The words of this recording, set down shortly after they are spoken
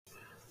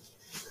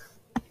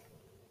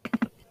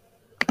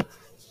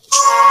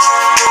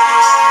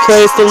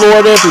Praise the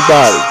Lord,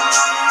 everybody.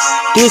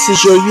 This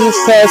is your youth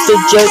pastor,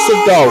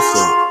 Joseph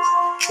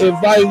Dawson,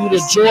 inviting you to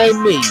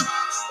join me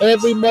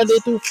every Monday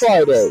through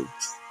Friday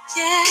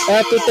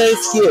after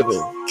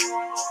Thanksgiving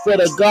for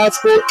the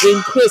Gospel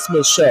in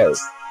Christmas show.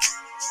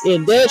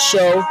 In that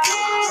show,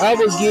 I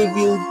will give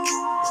you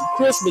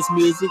Christmas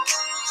music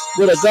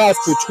with a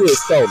gospel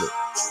twist on it.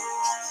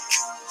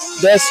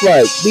 That's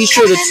right. Be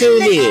sure to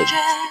tune in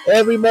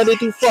every Monday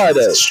through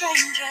Friday,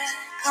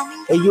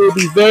 and you will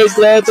be very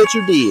glad that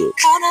you did.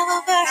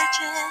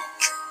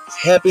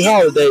 Happy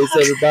holidays,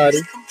 everybody.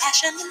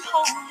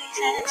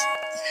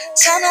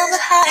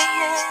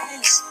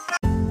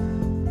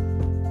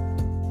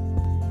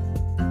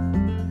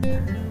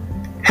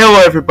 Hello,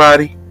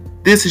 everybody.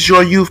 This is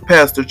your youth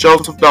pastor,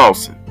 Joseph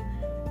Dawson,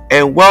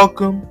 and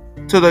welcome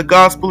to the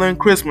Gospel and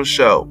Christmas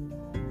Show.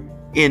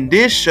 In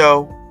this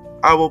show,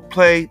 I will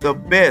play the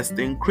best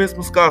in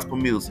Christmas gospel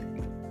music.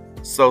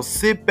 So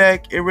sit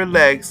back and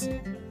relax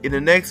in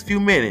the next few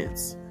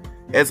minutes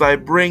as I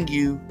bring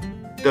you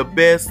the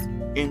best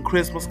in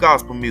Christmas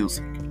gospel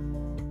music.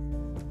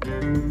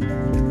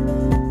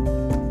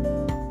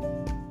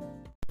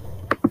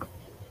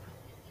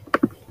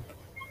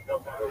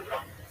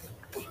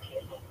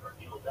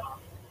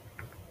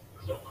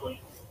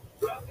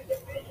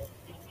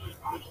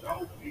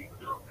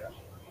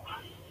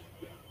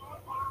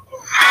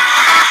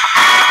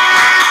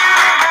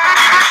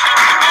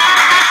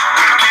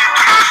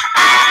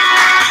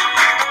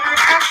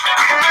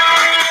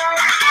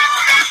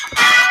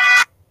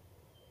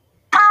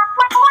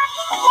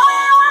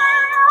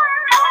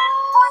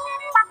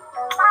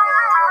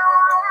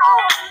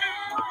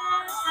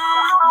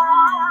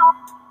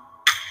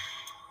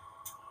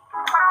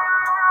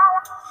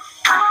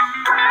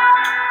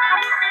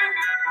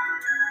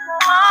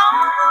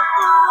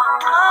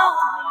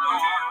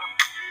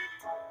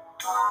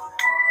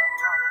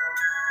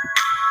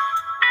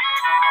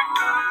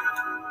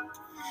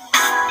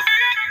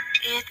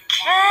 It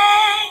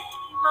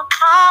came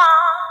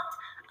upon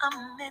a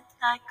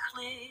midnight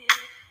clear,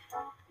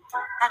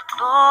 that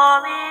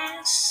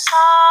glorious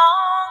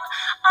song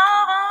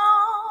of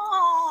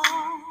old,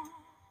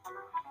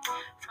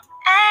 from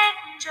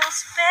angels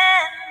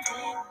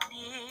bending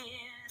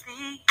near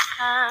the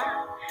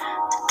earth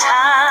to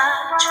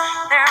touch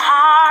their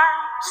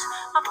hearts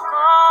of gold.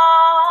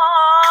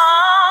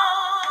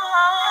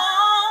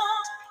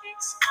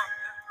 Peace on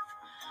earth,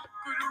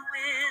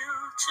 goodwill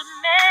to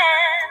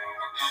men,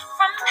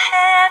 from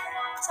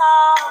heaven's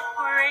all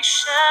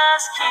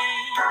gracious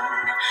King.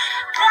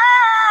 The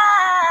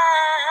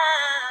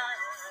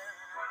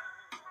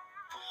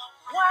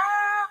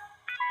world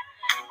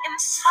in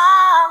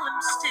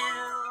solemn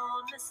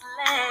stillness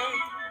lay,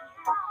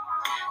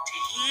 to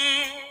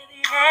hear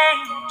the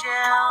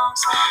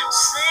angels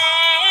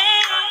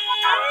sing.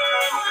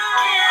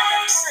 Hear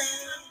them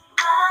sing,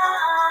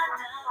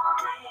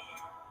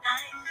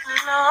 midnight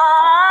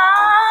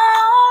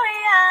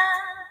Gloria.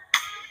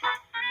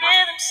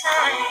 Hear them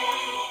say,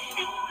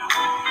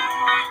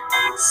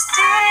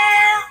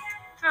 still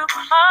through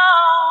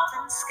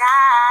cloven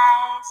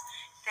skies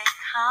they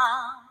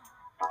come,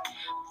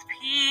 with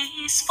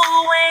peaceful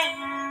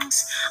wings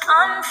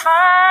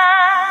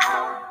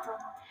unfurled,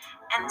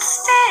 and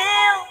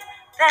still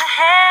the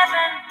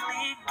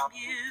heavenly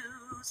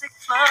music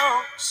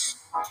floats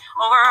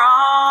over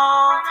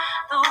all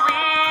the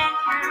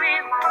weary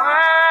world.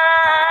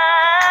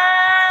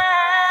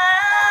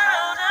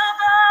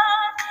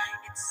 Above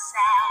its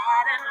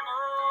sad and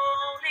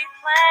lonely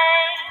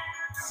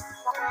plains,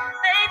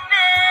 they've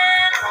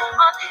been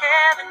on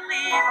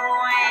heavenly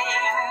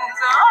wings.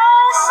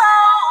 Oh, so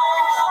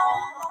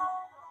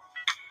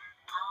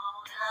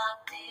on a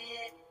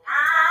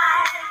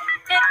midnight,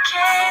 it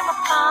came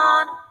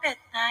upon a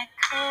midnight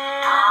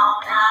clear.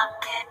 On a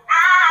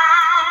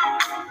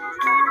midnight,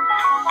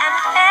 and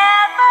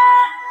ever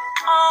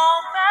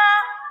over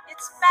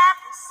its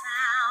baffled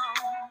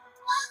sounds,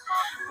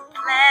 the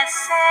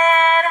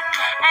blessed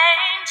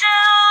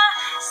angel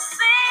sings.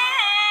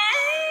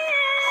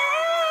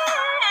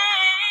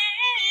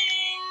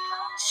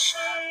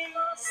 She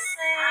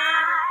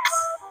sings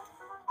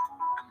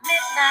a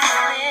midnight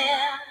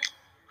clear.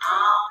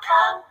 On a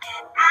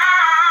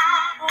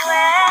midnight,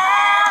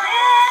 well, it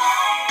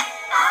ain't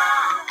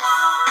midnight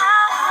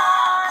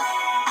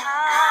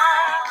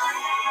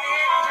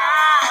clear.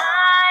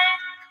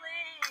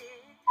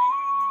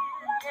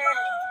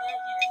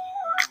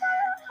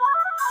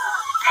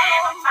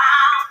 Came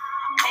about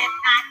a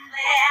midnight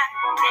clear,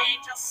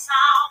 angel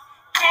song.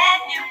 Can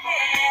you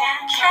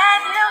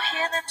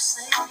hear them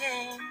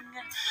singing?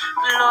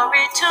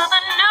 Glory to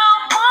the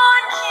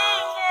newborn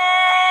King.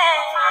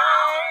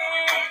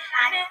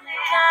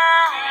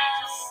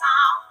 Angel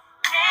song.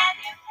 Can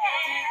you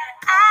hear?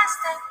 As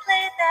they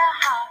play their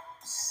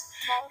harps,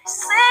 they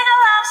sing a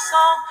love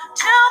song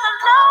to the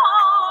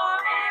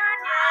Lord.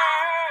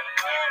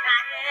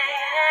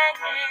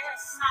 Angel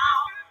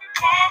song.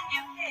 Can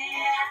you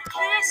hear?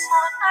 Peace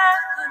on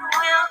earth,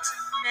 goodwill to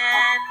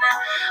men.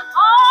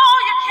 Oh,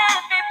 you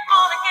can't be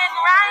born again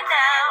right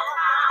now.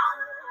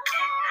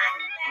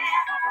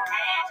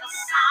 Angel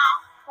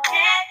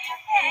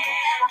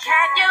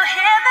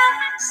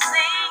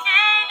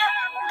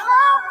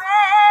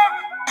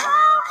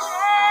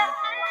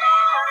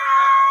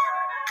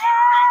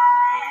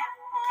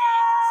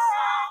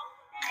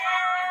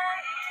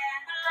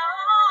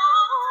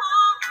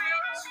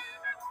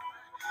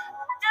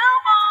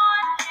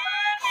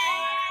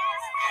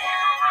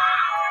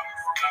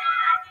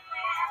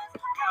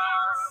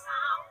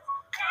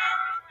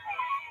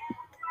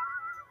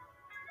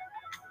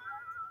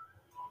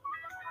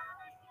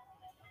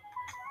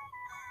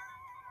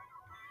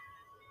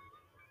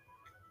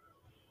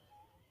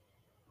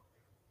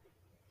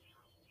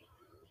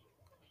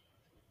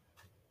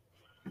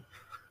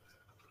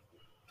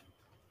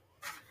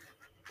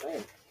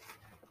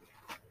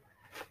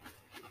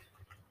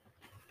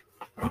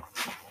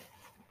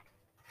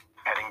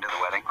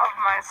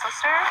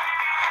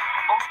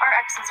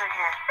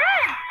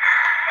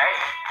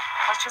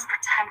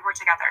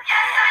together.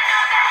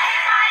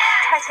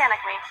 Titanic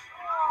me.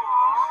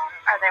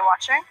 Are they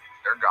watching?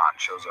 They're gone.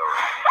 Show's over.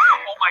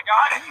 Oh my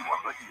God! Anyone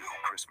but you.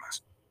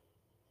 Christmas.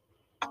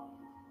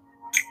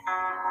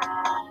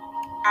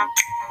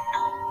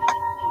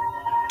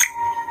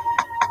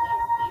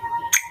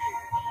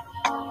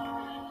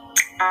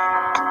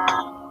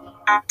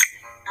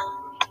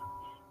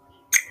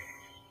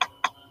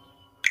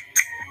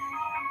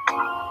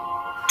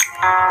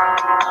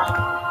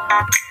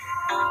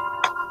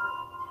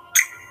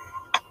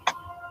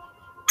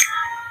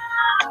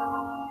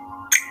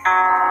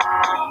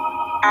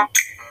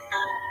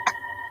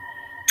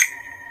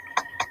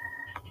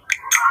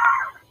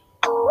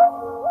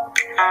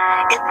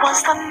 It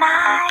was the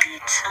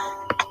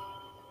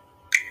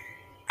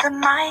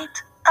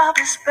night of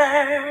his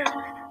birth.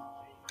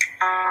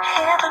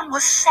 Heaven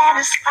was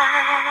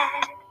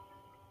satisfied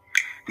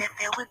that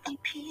there would be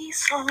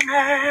peace on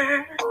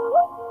earth.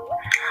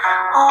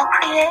 All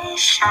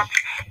creation,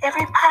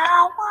 every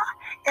power,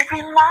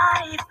 every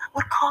life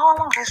would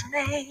call on his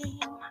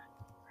name.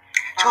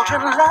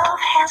 Children, love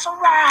has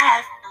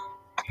arrived,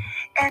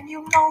 and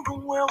you know the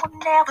world will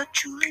never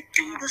truly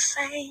be the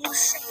same.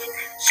 Sing it.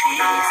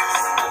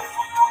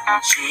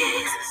 Jesus,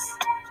 Jesus,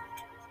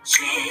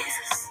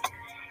 Jesus,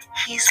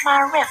 He's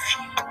my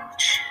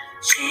refuge.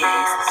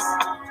 Jesus,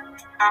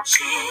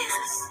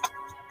 Jesus,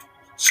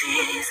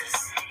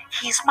 Jesus,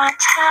 He's my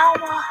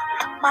tower,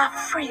 my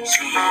friend.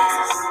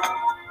 Jesus,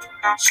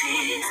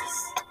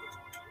 Jesus,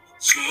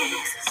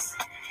 Jesus,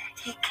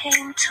 He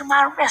came to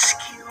my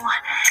rescue,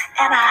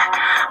 and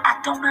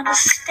I don't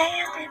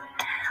understand it,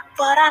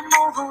 but I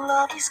know the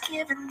love He's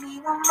given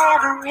me will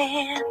never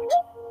end.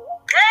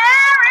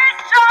 There is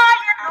joy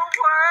in the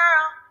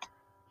world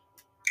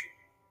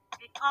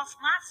because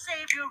my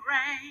Savior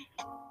reigns.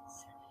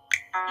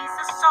 He's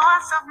the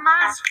source of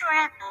my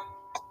strength,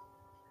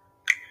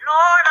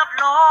 Lord of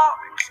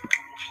lords,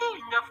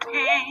 King of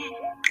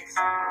kings,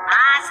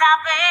 my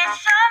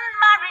salvation,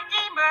 my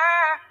Redeemer,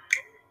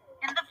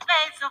 in the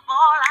face of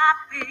all I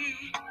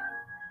feel.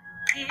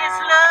 He is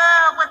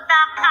love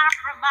without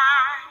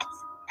compromise,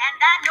 and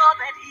I know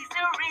that He's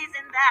the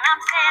reason that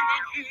I'm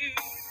standing here.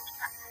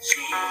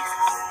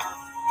 Jesus,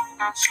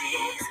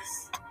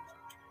 Jesus,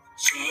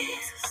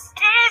 Jesus,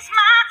 He's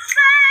my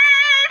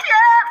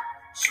Savior.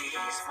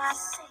 He's my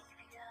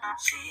Savior.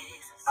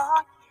 Jesus,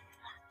 oh yeah.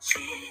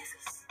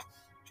 Jesus,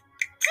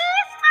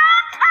 He's my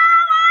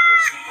power.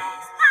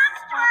 Jesus, my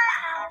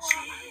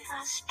strength.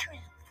 My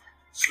strength.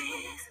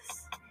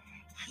 Jesus,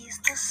 He's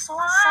the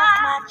source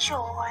of my joy.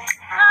 I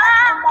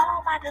give Him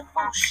all my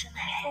devotion,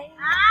 hey,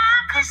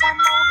 'cause I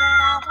know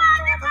that I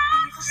will never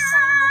be the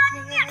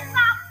same again.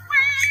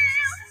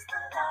 Jesus is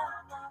the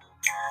love of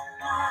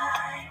my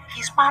life.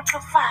 He's my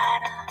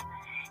provider.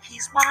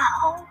 He's my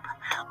hope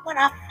when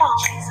I fall.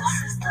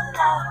 Jesus is the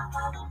love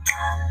of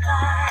my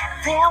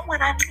life. There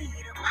when I need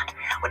Him,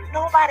 when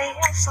nobody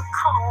else will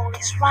call,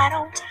 He's right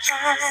on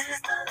time. Jesus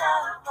is the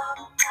love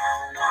of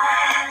my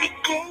life. He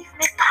gave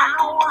me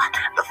power,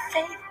 the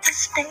faith to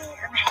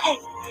stand. Hey,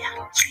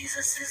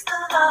 Jesus is the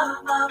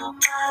love of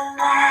my life.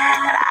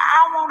 And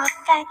I want to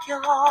thank you,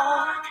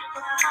 Lord,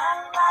 for my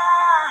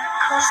life,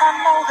 'cause I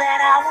know that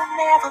I will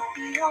never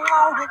be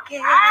alone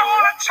again. I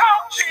want to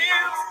talk to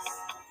you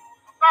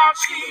about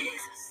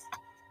Jesus.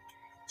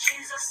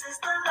 Jesus is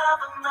the love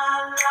of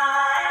my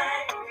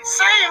life. He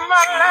saved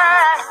my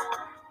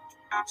life.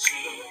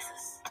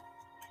 Jesus,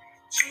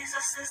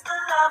 Jesus is the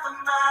love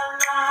of my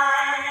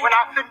life. When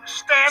I couldn't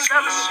stand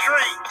up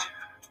straight.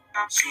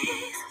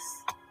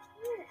 Jesus,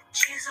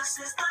 Jesus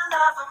is the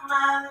love of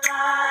my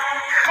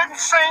life. Couldn't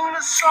sing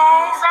the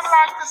songs I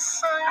like to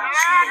sing.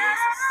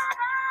 Jesus,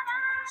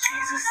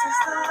 Jesus is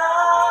the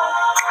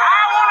love.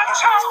 I want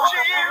to talk to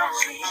you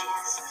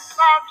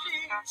about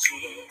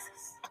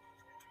Jesus.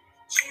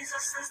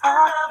 Jesus is the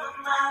love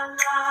of my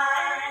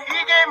life. He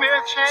gave me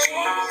a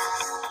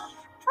chance.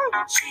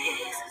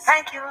 Jesus,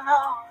 thank you,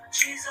 Lord.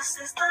 Jesus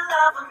is the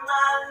love of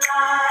my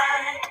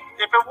life.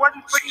 If it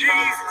wasn't for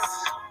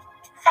Jesus,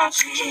 thank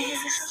you,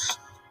 Jesus.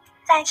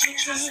 Thank you,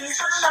 Jesus. Jesus is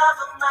the love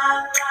of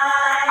my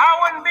life. I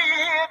wouldn't be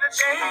here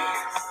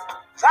today.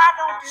 I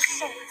don't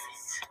deserve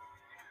it.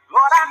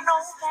 Lord, I know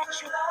that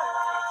you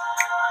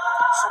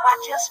love. So I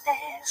just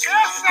ask.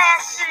 Just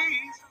ask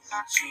Jesus.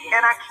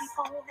 And I keep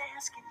on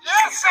asking.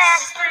 Just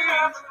ask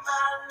Jesus.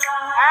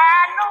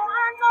 I know.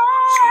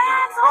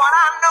 Lord,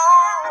 I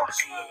know.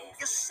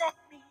 You set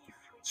me free.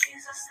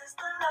 Jesus is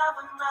the love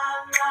of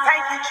my life.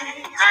 Thank you,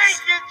 Jesus.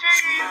 Thank you,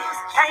 Jesus.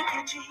 Thank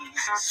you,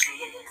 Jesus.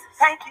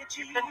 Thank you,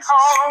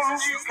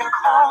 Jesus. You can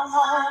call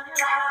on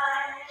Jesus.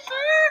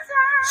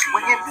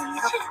 When you need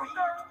a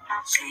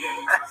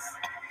friend.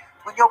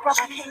 When your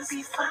brother can't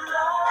be found, you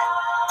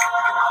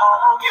can call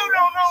on Jesus. You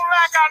don't know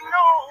like I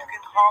know. You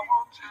can call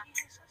on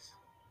Jesus.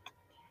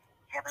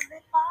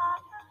 Heavenly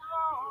Father,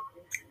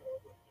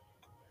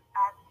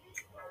 I need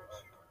you.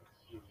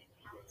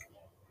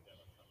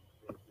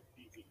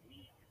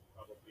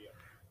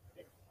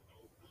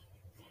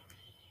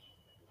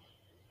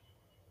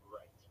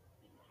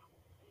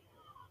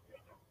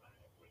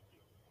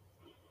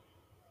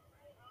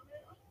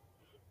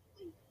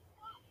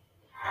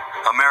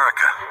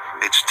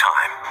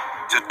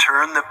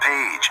 turn the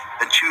page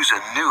and choose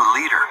a new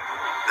leader.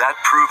 That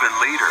proven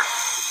leader,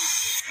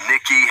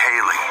 Nikki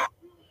Haley.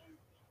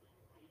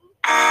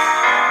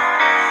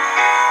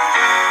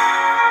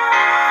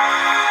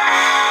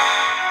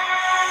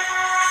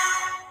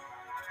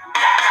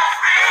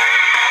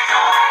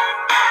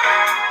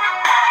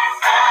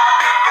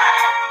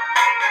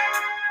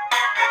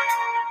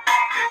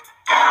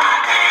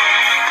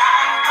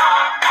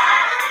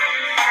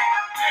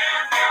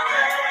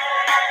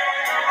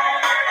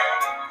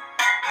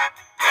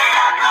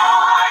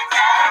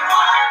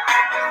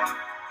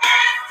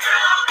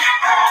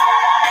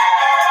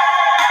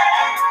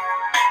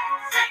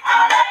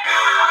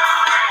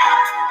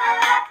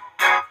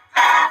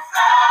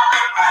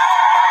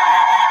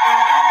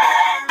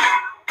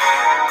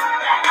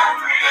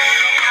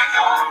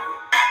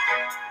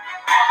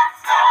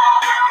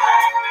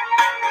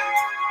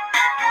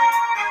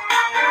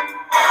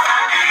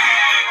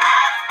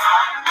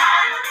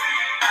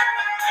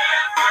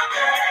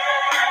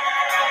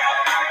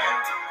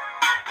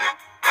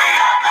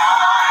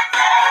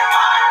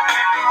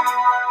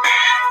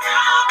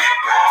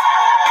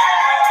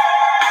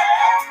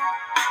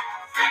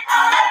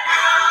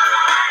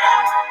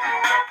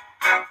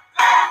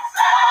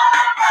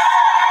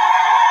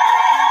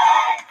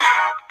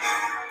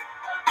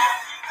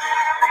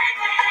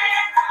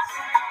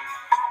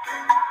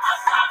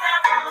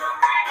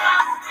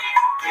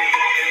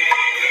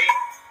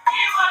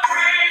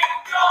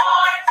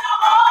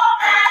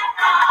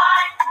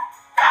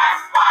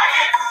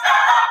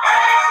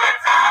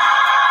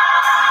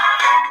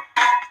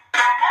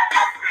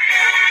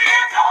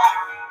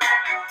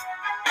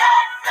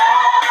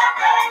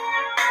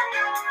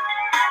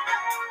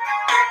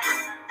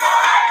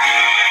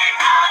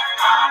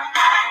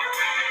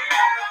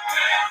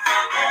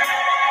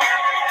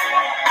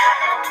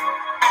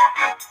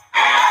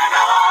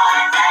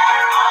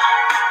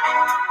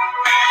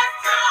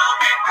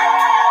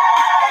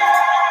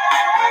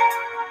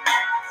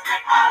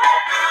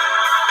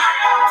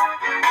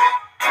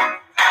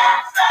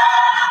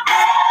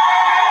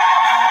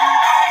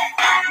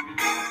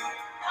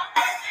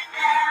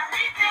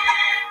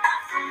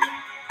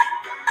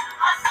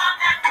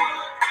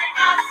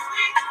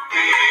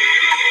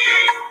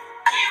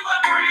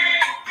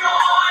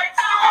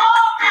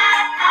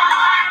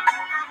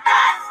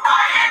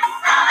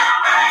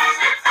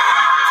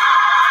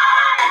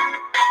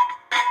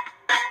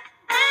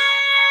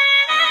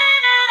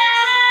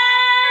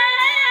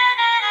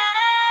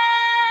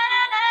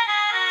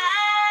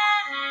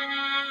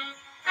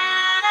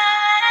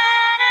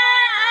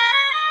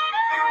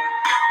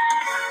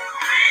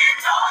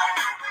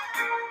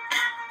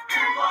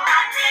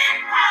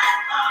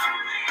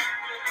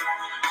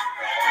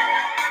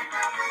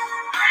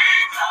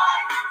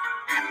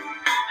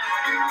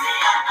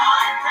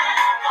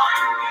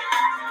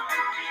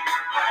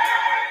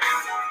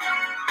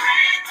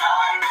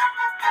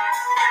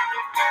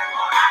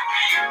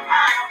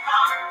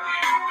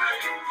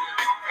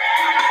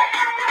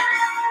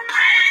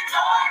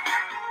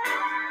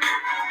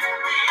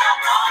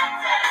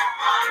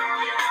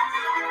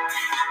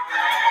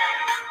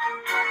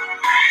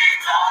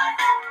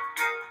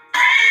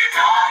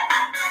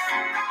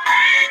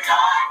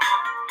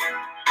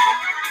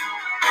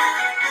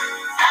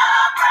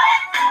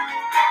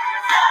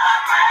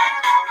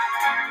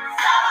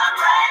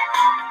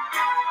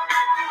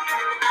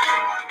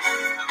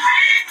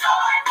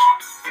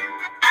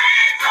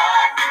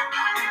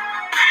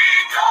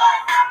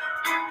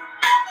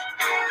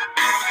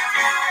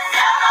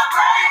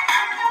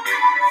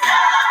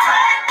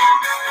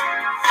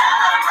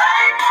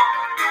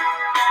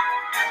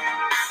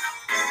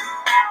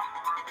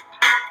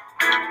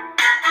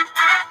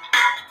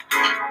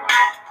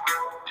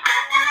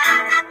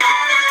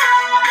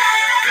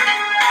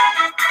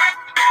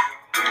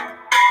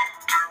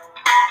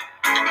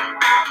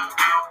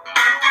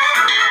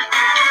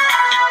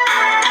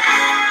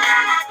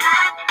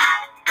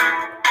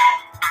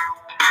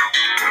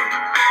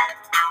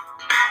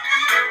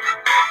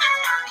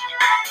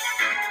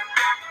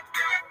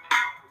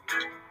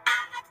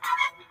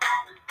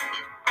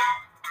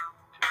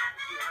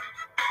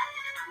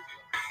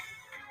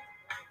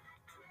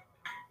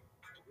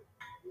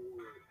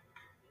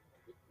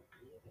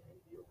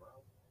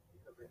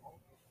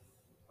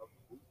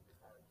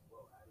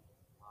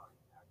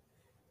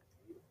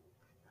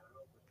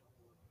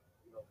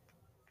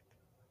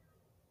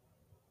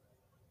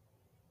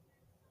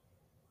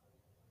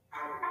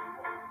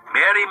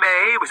 Mary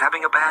May was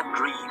having a bad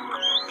dream.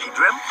 She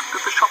dreamt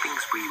that the shopping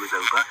spree was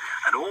over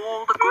and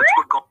all the goods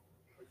were gone.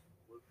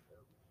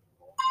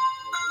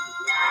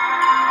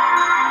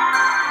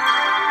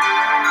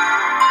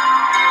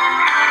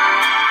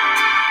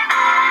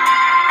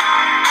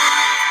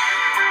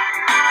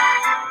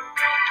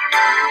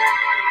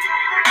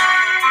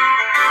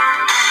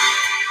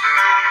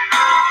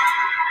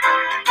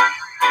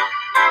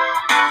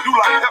 You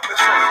like help me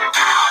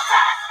sing?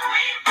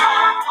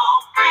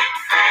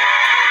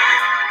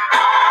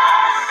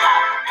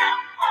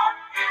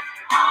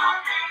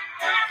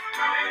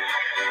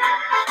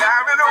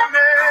 Driving on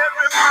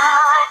every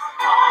mile.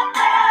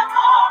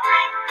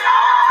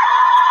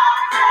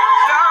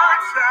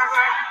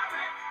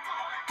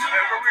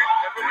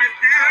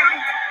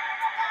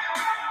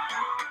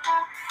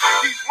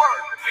 He's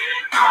worthy.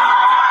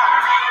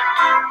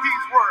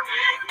 He's worthy.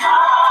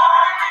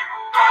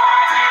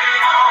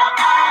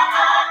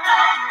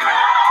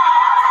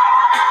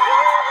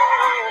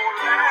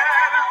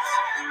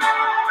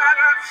 Let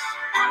us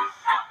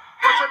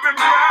worship and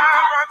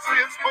reverence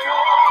His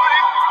holy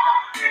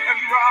and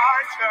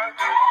righteous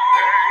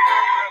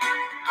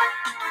name.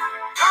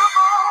 Come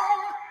on,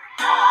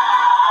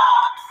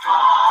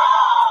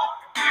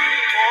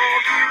 all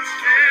these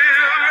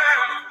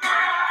children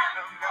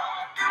of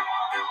God.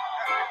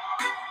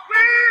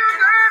 We're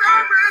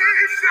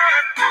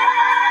generation.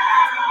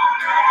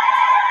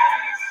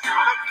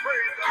 Let's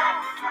praise the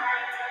Lord.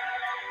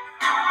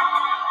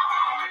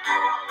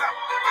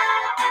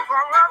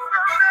 For us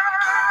to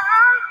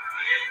love.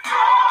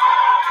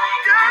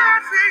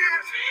 Yes, He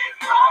is.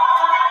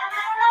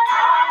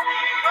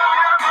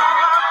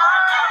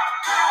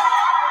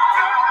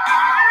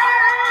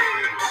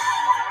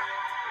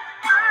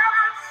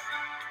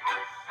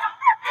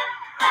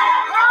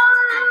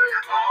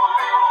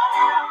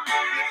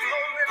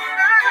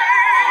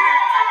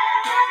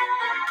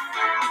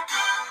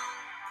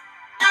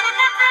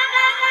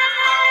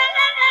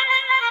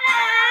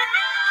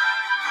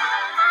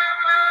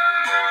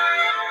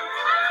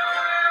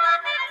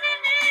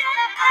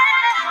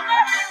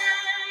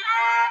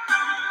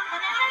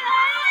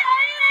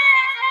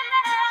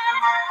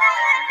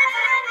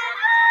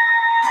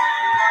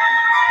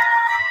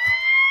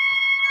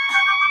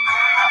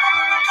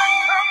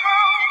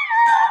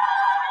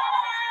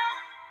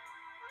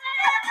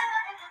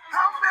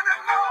 How many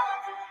know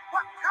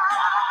what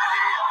time it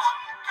is?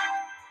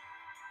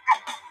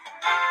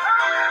 How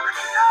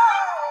many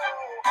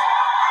know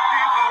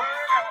He's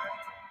worthy?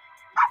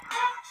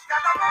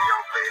 Stand up on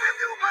your feet if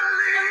you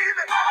believe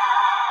it.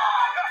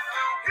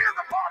 Here's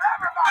the part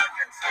everybody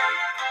can sing.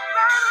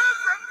 Let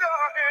us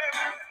adore Him.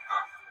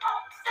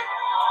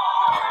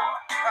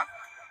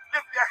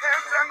 Lift your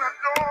hands and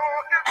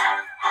adore Him.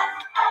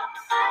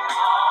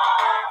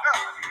 Let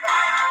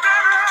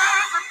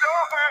us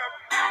adore Him.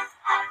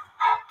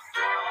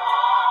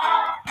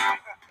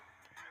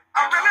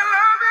 I really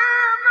love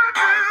Him. I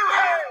do.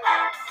 Hey.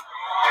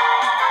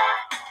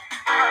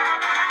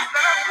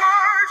 Let us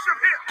worship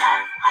Him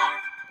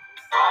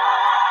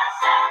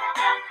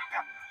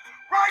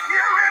right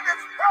here in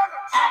His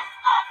presence.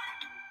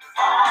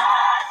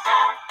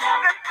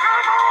 Then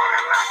come on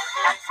and let's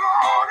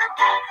exalt Him.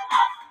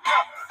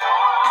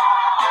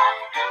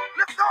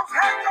 Lift those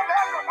hands up,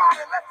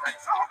 everybody. Let's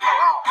exalt the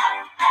Lord.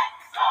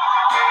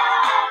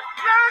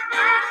 Let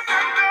us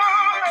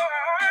adore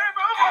Him.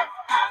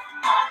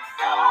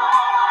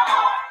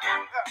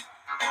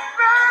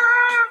 Let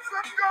us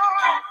adore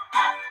Him.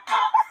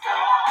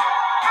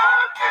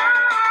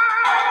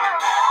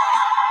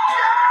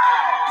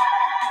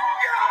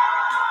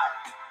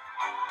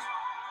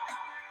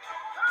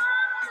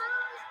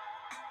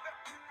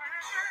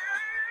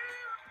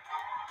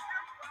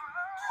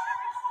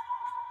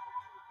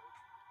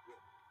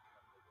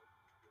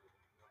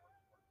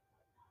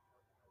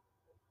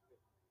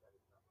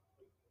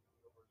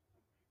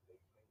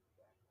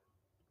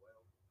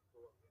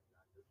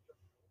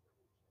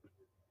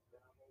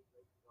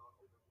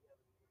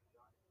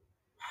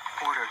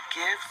 Order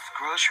gifts,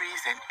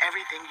 groceries, and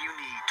everything you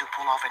need to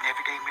pull off an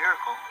everyday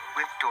miracle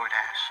with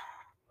DoorDash.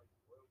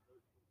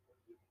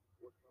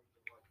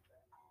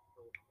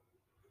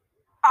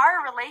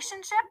 Our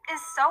relationship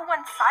is so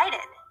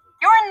one-sided.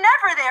 You're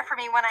never there for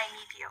me when I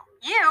need you.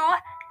 You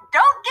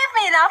don't give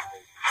me enough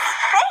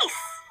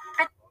space.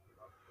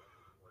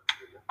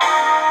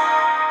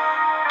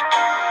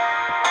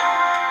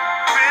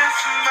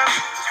 Christmas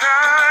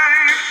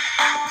time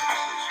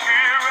is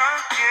here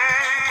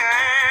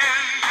again.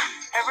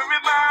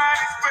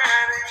 Everybody's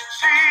spreading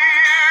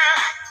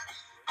cheer.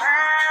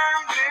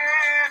 Family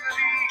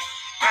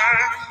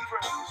and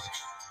friends.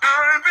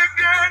 I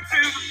began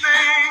to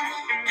think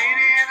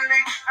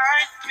immediately I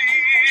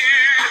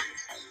feared.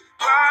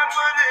 What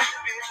would it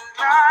be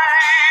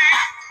like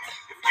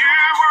if you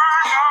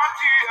were not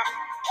here?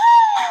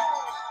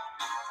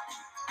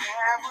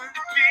 There would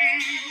be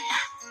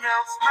no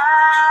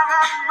smile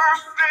on my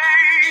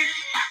face.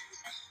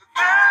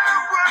 There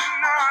would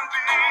not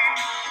be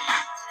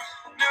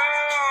no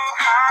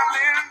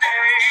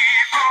holiday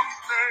for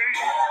me.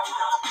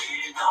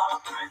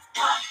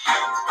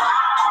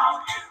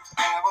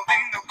 There will be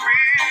no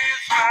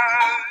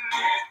Christmas.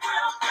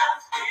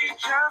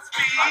 Just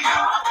be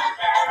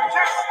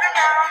just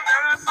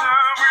another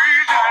summer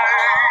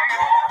day.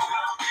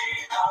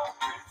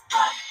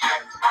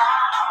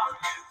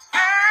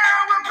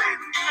 There will be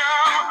no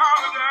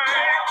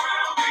holiday.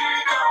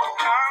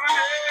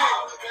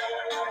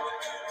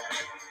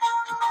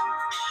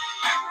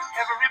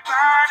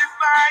 Everybody's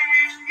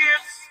buying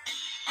gifts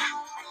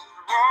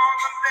for all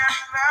of their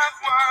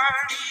loved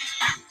ones.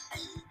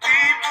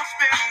 People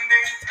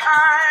spending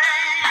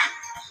time.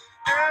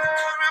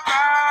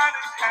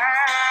 Everybody's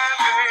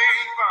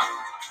having fun.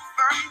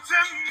 Fun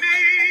to me.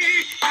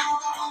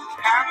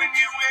 Having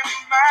you in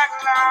my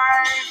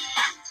life.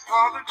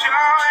 All the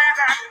joy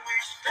that we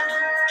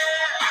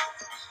share.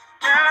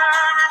 Every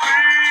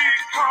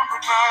come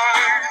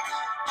mind.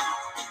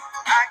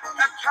 Like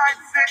a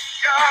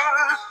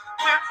tricycle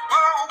with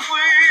four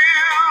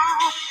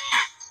wheels.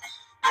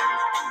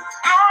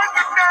 Going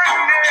to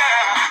down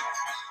there,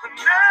 but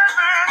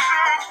never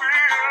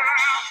surreal.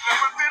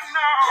 Never been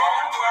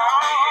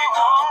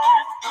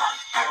known.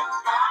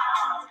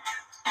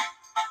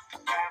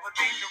 Never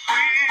been the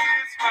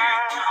real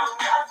smile.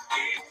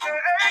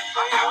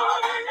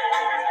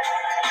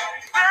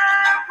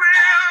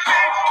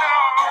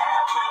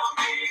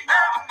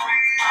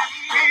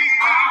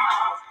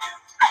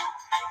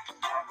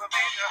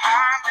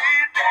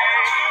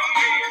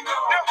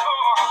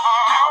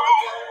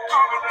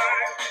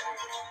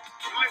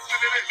 Listen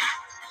to this.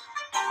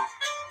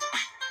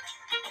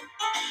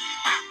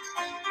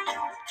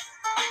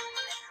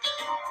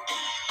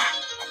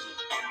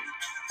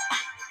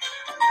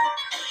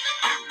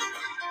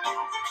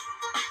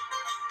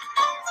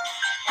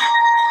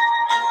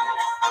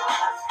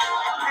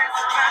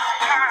 It's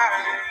last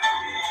time.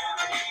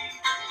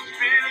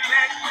 Really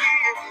let me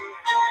in.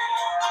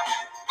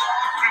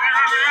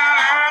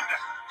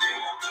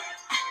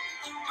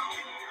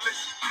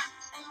 Listen.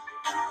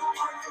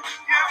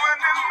 You were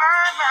in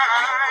my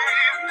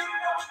life.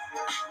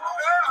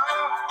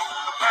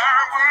 My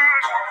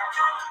word.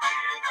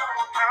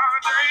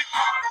 Holiday.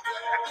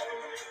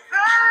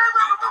 Love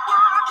of the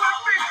world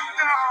with me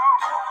now.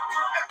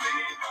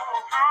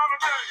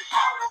 Holiday.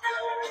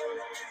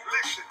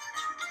 Listen.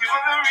 You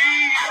were the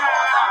reason.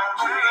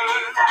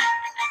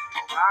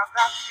 I'm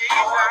not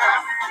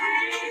Jesus.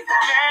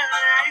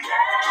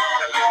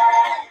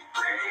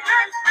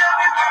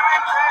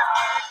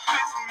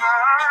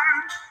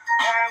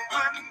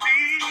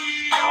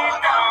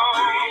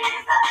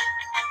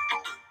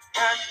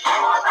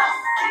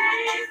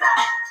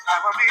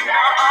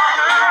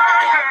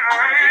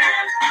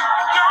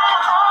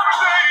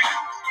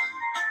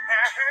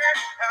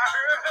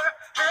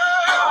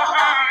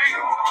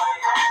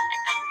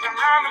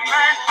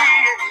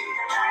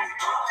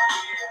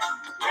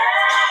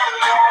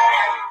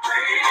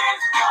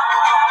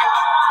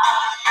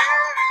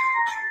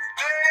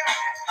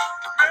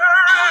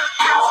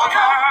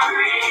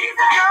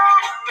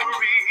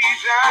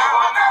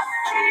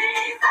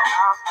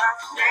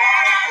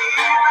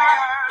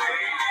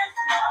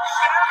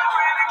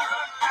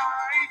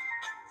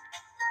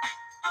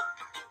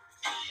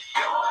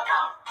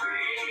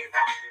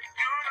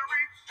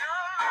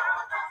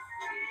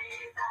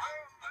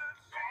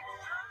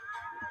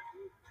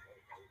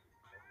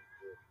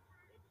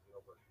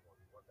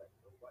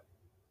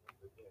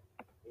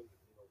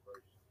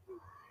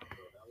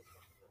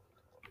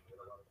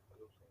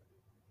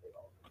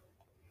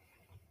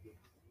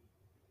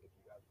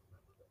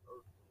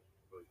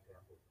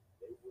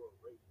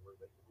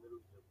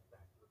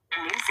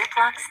 New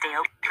Ziploc Stay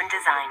Open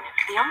design.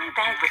 The only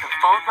bag with a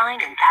fold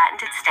line and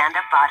patented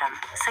stand-up bottom,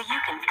 so you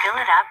can fill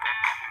it up,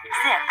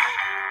 zip,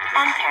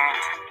 and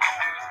parent.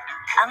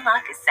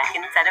 Unlock a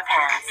second set of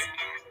hands.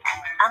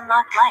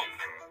 Unlock life.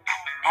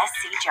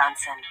 S.C.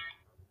 Johnson.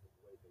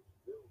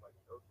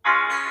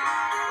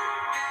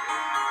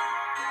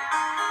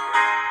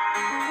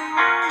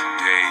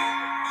 Today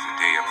is a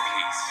day of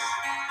peace.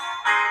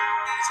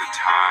 It's a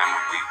time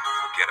when we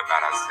forget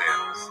about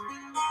ourselves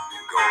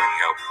and go and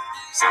help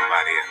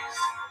somebody else.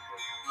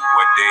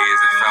 What day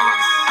is it,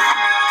 fellas?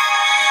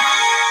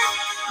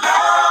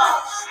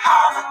 Love's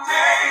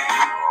holiday.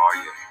 Oh,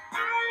 yeah.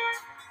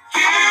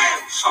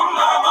 Give some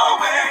love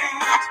away.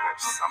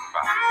 Touch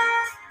somebody.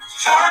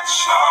 Touch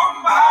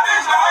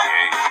somebody's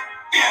life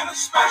in a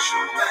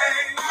special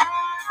way.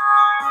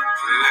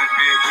 Let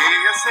me hear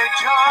you say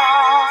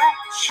joy.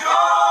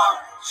 Joy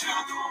to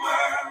the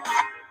world.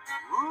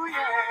 Ooh,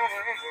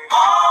 yeah.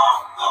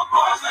 All the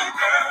boys and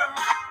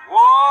girls.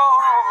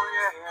 Whoa,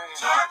 yeah.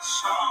 Touch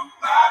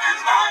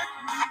somebody's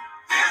life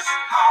this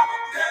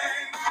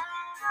holiday.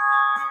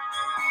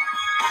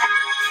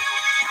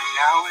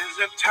 Now is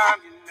the time,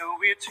 you know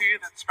it's here,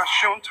 that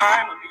special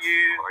time of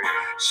year. Oh,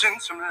 yeah. Send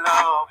some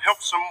love,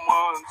 help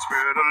someone,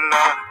 spread a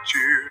lot of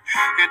cheer.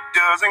 It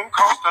doesn't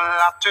cost a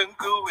lot to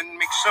go and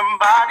make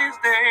somebody's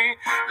day.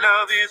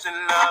 Love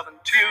isn't love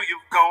until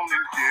you've gone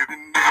and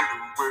given it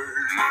away.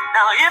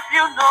 Now if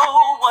you know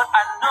what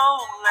I know,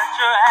 let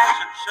your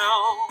actions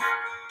show.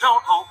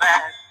 Don't hold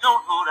back,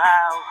 don't hold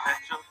out,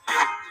 let your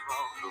feelings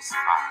flow.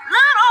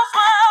 Little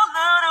smile,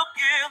 little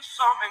gift,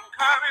 some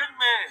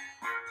encouragement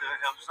to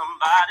help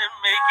somebody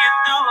make it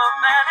through a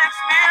bad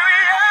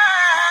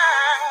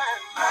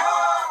experience.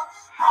 Love's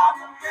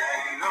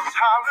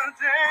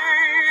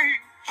holiday.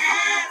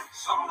 Give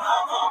some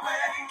love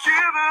away.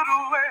 Give it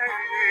away.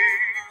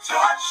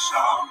 Touch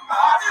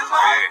somebody's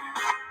life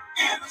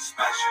in a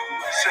special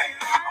way. Say,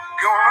 I'm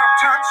gonna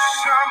touch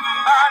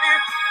somebody.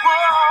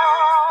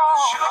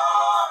 Whoa.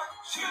 Sure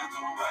to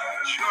the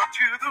world. Sure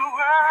to the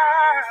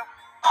world.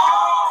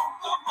 All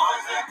the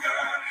boys and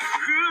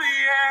girls. Ooh,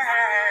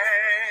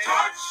 yeah.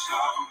 Touch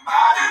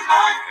somebody's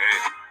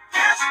life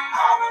this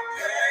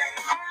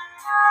holiday.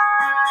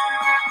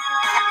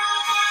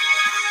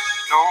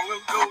 Long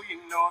ago, you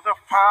know, the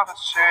Father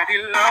said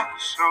He loved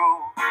us so.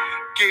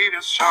 Gave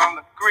His Son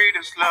the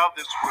greatest love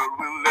this world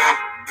will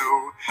ever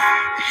know.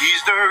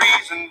 He's the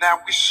reason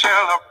that we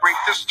celebrate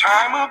this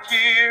time of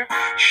year.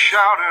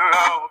 Shout it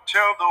out,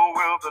 tell the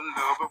world the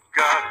love of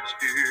God is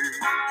here.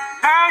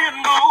 Now you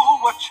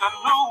know what you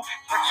know,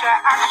 let your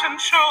action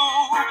show.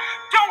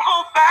 Don't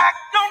hold back,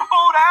 don't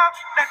hold out,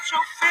 let your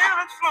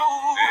feelings flow.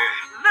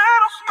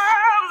 Little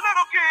smile,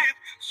 little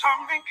gift,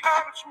 some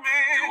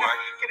encouragement.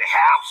 Can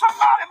help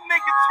somebody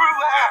make it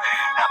through.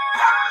 The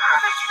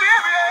blood is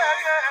spirit.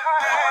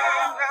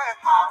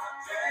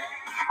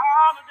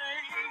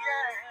 Holiday,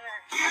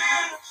 yeah.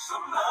 Give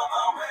some love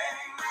away.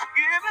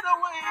 Give it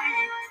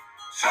away.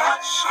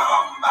 Touch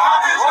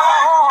somebody's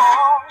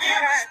life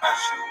in a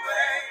special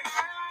way.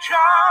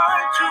 Joy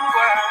to the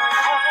world.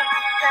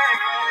 Yeah.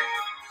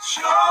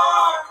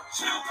 Joy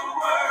to the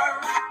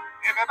world.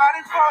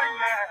 Everybody's going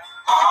there.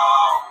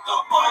 All the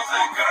boys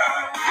and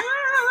girls.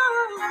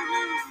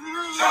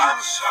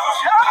 Touch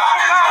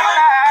somebody's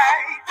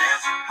life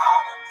this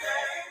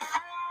holiday.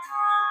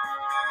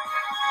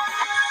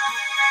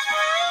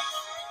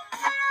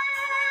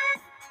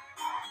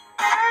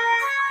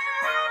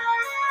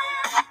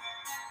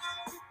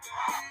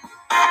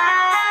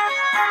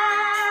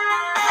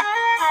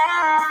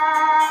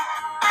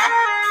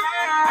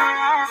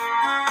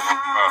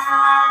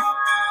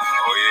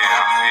 Oh yeah, I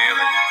feel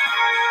it.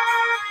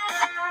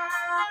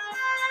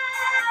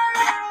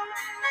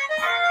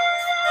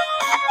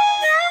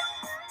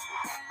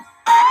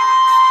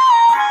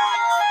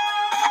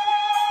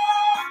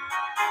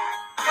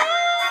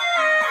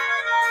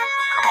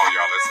 Come on,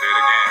 y'all, let's say it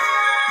again.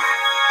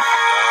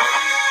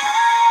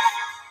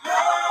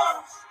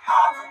 Love's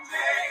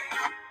holiday.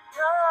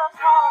 Love's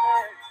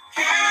holiday.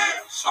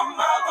 Give some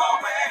love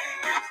away.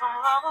 Give some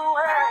love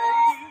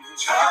away.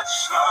 Touch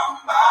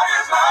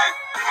somebody's life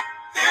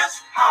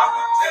this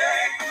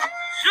holiday.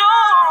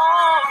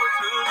 Joy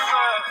to the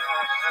world.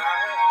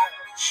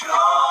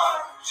 Joy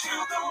to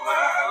the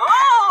world.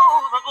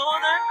 Oh, the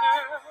boys and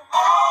girls.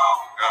 Oh,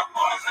 the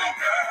boys and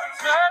girls.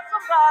 Touch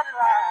somebody's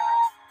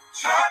life.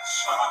 Touch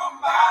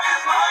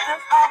somebody's life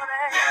this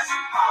holiday. This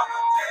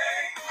holiday.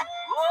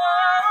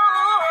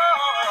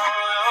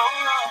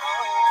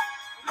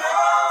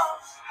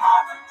 Love's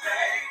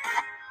holiday.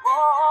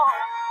 Whoa.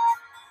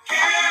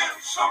 Give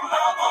some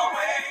love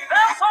away.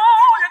 That's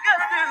all you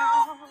gotta do.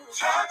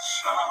 Touch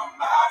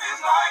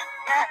somebody's life.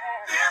 Yeah.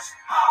 This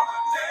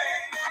holiday.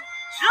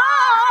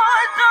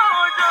 Joy,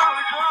 joy, joy,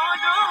 joy,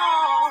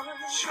 joy.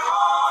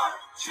 Joy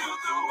to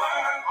the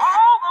world.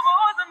 All the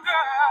boys and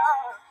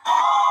girls.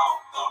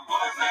 All the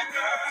boys and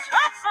girls.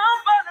 Touch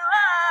somebody's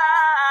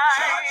life.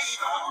 Touch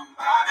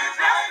somebody's life.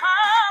 This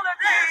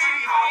holiday. This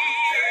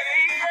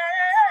holiday.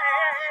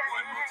 Yeah.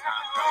 One more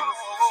time, fellas.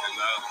 Say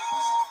love.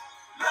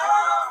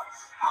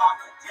 Love's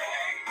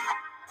holiday.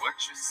 What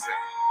you say?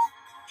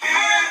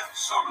 Give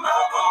some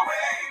love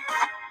away.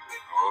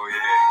 Oh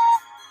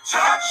yeah.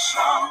 Touch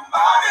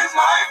somebody's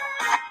life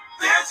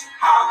this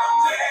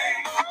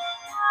holiday.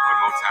 One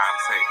more time,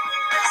 say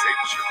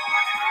joy.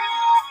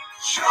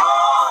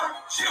 Joy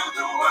to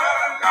the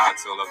world. God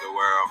so loved the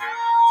world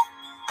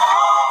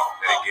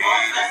that He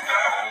gave His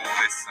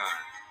only Son.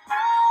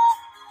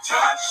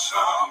 Touch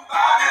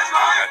somebody's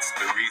life. That's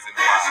the reason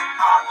why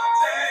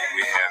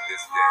we have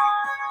this day.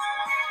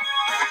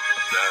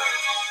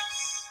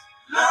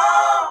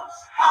 Love's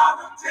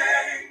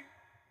holiday.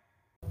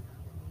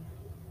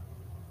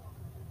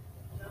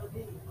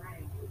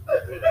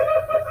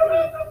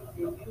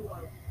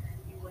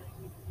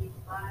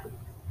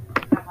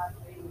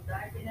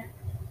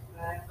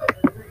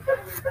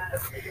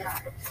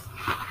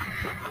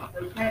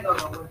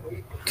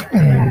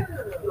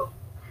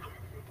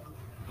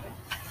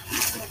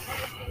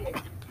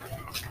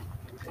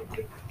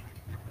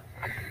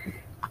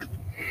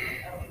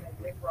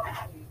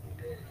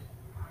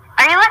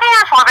 Are you looking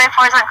at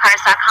 4x4s on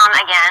cars.com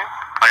again?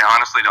 I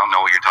honestly don't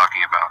know what you're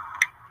talking about.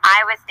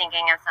 I was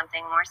thinking of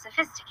something more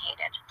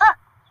sophisticated. Look.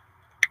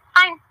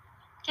 Fine.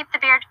 Keep the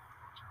beard.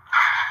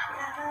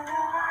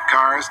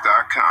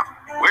 Cars.com.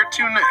 Where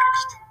to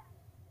next?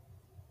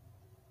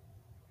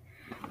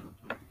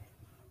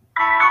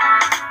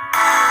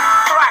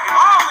 Alright,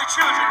 all the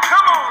children,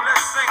 come on,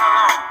 let's sing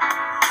along.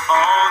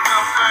 On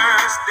the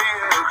first day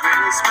of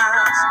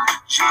Christmas,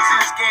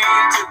 Jesus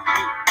came to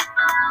me.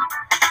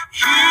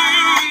 He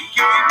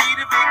gave me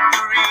the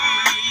victory.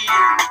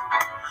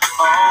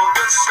 On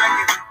the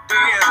second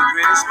day of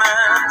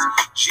Christmas,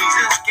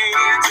 Jesus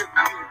came to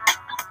me.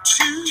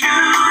 To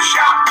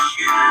shout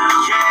you,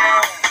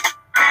 yeah.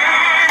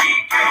 And He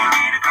gave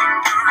me the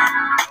victory.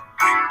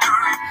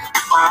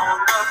 On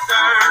the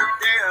third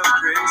day of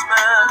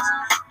Christmas,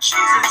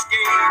 Jesus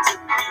gave to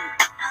me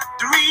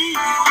three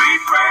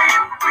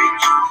praying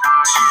preachers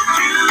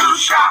to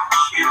shout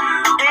you.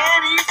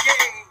 And He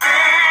gave,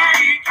 yes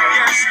He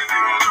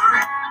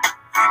gave.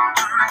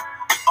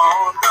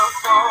 On the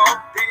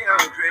fourth day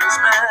of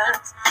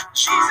Christmas,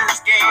 Jesus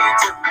gave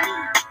to me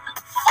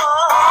 4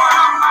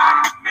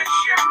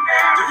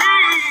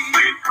 missionaries.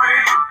 3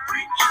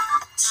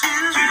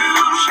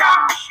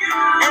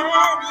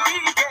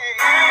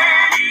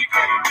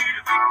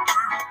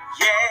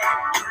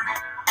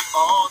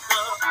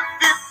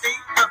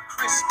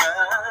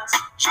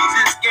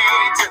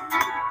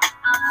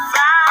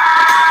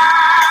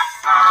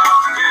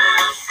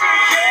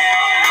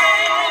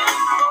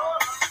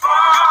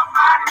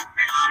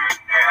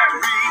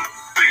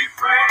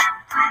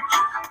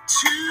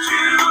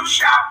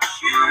 shout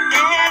you.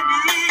 And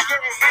he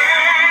gave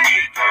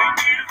me the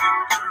victory.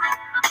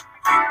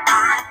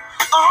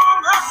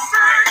 On the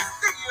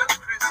sixth day of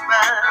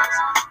Christmas,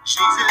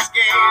 Jesus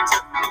gave to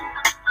me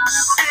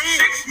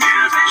six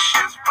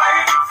musicians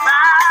playing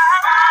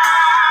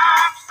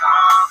five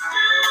songs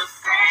to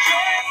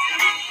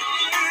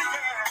sing.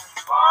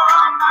 For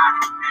a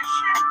mighty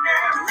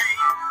missionary,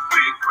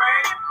 we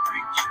great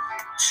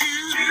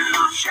preachers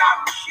to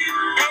shout you.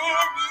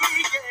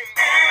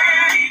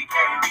 And he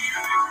gave me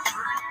the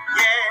victory.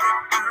 Yeah.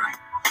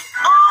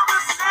 On the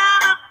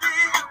seventh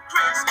day of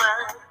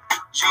Christmas,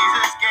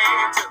 Jesus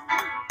gave to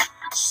me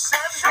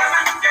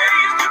seven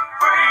days to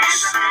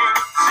praise.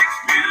 Six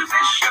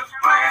musicians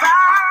play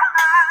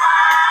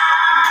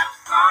five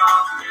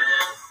songs to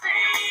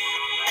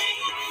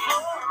sing.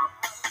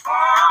 For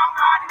a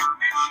mighty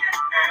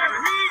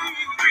missionary,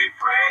 we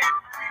pray and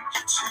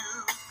preach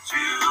to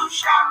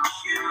shout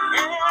you.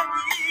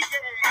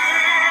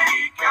 And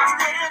he gave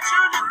stand to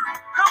the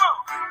come on.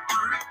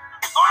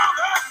 On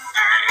the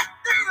eighth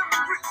day of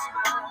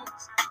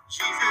Christmas,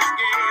 Jesus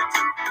gave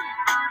to me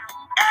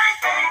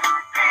eight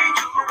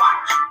angels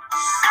watch,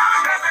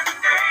 7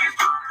 days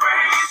to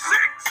praise,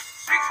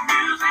 six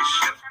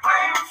musicians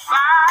play,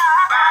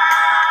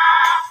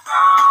 five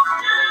songs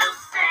to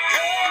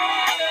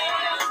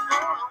sing.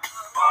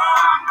 For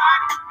a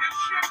mighty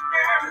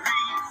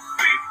missionary,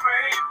 we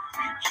pray and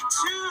preach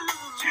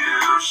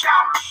to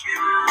shout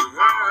you.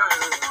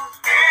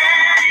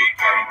 And he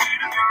gave me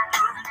the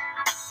victory.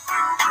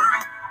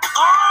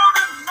 On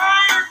the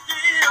ninth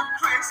day of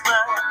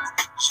Christmas,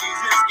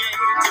 Jesus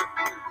gave to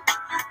me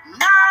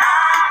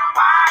nine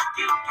white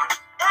deacons,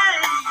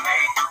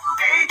 eight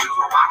angels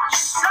watch,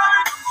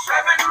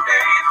 7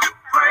 days to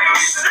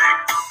praise,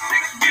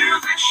 six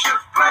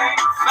musicians play,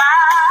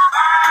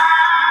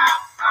 five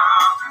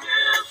songs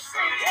to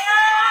sing.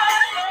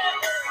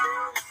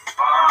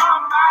 For a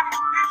mighty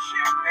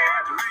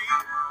missionary,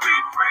 we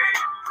pray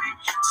and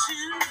preach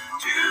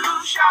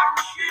to shout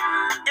you.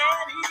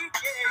 And he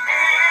gave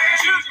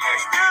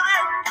Jesus still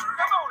there.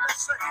 Come on,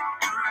 let's sing.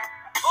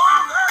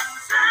 On the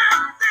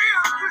 10th day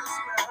of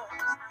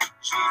Christmas,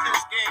 Jesus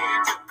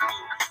gave to me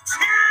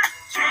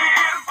 10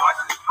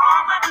 voices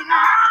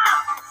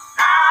harmonized,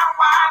 9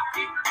 white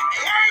people,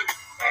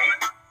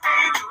 8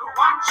 angels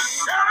watch,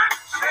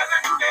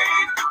 7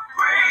 days to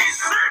praise,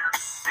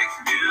 six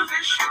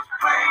musicians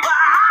play,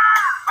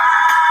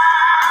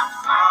 five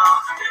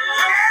songs to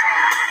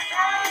sing.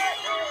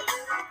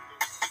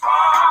 For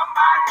a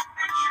mighty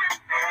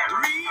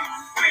missionary,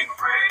 we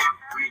pray and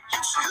preach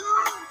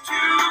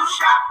to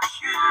shout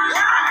you.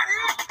 And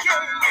he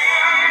gave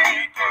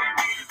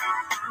me the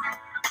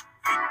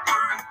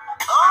victory.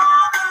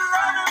 On the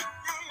 11th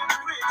day of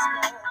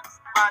Christmas,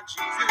 my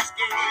Jesus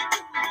gave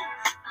to me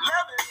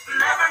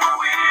 11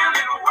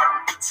 willing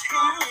work,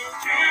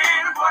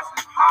 10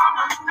 voices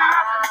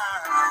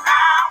harmonized,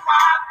 9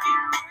 white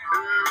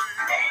people,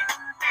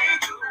 8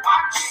 angels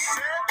watch,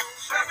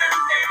 7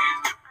 days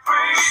to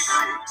praise,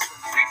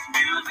 six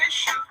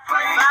musicians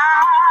play,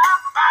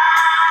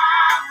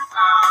 five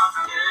songs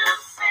to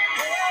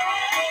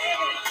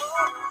sing.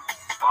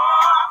 For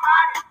a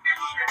mighty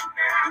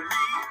missionary,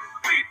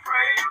 we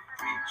pray and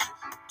preach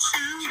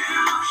to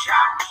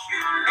shout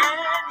you.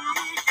 And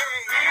he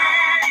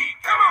gave.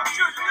 Come on,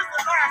 children, this is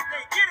the last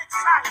day. Get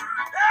excited.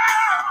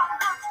 Oh,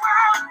 the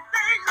 12th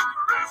day of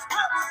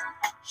Christmas,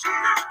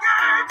 Jesus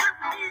gave to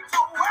me to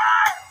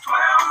what?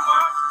 12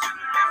 months to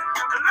live,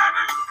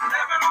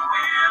 11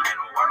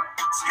 willing work,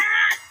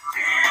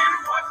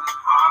 10 voices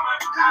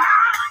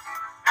harmonized,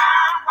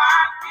 9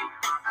 white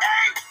people,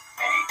 8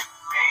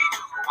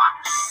 angels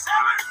watch,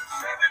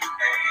 7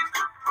 days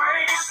to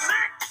praise,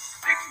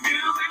 six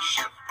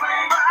musicians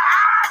play,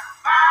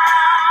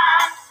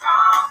 five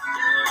songs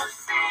to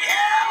sing.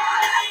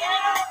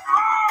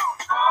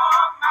 For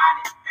a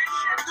mighty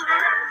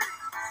missionary,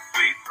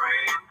 we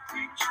pray and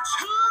preach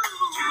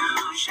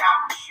to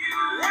shout you.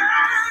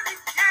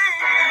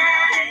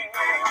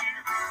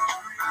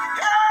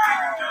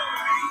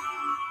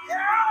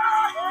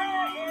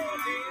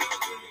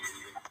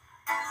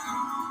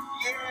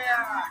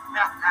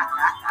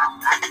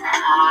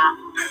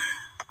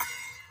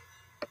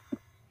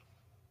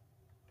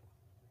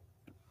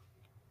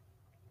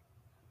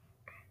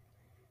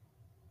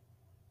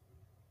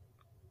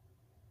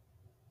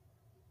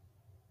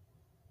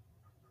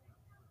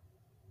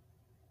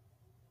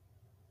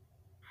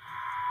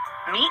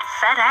 Meet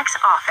FedEx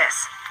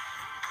Office,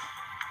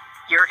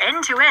 your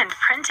end-to-end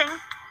printing,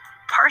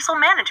 parcel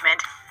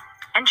management,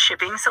 and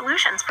shipping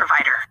solutions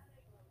provider.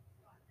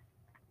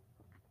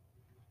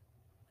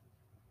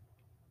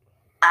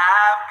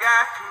 I've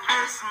got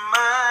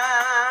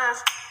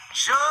Christmas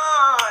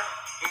joy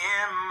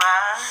in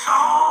my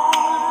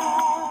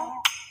soul.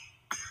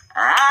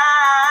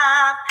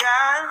 I've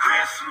got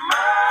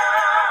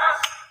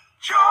Christmas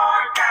joy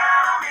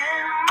down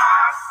in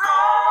my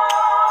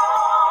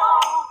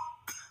soul.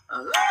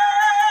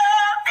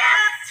 Love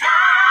this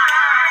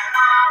time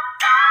of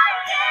the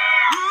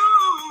year,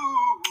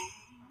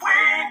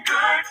 when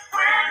good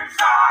friends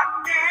are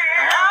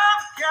near.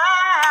 I've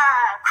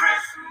got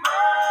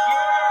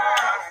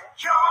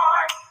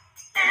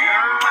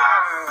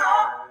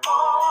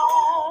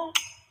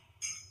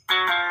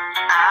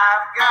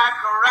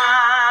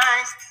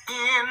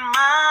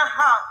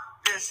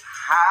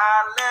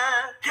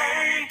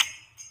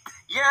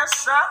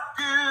I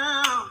do.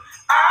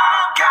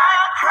 I've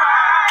got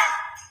Christ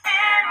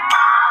in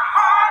my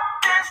heart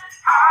this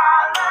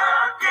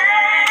holiday.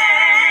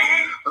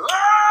 Oh, I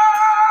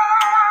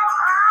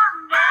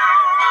know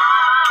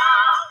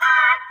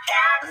I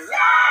can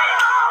say,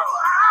 oh,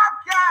 I've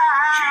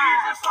got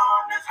Jesus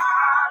on this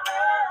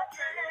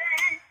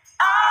holiday.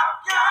 I've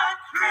got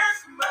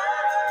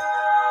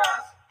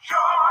Christmas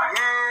joy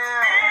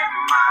in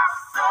my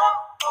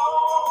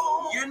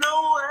soul. You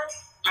know what?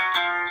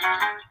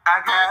 I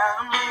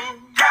got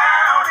me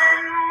down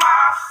in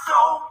my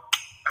soul.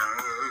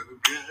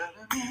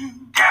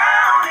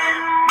 Down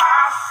in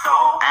my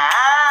soul.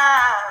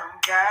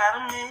 I've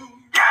got me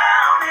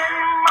down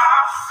in my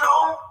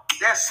soul.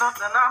 That's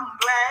something I'm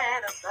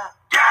glad about.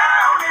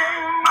 Down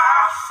in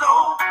my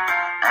soul.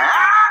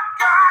 I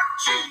got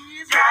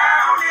Jesus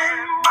down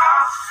in my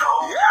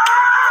soul.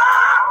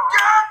 I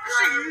got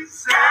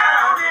Jesus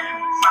down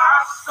in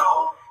my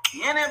soul.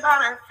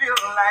 Anybody feel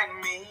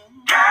like me?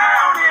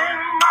 Down in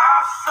my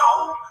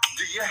soul.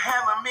 Do you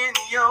have him in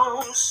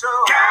your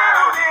soul?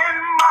 Down in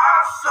my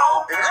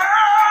soul.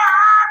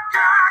 I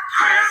got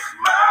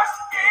Christmas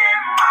in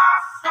my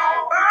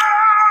soul.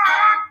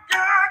 I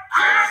got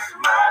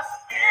Christmas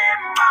in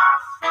my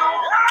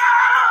soul.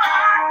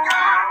 I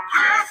got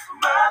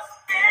Christmas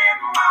in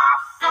my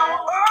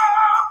soul.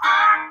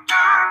 I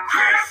got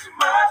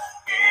Christmas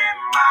in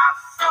my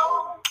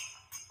soul.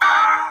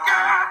 I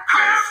got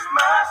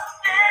Christmas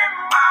in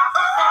my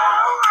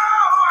soul.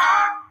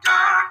 I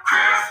got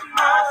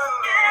Christmas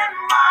in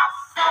my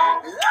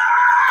soul.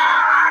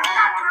 I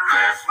got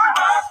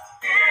Christmas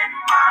in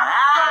my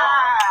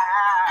soul.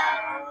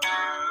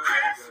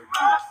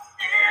 Christmas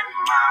in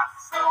my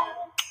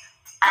soul.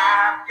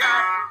 I've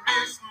got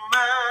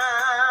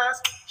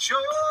Christmas joy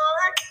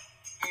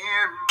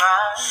in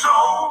my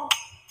soul.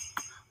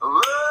 Oh,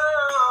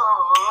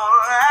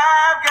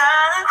 I've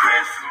got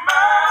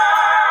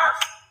Christmas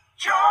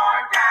joy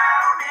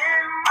down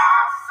in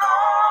my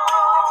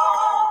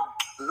soul.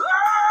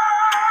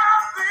 Oh,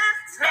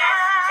 this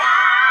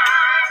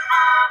time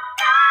of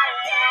the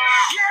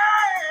year,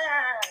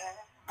 yeah,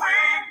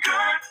 when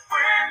good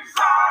friends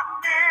are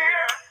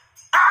near,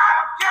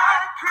 I've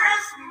got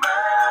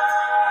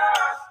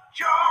Christmas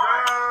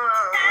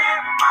joy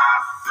in my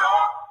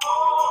soul.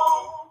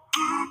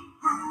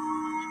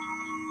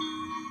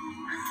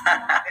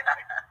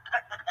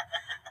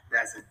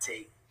 That's a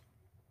take.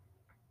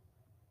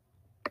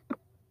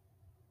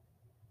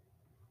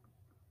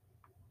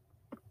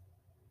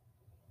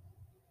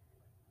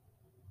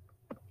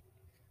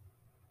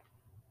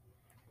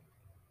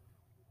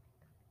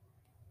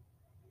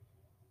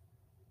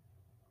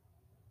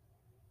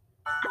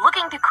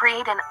 Looking to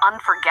create an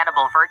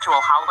unforgettable virtual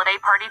holiday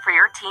party for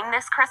your team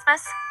this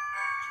Christmas?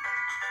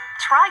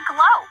 Try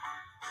Glow.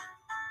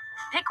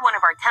 Pick one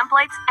of our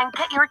templates and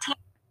get your team.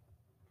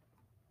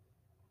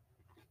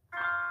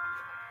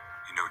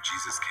 You know,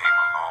 Jesus came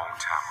a long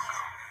time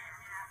ago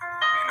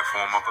in the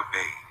form of a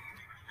babe.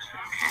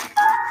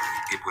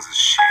 And it was a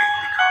shame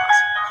because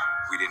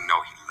we didn't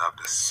know he loved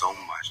us so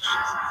much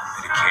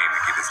that he came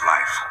to give his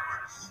life for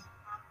us.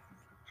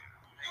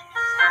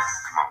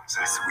 Come on,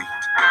 say sweet.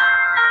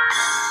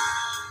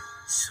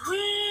 Sweet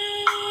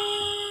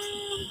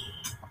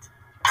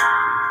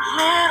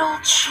little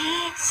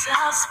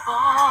Jesus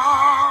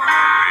born,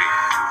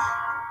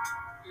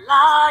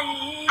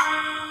 lying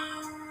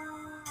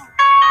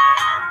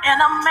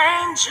in a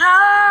manger.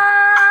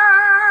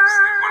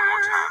 One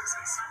more time,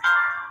 say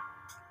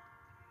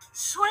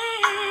Sweet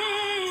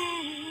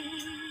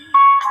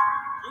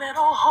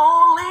little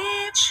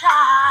holy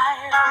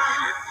child,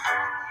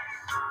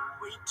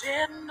 we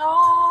didn't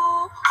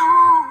know who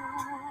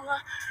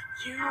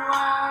you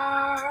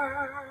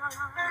were.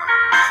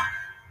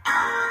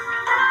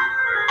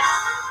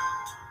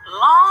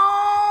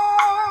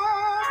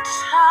 Long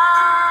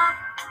time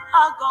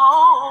ago,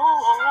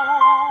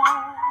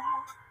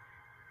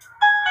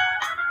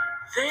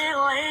 they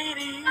laid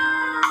you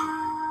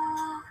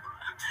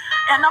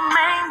in a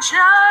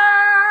manger.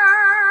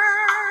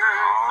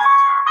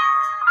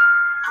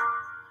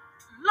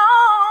 Long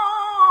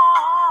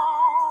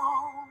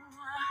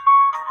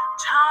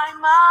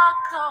time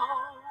ago,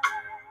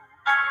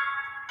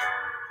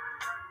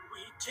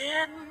 we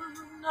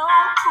didn't know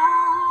who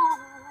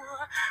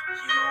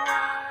you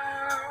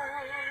were.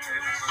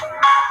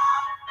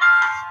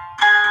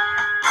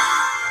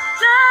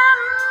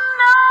 Didn't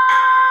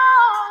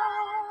know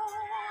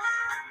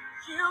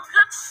you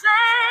could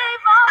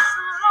save us,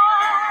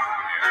 Lord.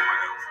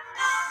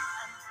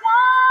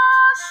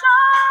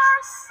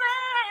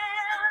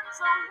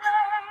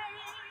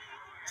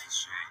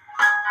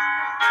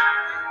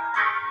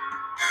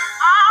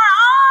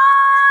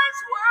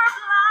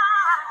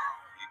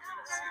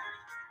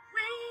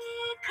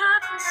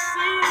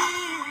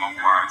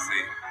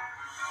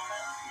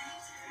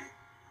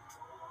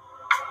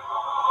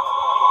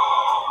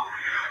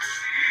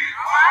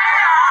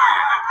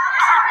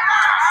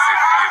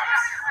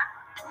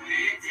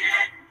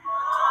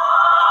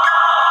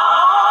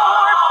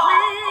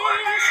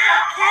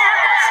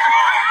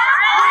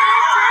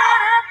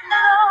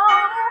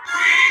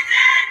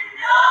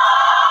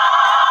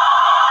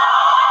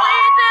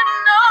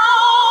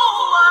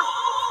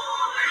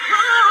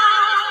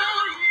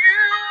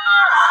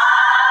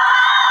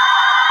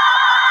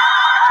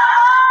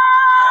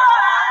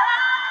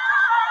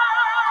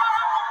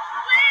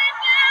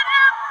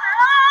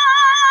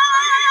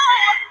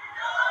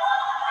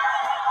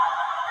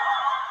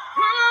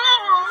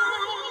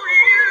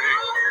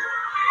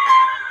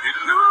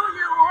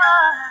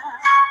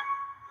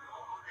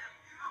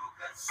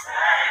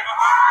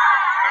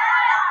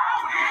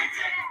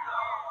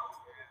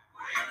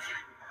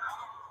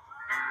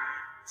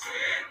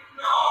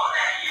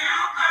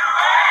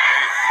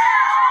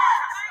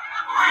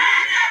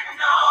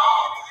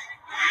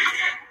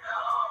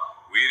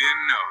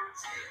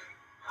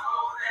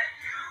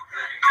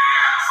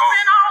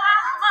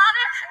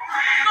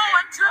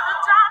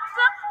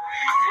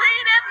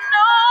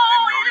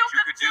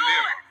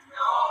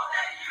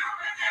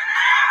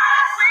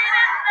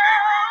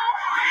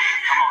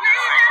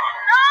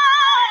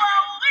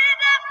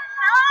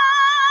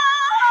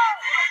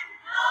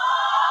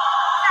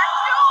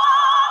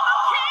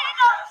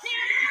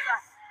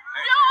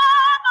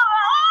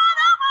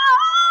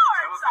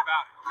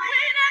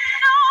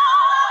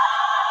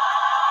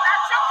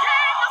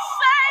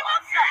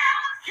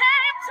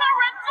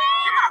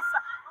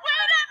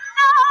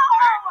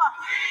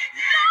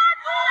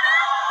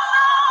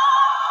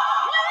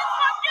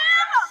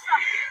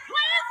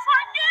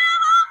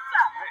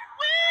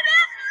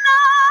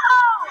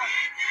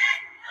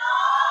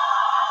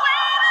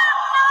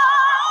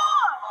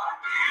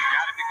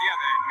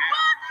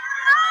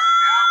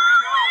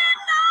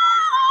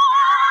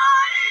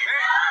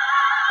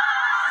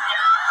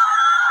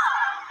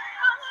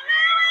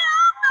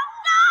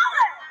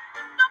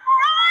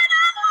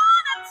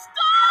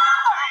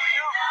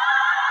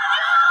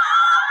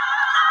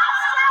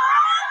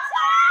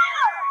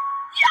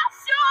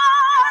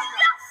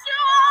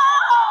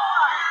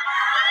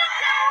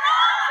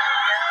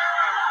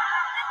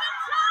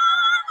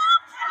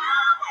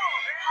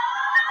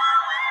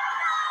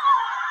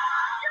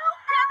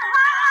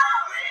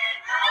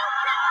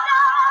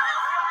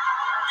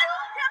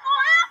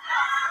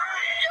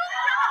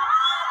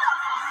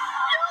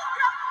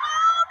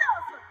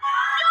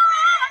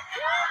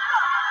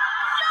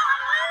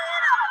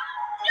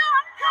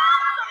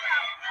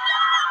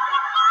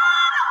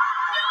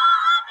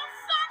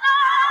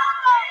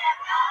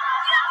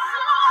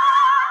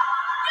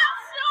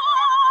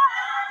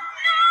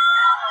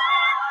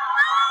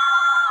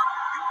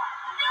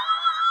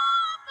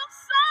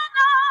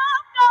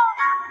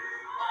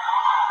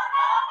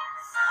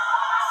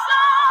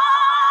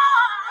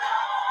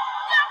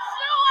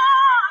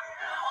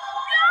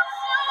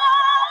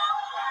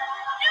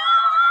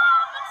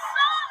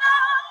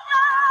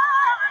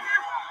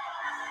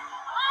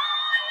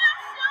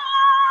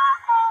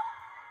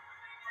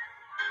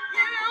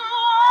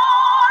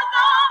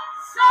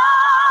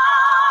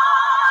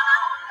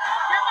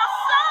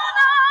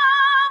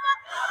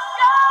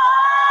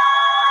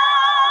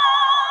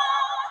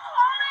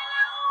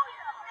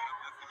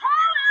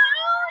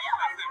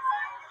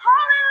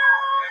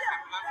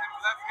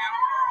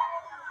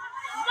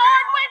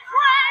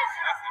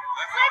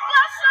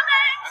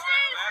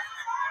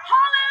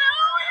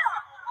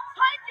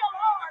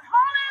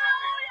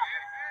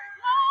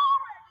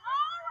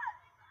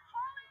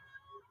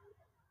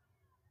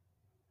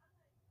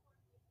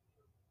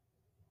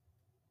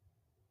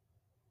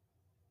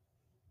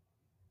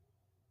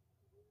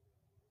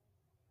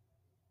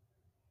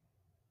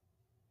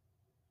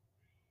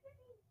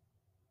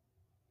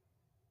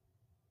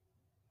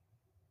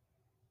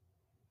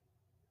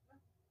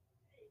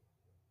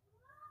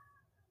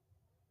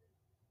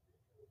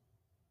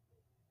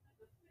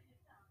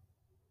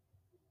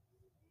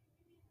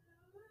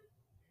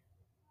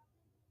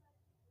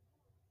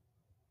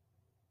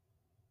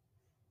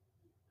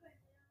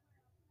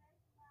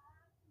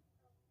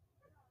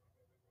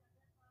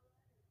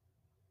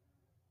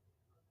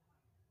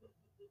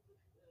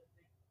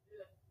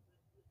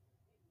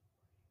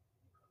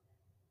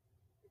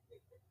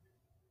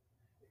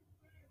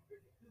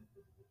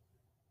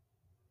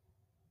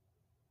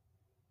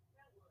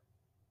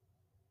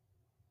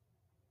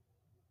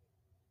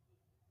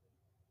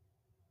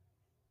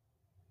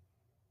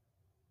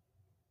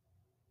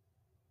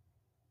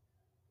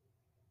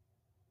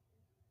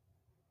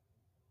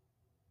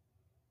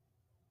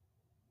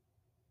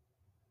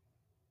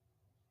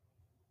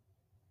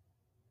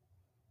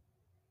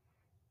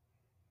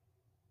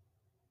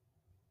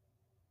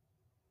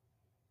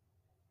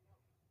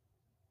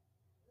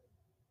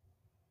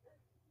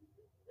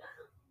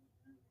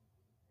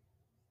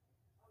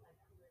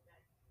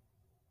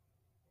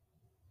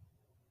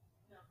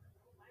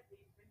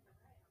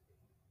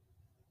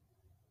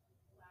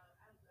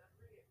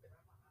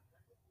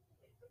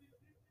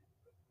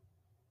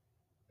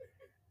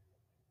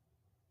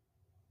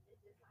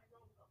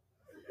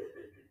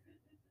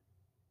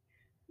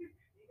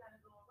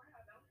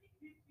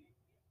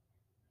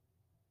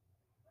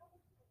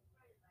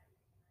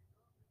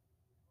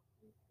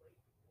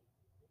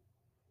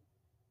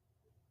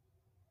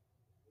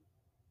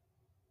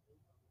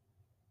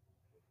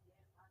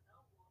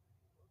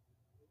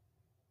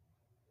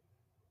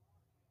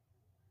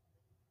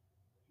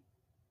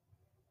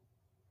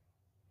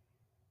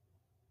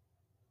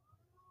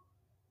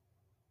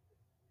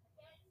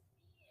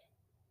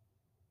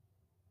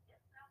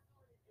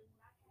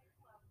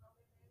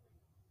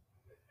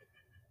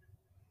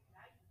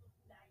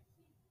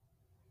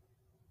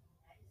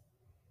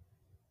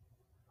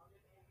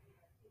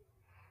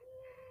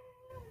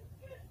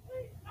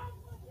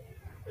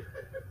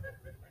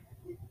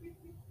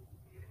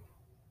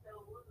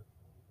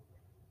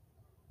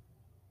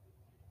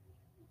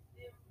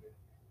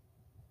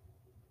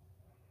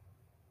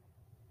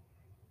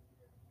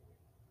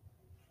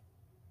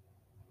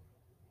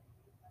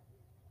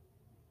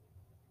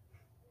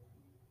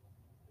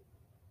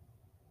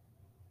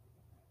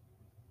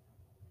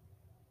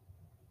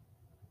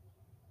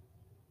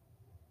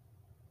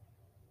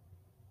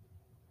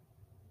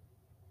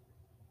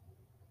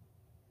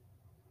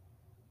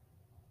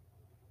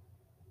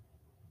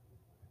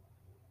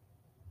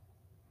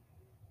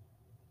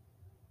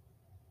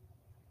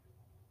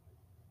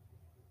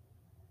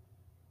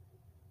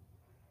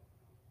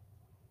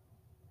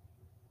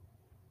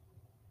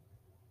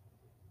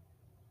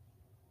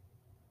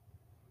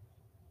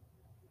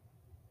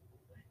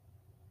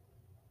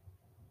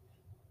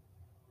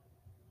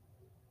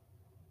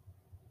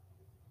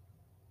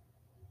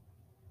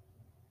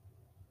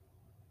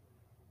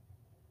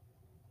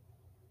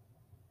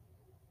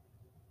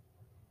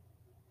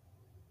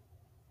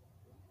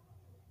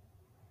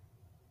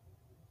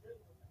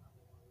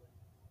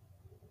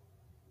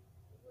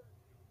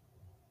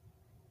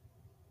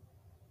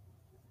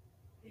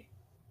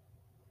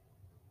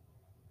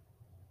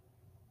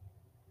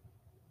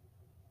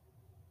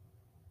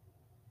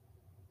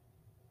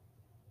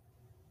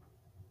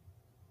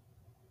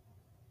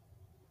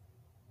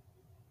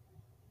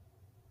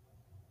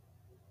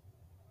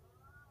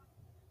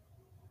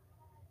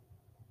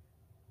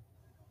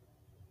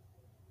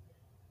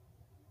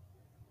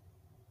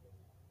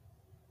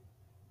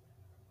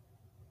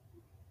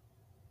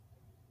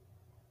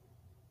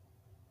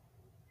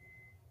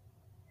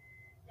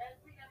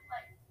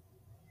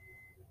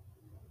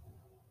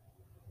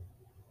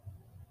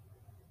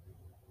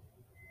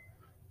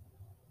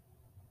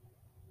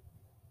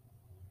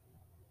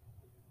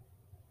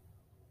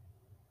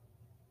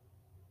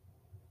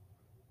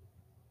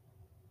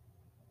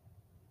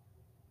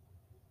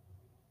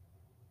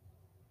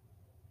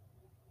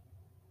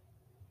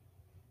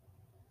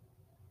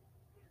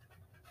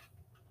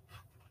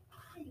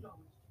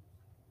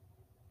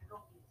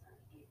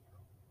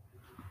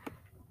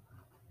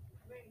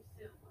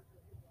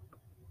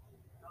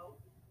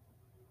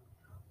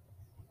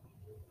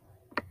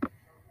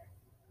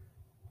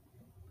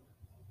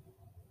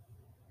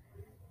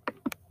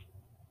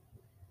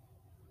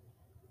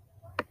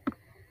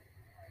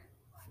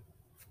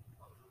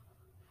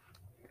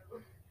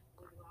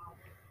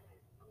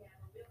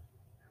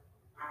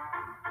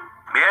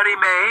 Mary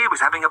May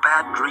was having a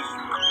bad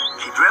dream.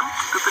 She dreamt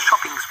that the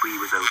shopping spree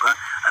was over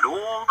and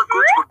all the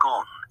goods were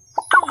gone.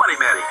 Don't worry,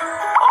 Mary.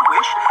 On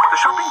Wish, the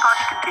shopping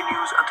party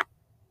continues until...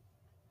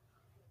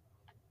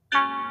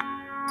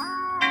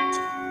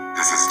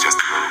 This is just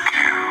a little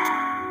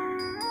carol.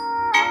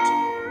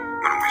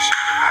 I'm gonna wish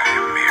everybody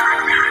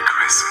a Merry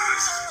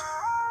Christmas.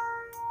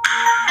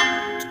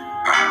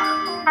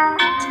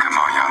 Come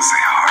on, y'all,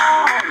 say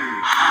hark.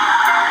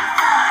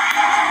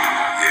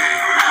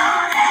 Yeah.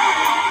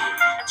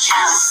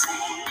 Just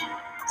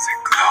Say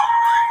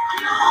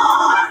glory.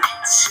 glory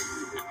to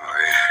Oh,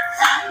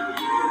 yeah.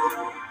 the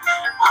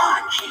new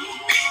born King.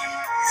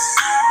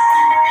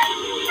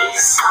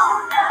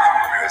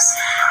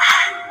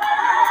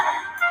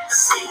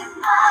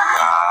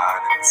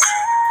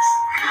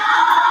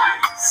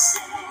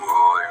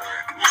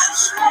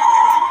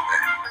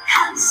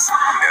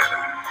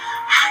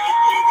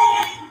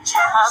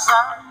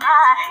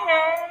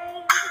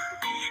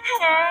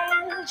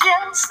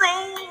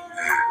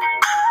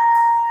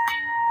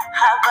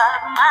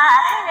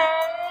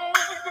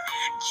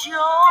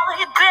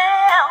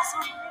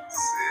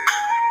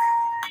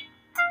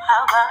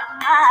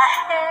 above my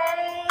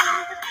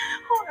head.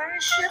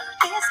 Worship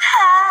is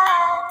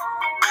high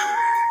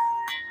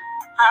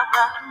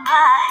above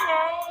my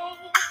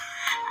head.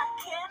 I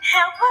can't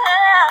help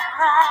but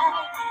cry.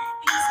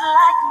 It's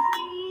like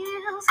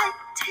music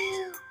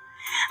to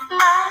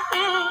my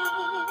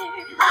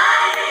ears.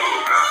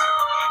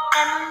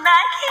 And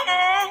I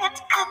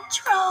can't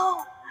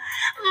control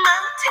my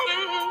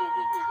tears.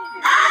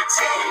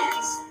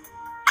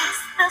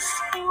 It's the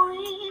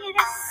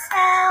sweetest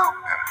sound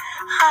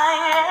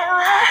I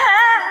ever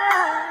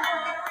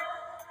heard.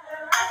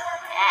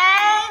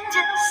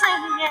 Angels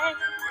singing,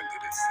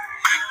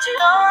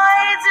 joy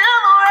to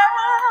the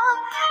world,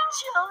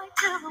 joy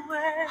to the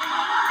world.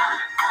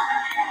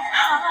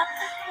 Hark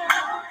the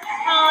herald,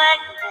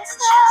 like the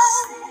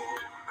song.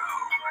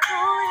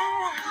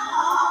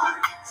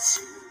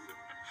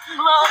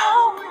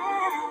 Glory,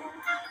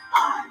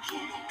 our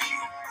King.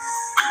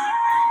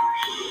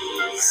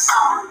 He's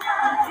on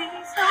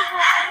He's the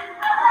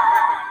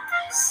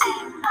mercy,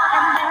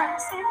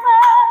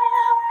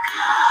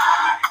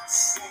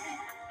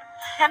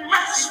 and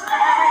mercy,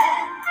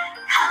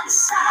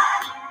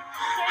 reconcile.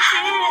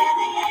 Hear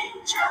the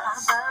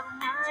angels above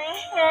my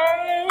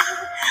head,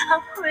 a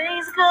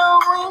praise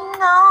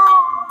going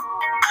on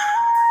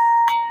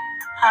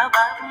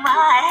above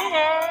my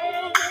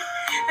head,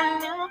 a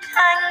new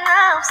kind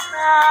of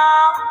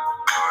sound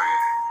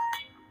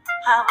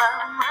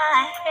above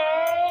my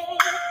head,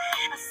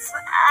 a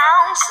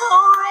sound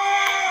so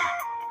rare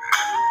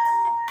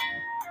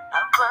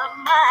above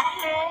my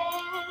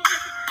head.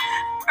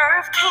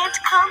 Earth can't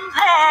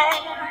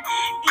compare.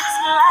 It's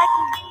like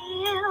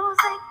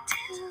music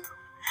to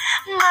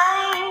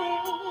my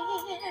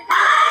ears.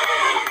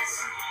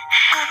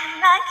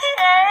 And I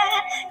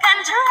can't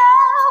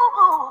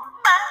control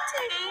my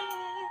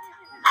tears.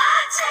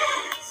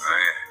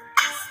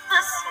 It's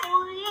the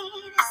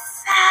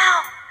sweetest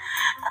sound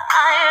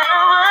I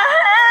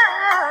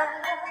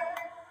ever heard.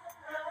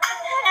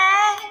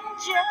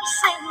 Angels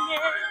singing,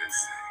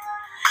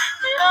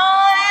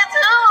 joy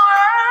to the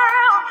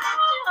world,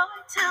 joy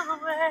to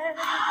the world.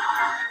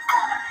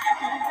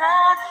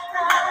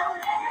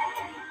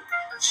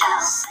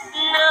 Just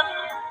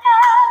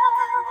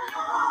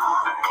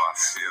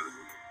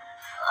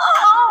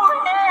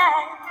oh yeah,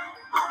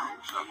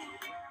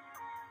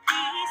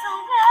 he's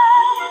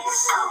alright,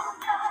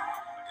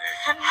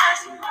 and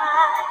that's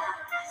mine.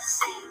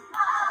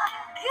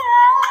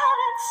 God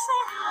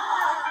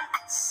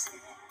and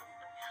sin,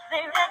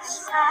 they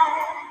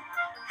reconcile.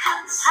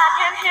 I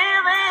can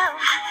hear them.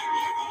 I can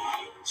hear the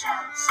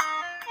angels.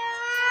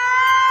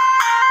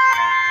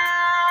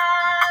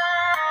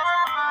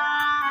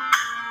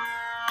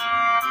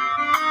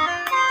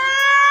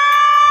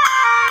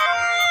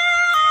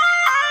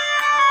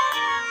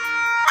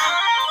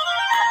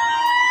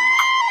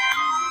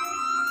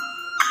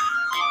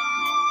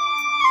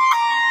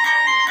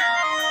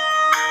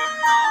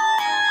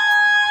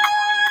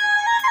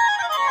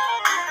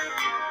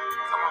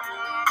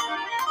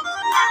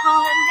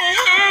 Let me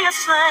hear you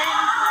sing.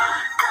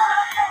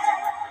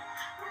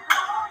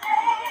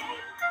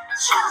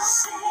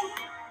 Just sing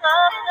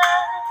glory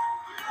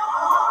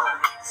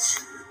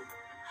to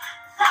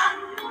the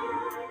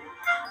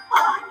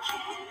newborn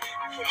King.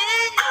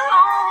 He's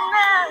on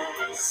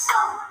earth,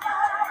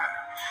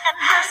 and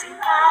mercy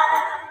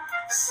mine.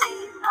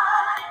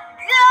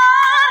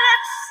 God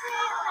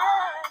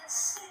and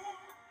sin,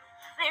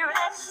 they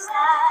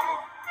reconcile.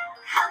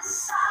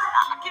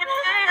 I can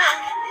hear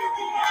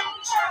the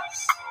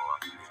angels.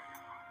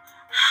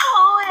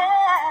 Oh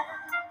yeah,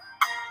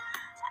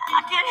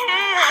 I can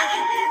hear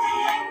the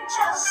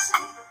angels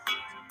sing.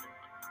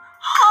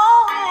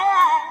 Oh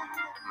yeah,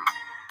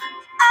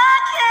 I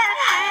can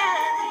hear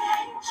the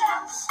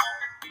angels.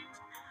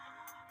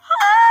 Oh,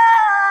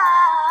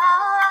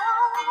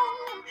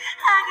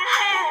 I can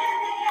hear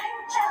the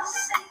angels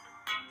sing.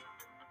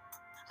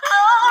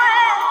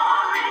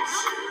 Glory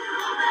to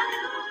the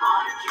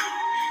newborn King.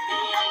 The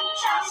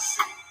angels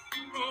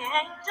sing. The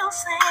angels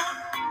sing.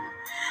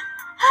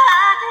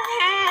 I can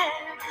hear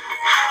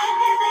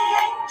the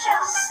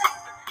angels sing.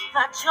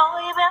 The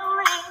joy bell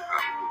ring.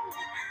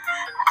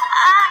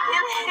 I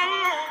can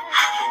hear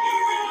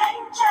the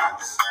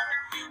angels.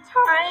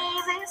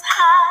 Praise is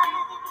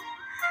high.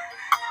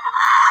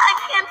 I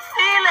can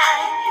feel it.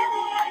 I hear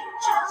the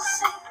angels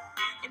sing.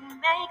 It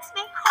makes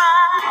me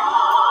cry.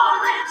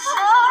 Glory,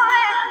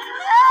 glory,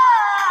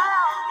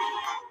 the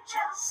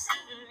angels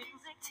sing.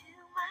 Music to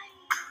my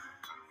ears.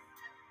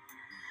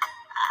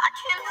 I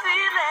can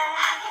feel it.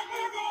 I can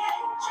hear the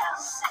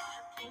angels sing.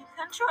 Can't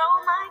control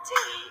my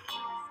tears.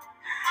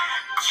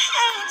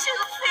 Can't you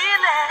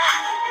feel it? I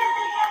can hear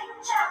the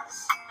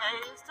angels.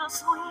 It's the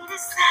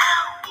sweetest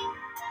sound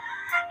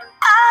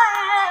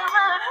I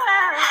ever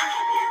heard. I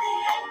can hear the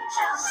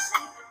angels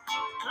sing.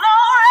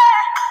 Glory,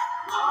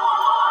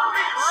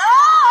 glory,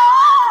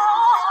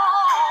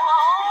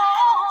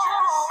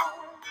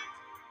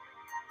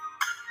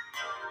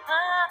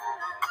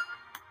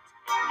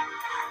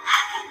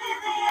 I can hear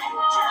the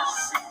angels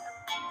sing.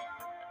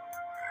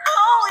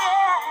 Oh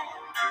yeah,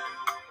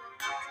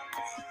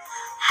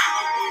 I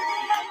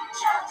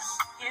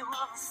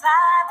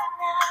silent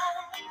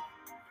night,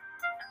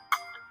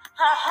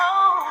 a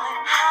holy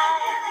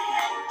night. The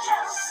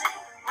angels sing.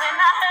 When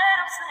I heard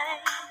them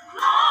sing,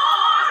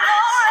 glory,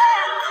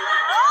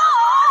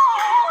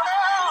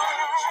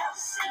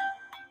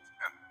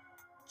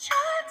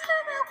 joy to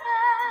the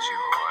world,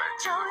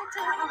 joy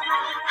to the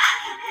world. I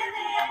can hear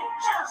the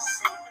angels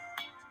sing.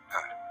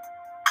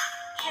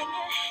 Can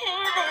you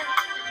hear them?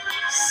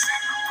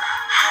 Sing. I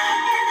can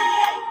hear the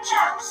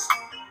angels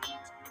sing.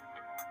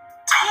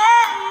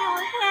 Can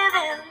you hear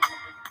them?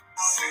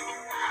 Sing. I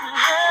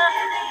can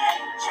hear the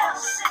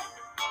angels sing.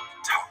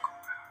 Talk.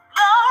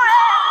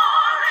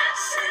 Glory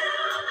to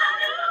the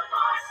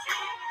newborn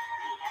King.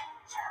 The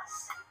angels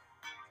sing.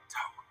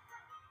 Talk.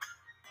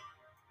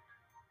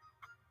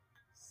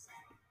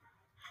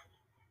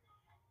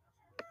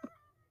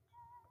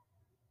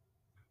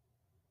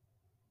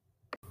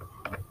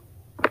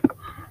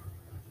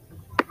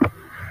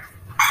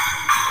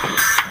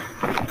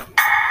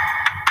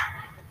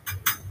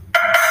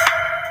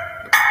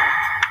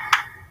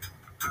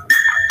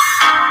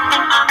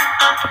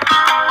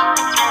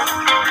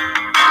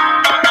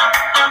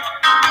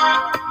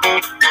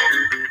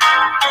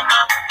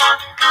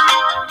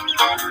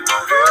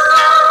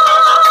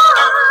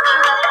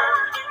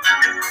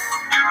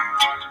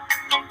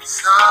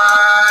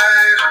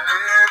 Silent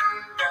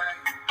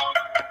night,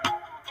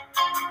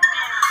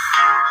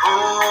 holy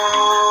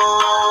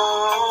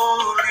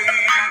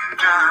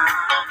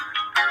night,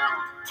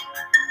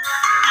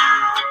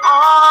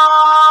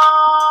 all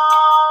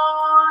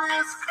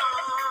is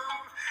calm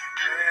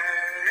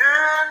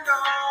and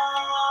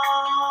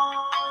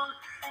all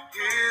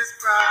is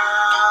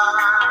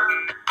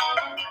bright.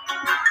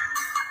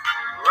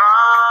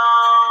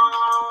 Round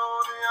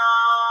the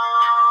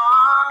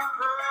young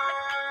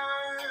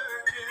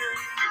virgin,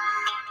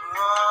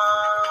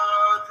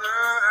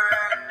 mother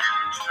and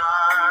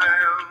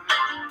child,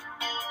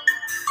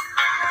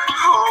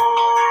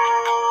 holy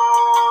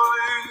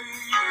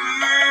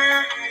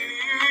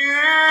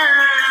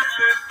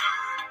infant,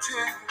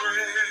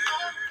 tender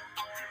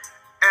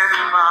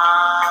and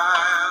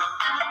mild,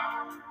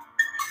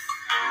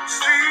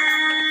 sleeping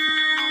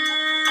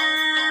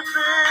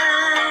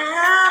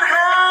in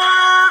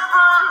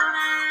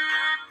heavenly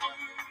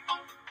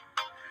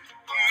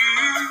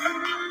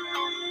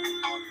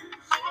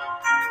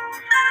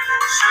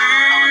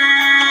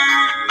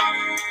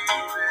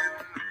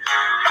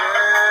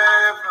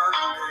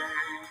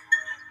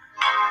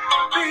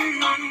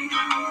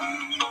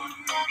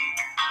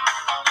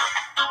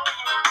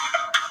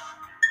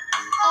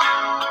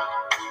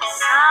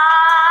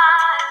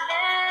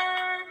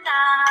silent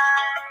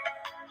night,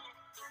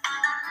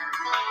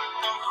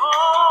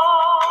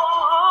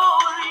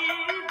 holy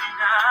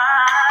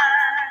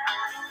night,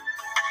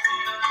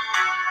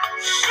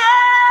 shepherds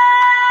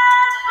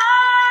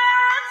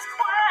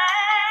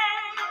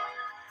quail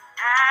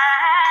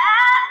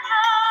and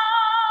the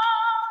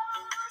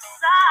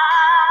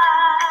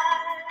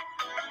side,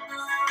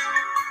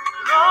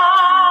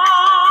 glory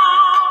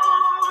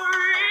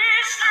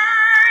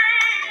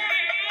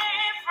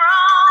stream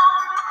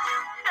from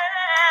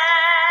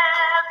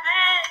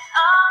heaven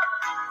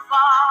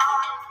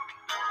afar,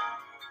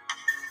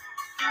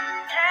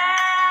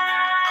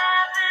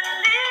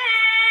 heavenly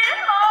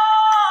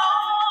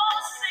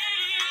hosts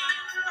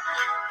sing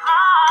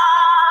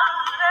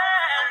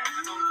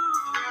hallelujah.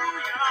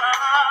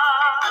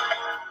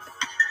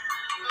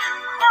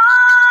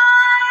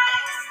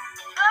 Christ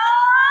the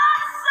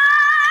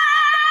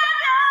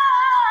Savior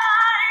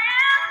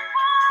is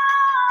born.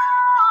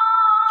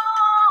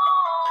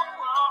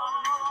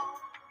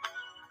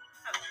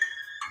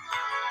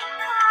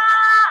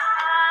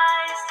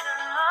 Christ the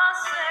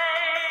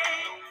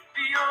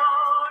Savior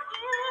is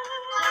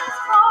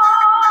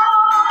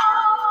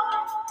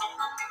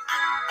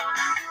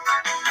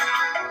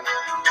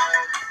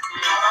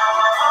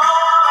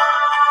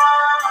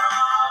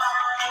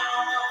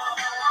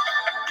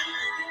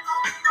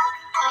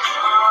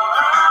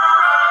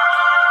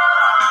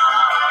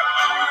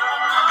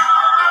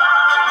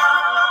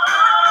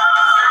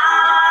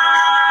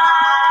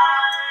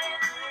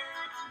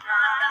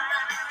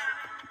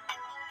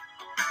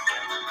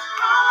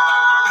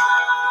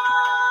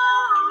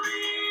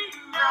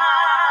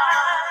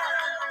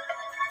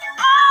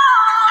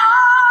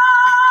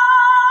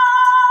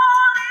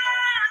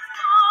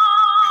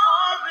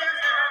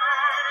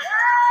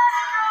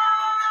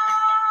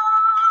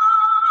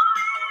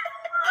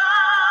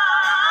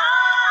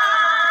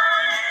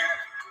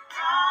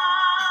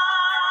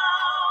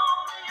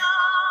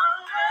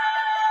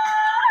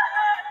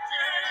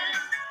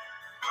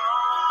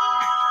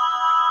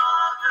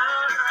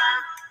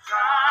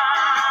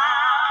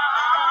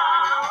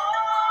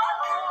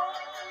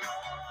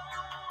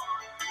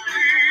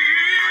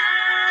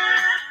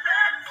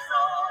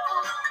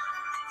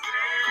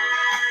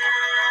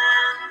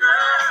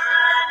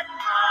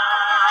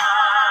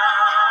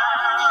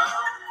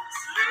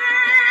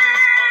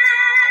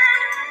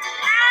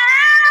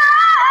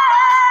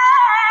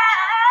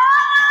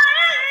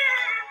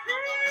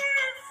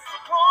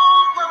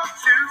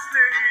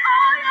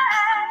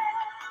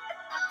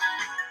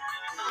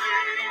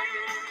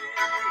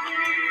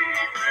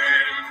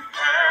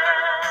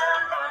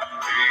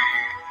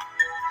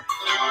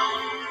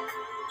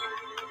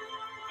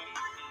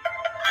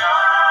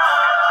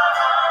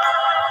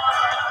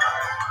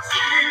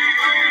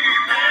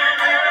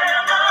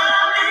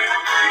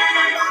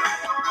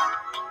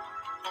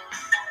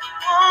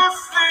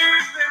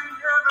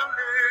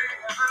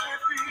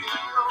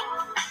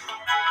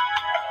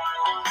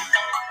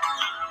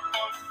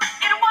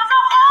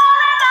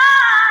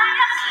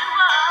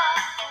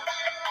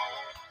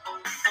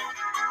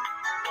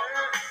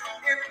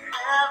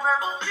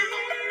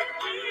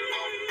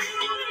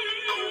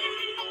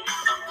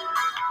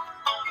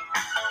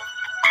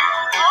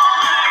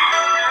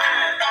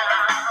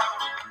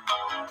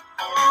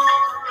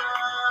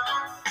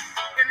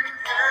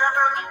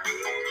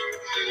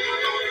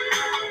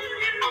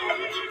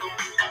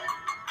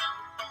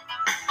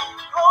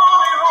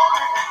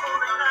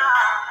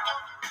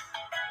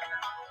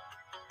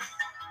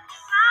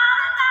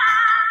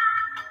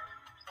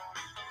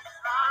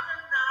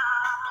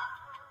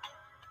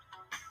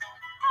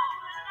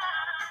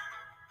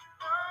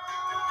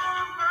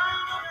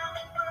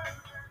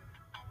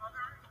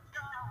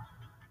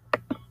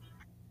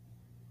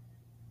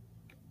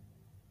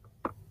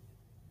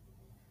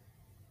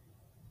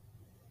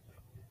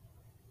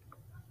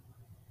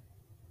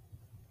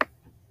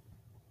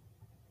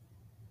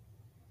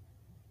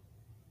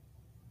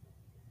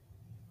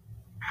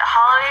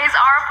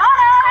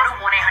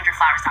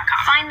 1-800-Flowers.com.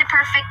 Find the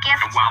perfect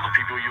gift. And wow the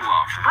people you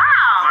love.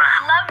 Wow,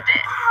 loved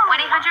it.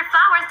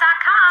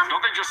 1-800-Flowers.com.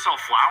 Don't they just sell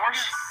flowers?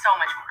 So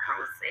much more.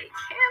 Rosé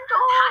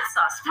candles. Hot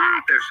sauce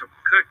pack. There's some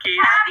cookies.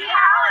 Happy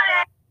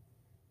holidays.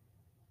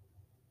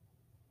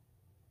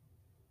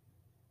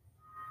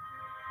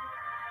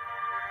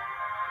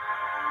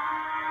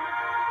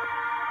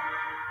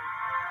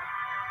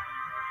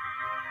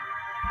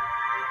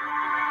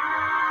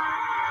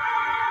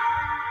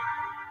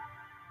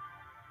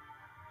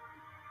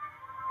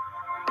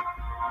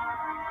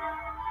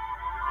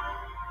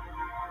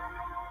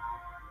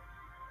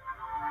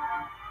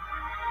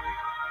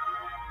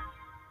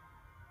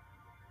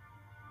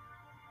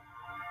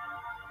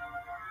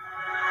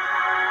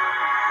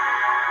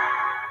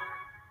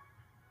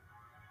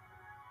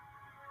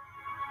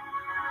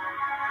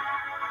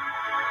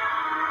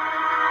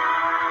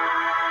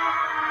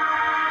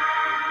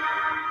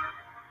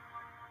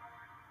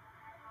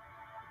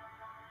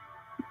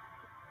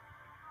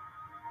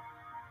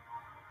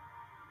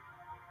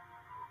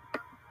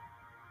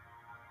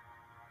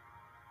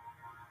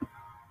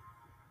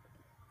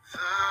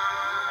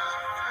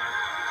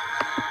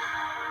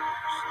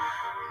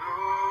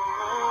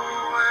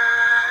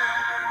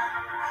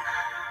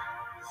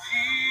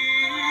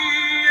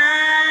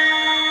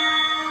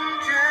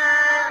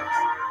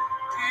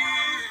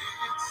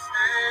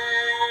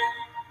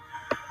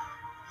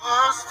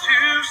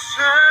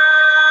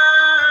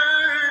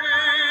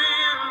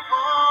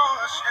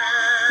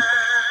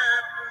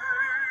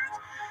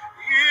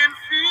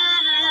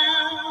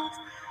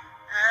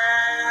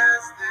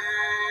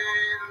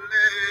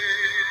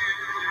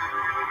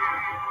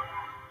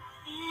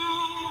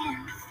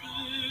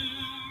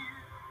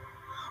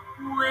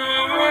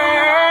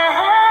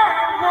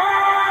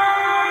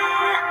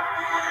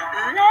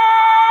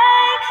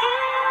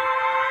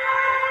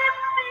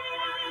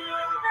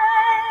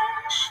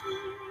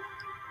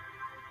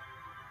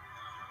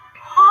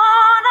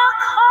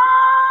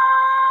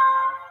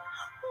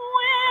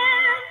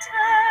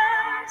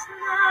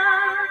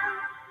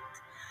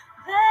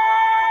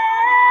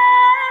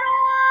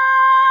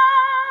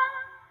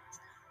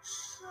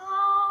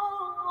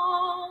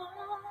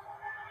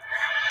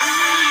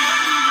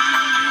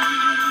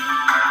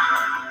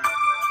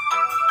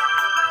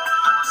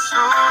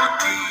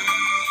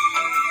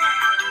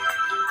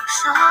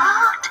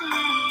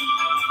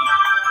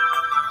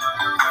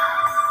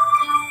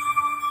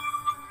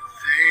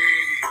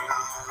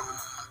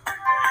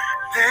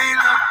 They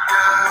looked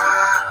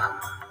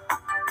up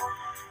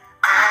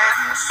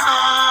and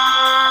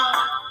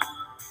saw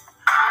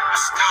a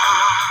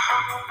star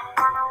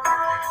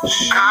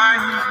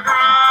shining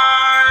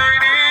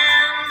bright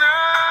in the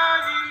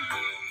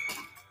east.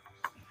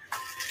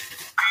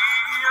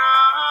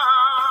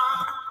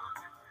 Beyond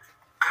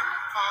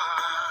and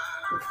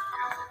far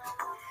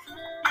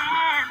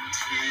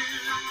into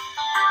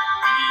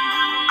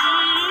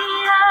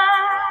the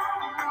earth,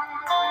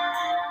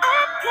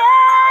 it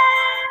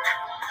gave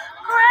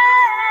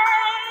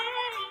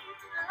great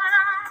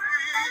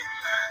light,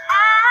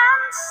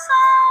 and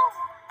so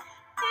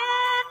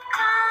it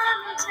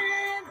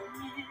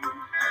continued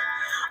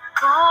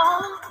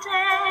both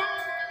day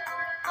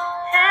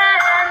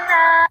and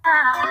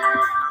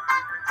night.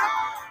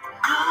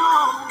 Nowhere,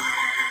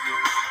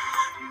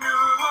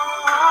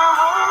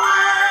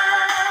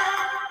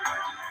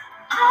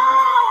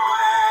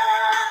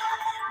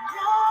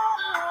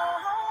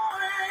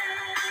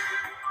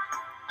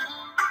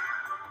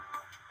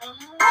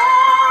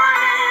 Lord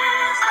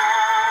is the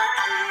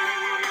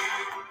King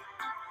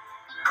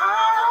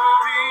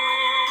of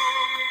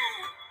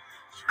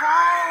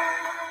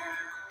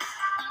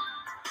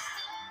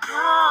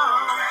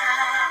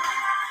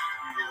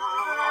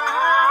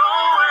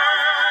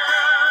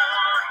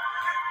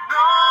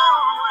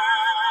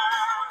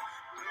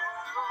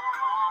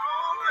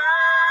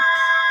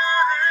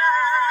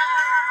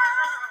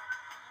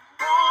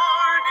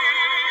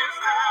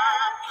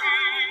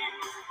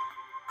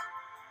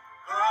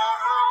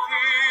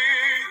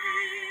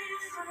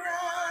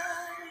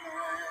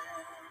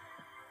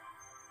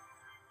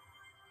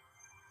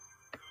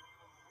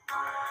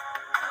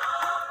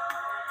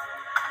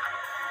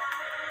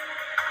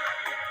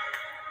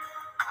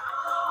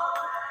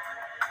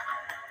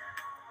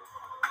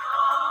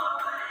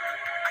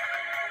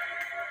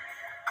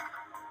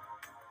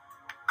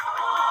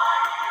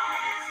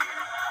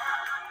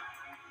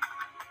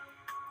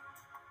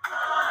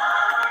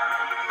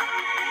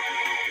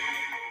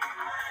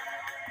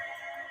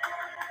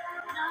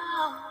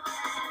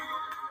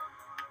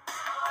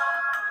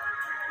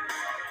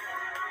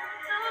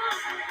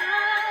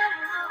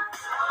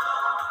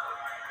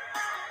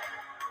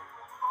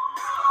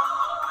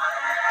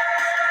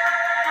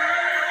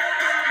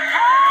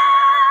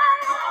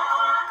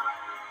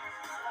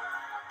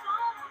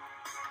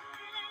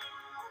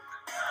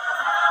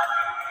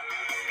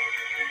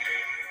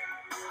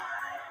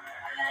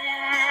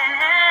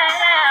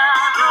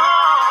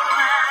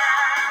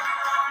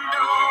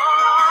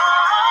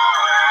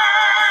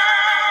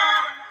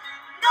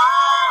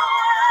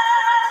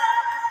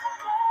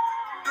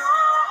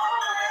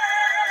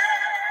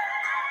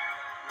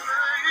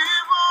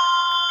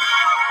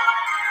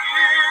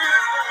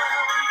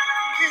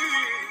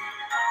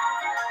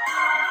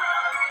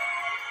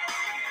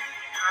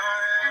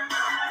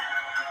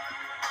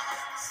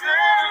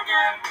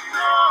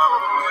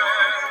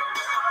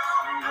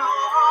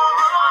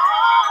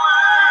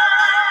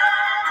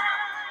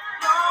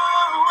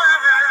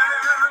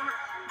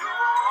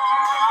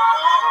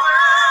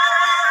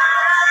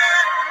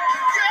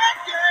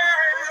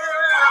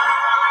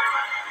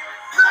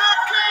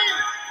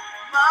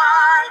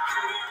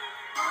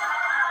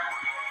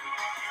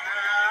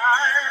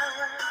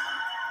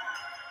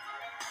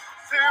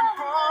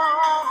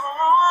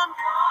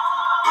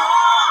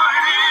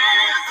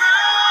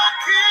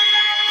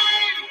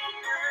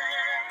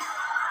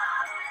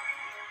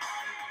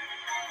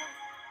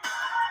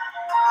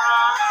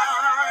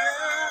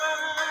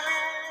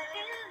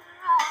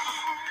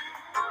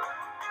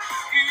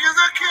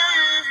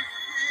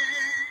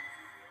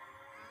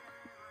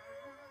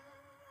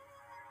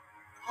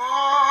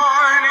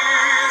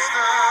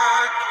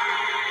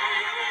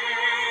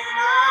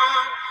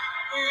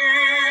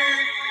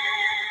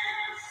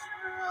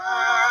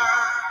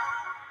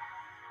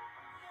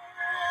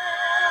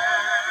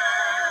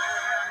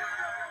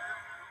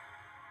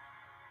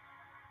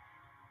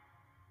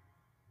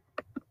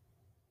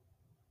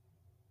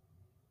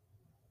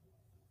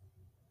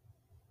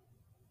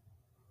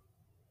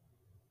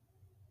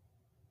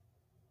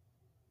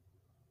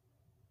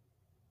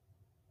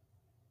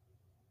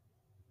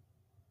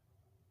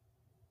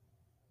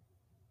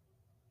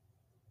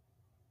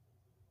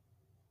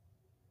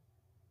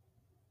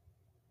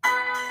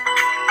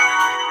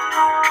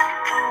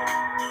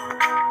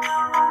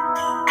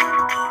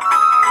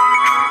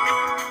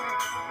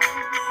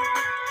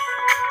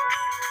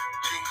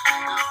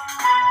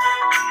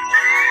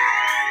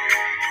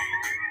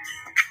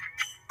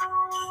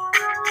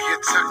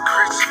It's a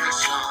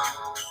Christmas song.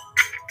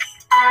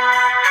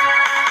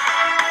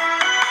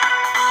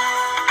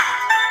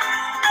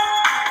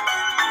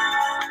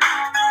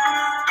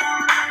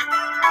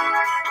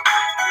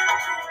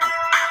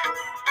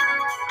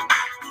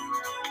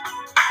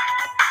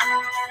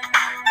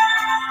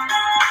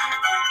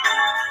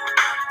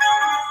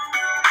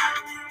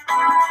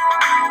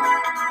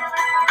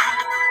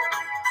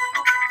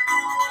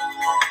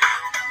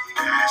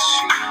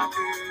 Dashing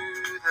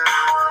through the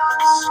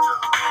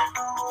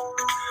snow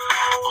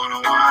on a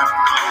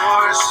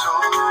one-horse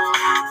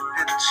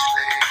open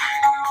sleigh,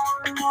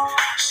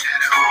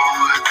 said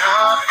o'er the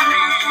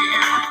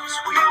fields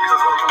we go,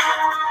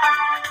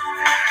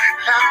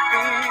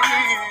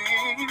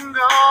 laughing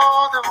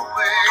all the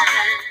way.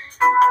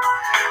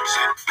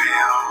 Said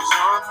bells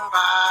on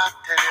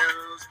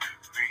bobtails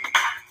ring,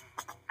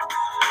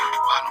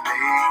 while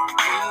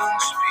making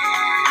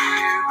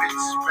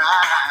spirits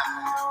bright.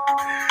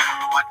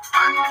 What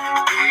fun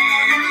it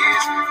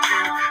is to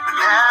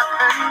laugh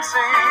and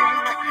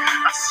sing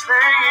a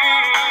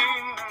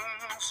sleighing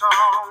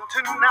song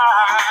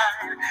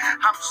tonight.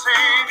 I'm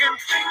singing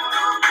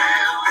jingle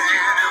bell,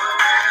 jingle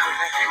bell,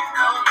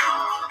 jingle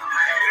all the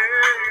way.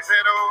 Hey,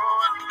 said, oh,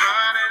 what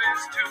fun it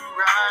is to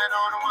ride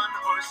on a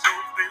one-horse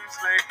open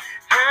sleigh.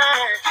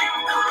 Hey,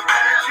 jingle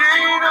bell,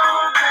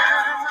 jingle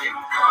bell,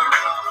 jingle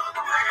all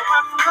the way.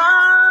 What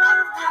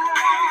fun it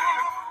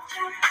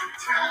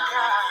is to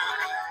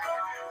ride.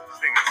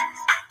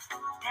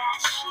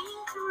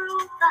 Dashing through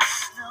the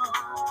snow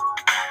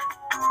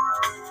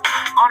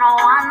on a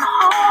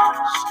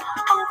one-horse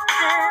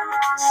open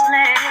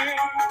sleigh.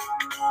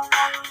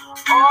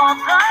 O'er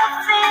the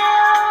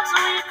fields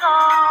we go,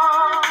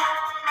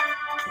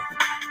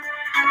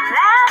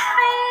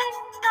 laughing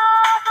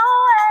all the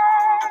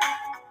way.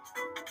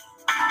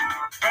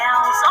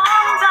 Bells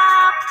on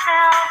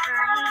bobtails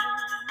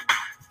ring,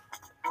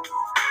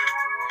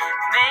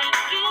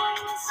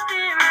 making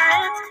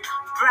spirits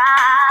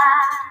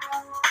bright.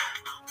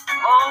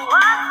 Oh,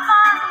 what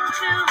fun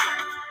to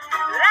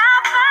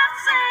laugh and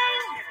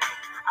sing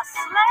a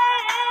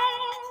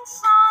sleighing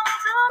song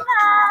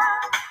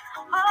tonight.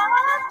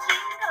 Oh,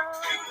 jingle,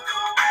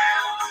 jingle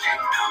bells,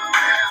 jingle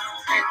bells,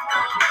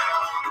 jingle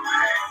all the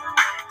way.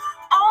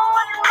 Oh,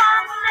 what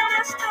fun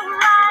it is to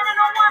ride in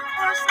a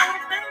one-horse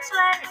open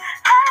sleigh.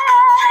 Hey,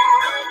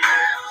 jingle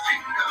bells,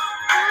 jingle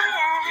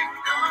bells,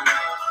 jingle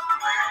all the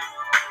way.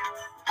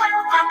 What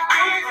fun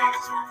it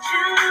is to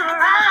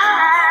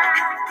ride.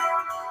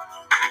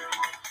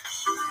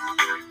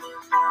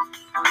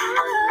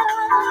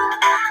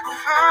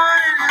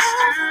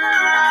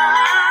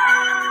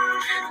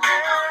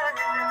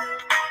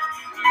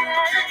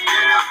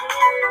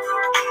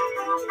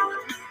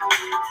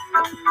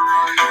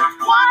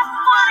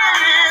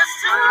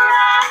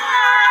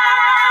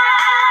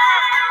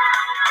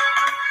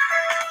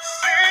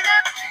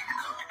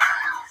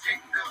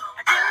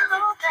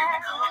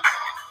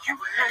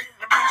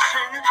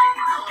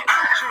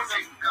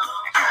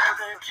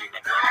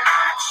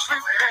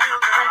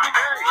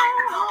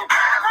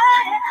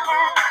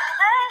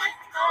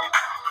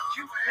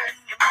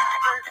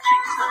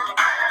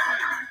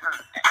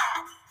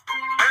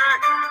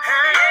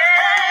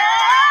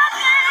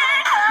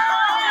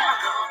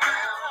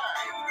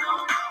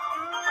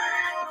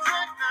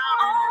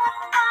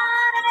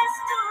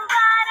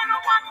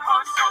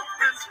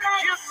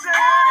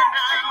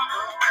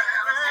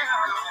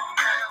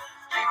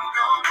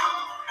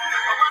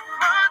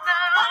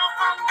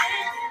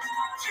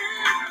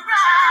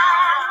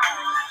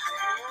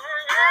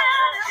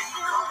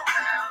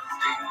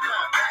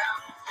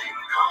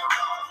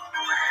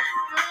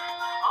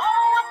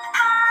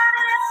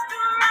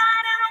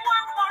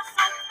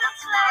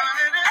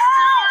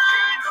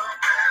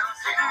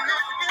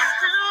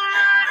 It's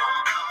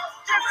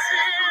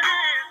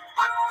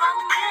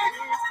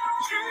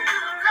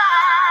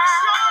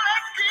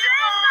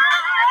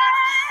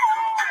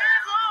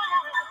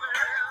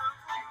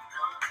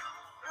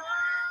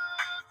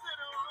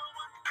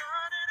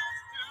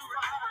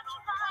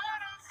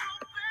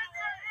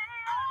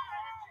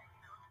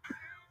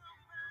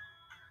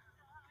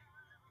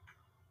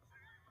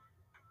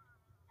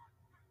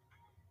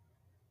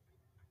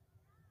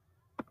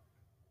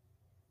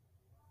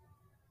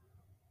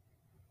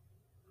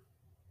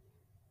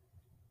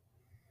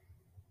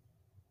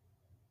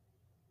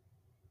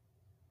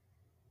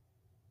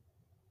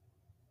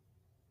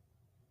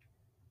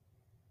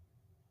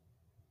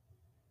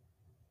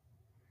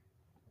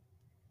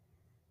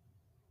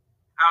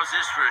How's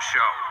this for a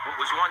show?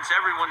 What was once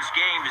everyone's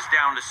game is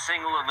down to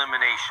single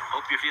elimination.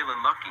 Hope you're feeling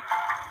lucky.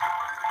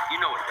 You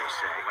know what they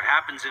say. What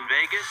happens in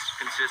Vegas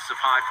consists of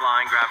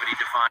high-flying,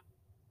 gravity-defying...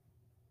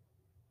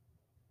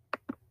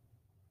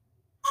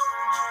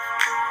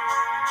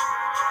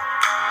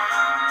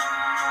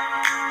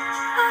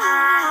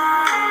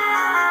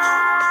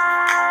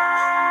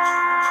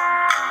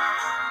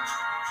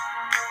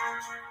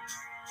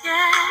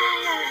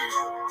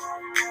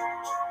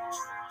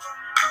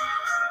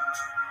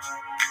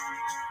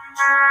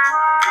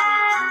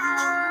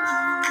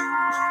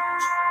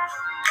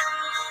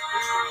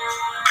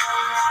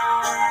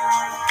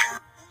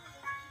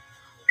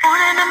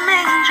 Born in a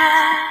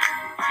manger,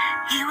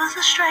 he was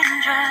a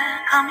stranger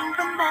coming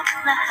from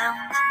Bethlehem.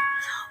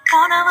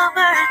 Born of a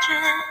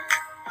virgin,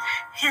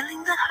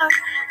 healing the hurt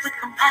with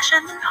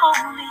compassion and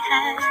holy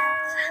hands.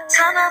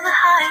 Son of the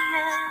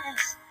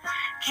highest,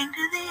 came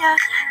to the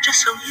earth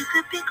just so you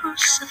could be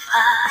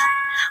crucified.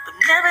 But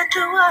never to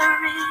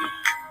worry,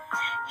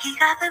 he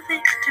got the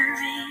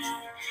victory.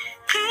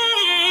 He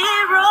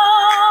rose.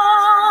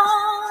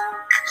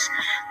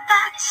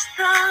 That's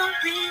the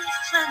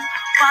reason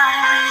why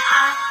we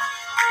heard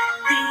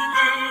the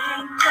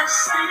angels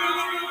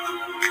sing.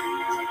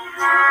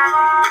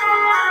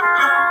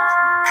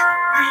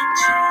 Glory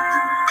to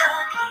the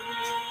King.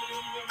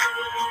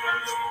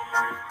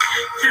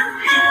 Through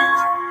him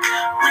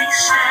we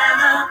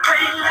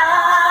celebrate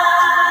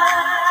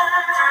life.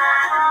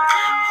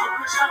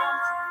 For us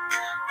all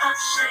a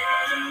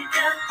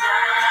Savior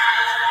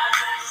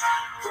dies.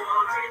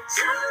 Glory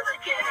to the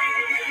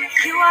King.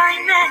 You are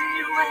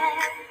Emmanuel.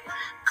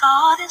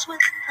 God is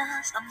with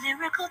us, a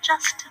miracle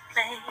just to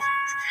place.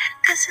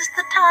 This is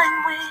the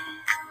time when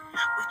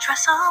we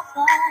dress up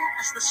warm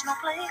as the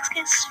snowflakes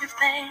kiss your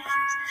face.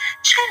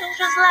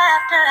 Children's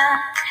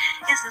laughter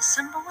is a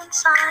symbol and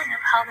sign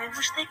of how they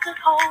wish they could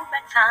hold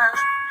back time.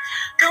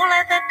 Don't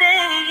let that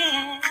day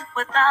end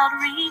without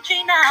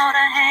reaching out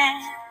a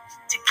hand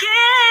to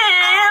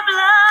give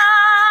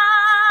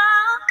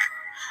love.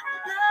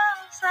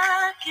 Love's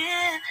a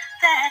gift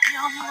that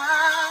your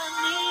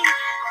money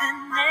could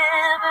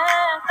never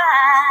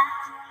buy.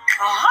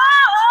 Oh,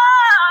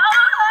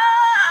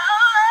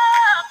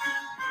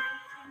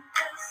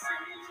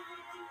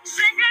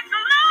 sing it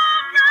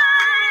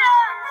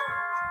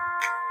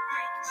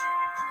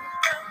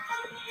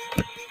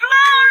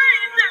glory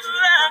to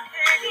the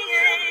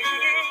King.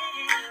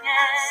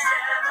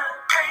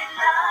 Celebrate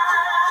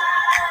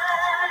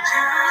life.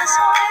 Just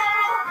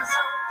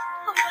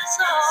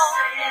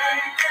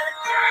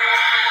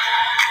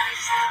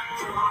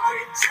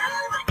glory to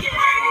the King.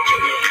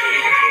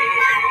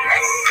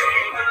 Let's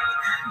sing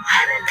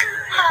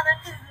hallelujah,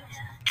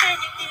 hallelujah. Can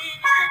you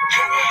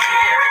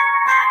hear it?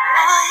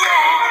 Oh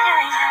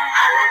yeah.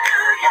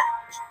 Hallelujah.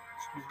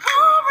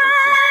 Glory.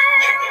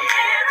 Can you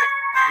hear it?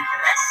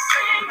 Let's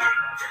sing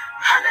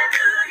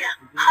hallelujah,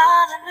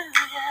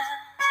 hallelujah.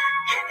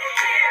 Can you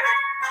hear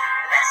it?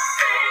 Let's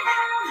sing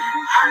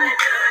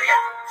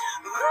hallelujah.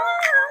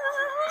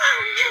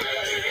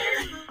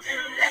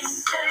 Let's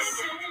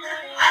sing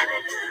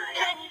hallelujah.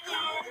 Can you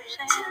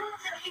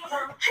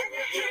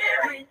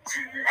hear it?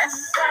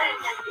 Let's sing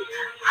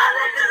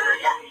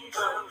hallelujah.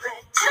 Glory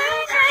to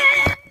God.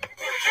 Can you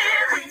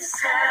hear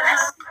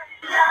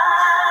it? Let's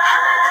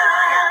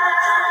hallelujah.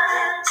 To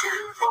the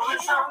King.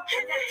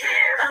 Can you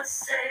hear us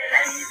say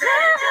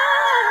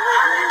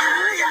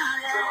hallelujah?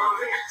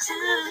 Glory to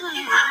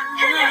you.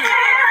 Can you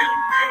hear it?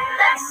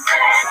 Let's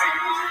sing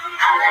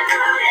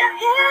hallelujah.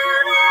 Hear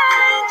the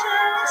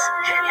angels.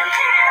 Can you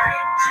hear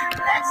it?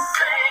 Let's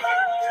sing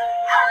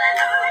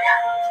hallelujah.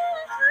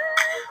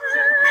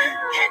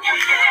 Can you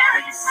hear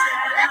it?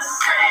 Let's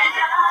sing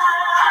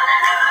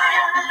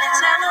hallelujah. Let's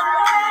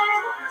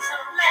celebrate.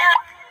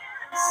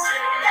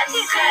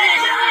 Let's sing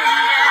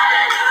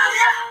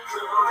hallelujah.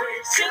 Glory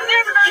to the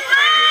King. Let's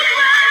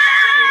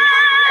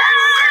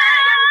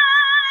sing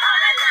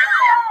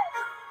hallelujah.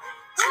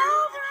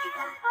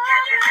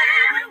 Can you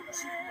hear it?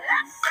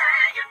 Let's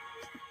sing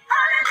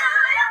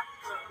hallelujah.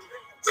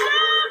 To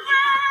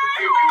the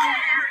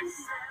King.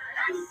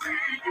 Let's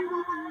sing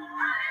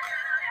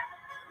hallelujah.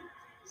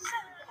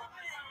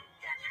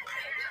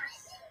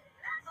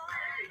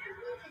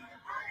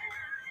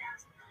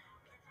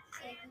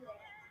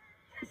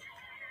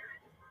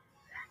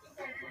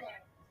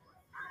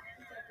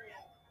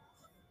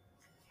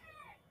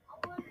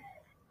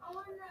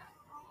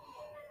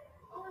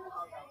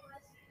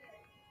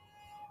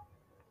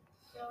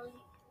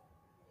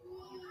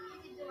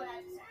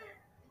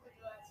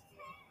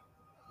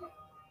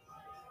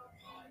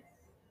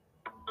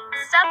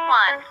 Step 1,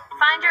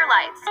 find your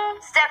lights.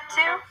 Step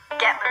 2,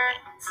 get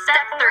moving.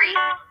 Step 3,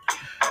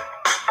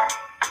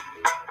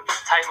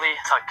 Tightly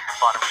tuck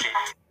bottom sheet.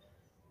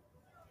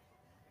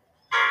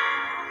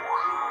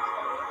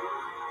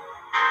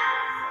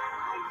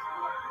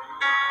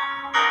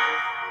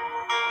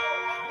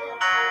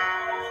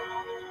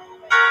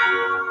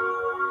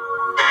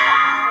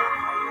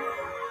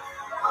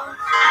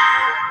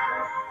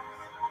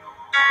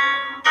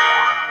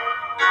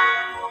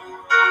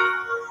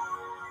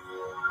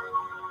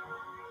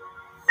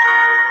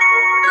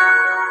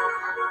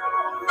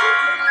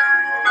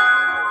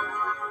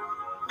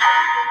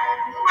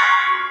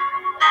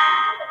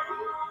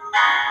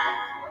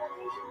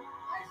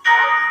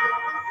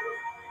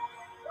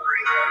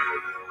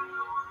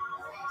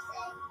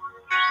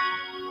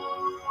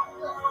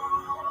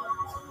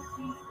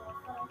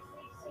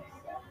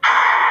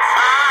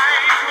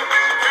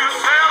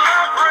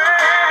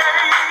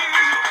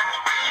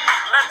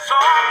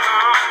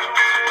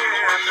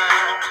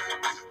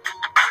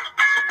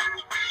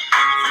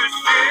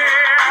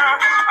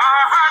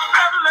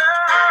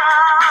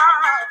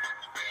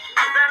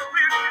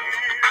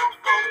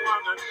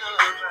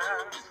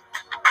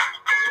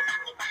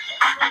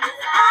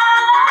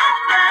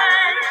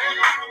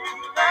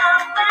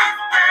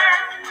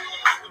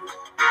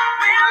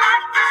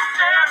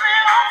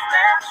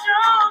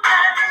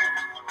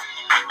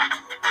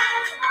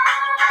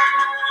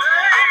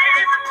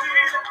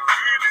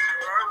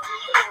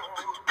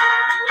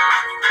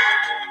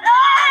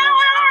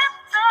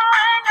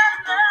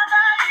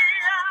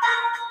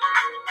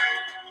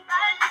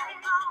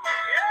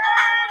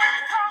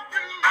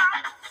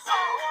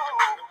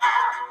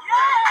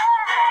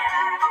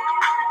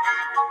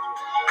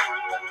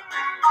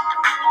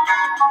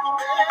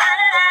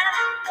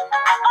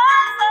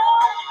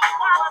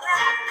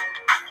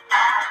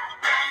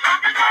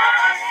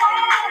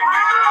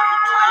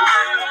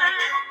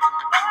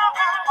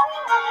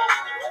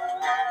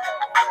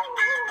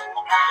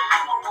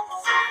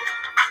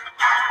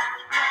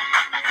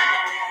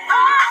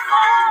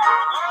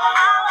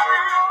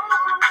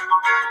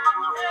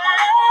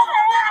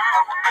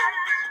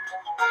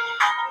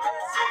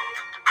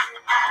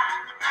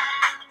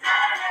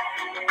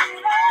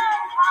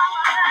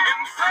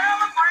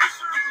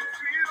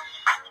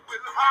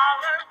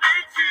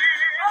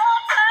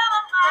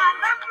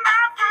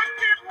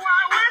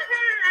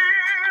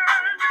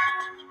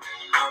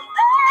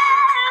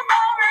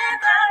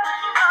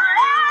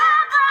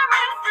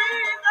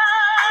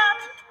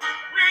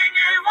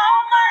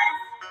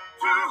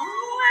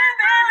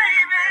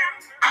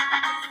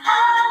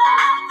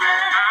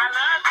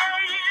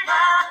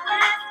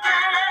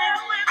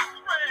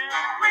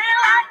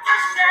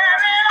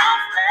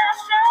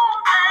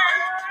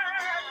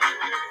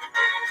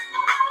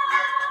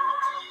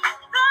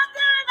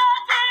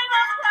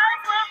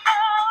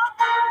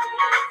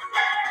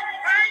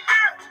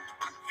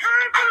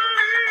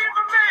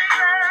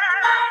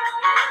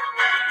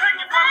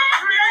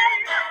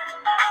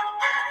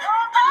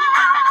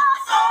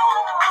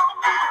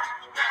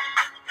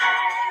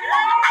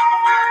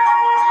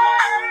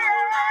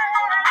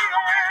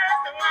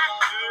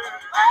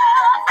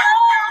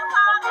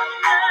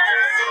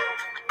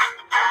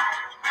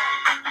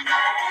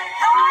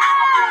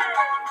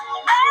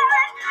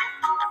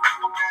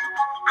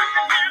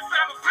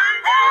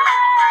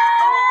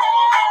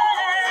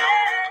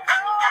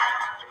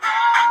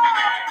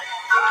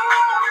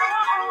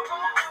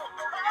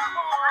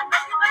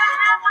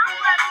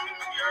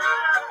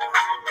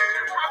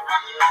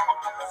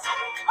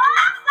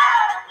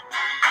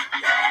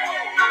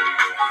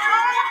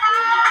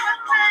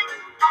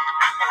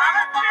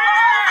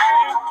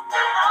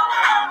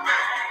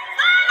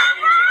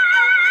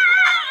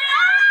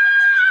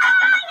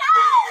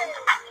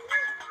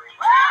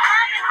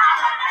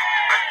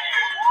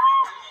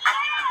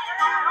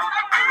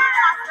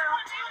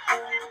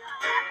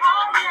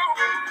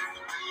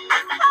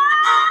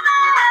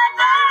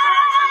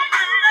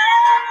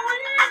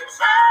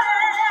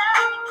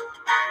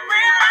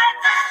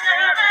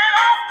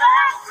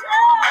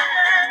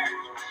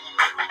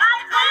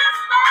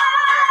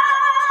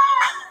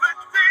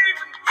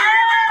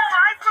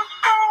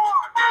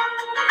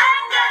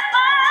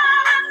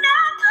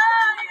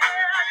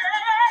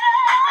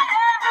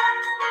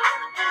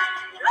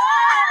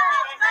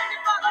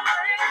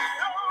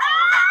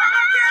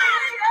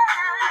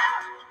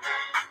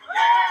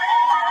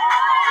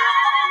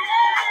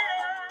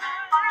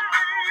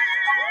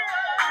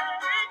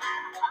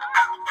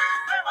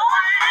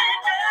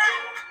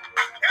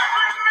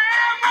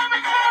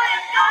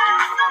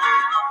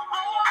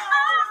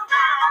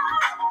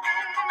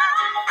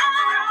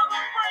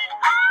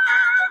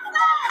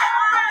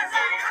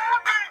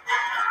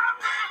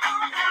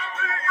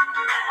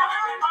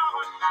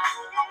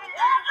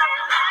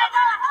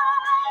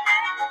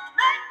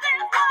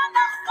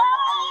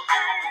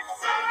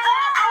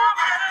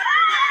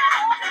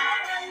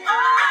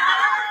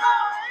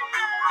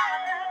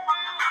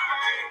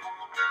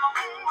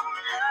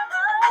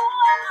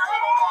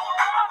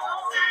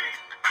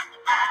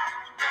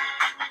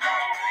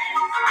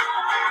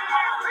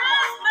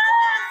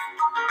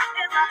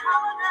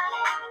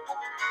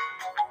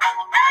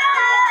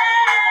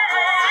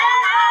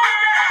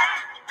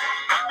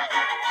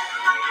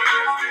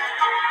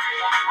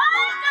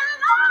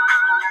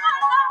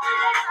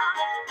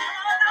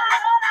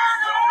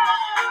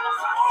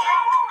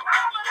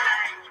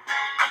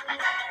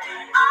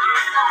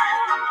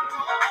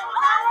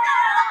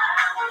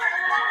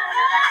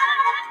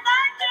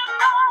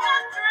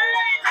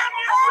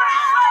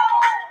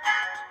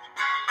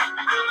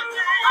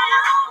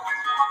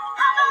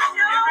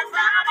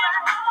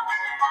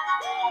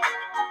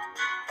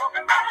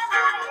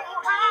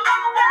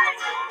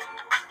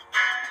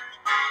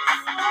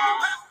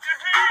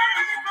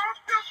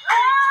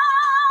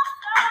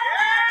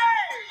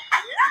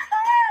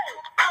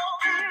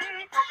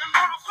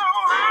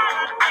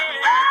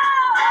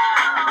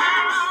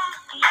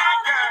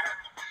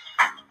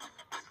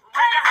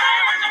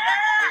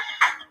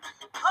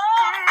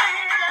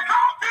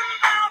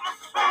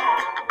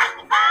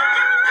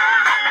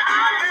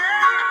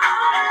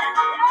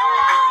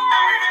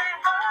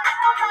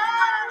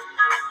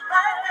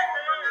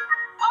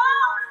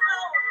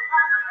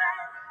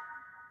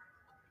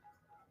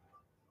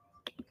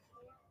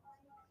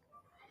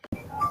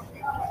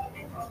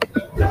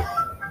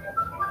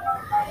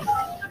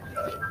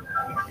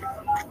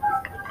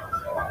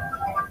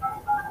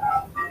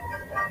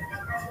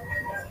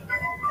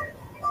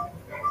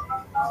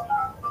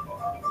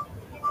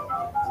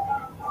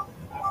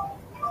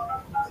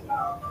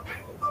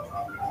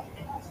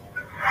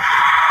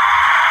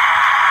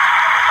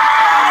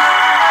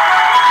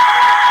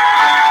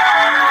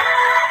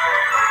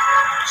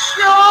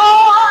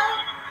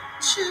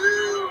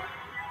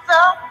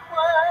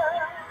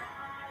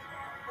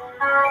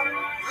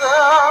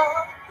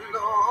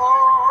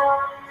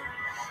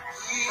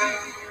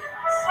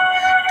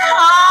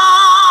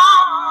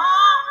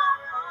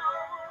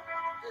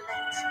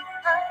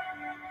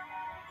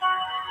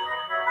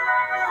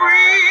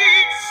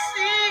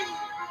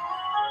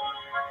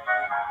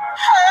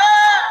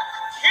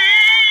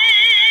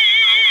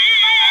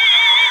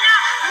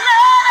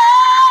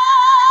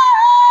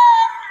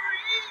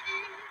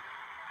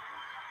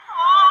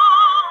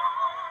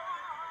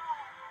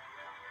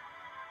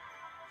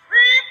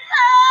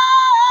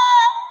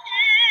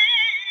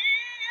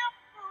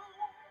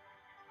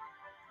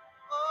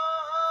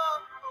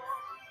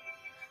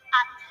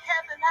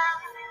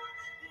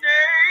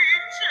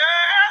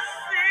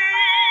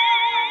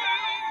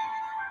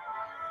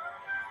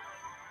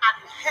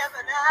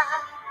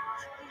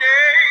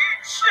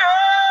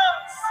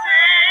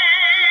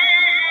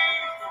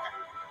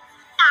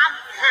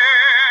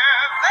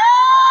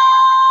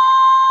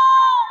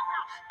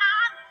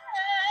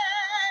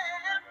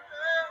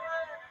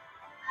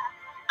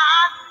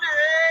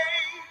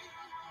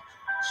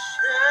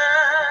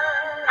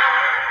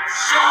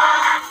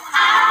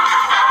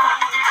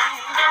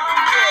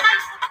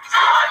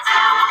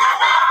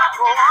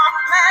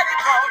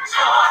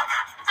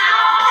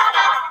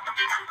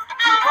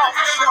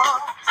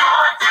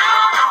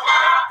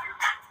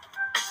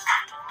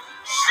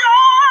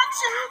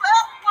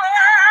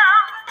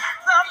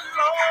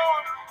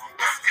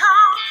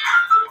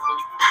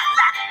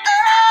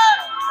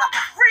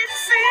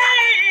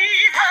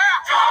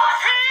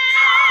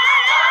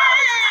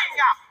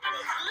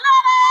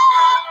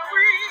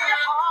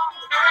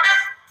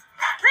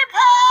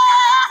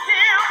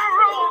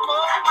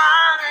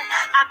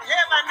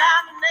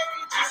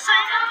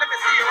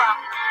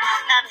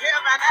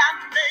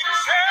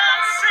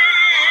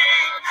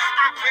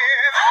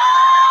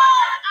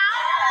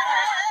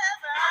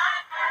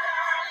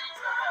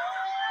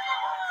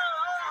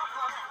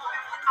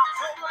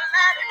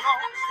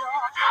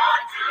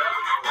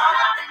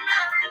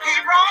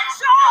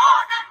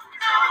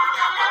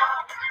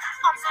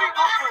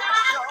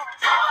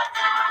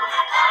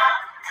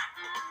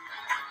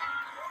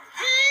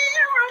 He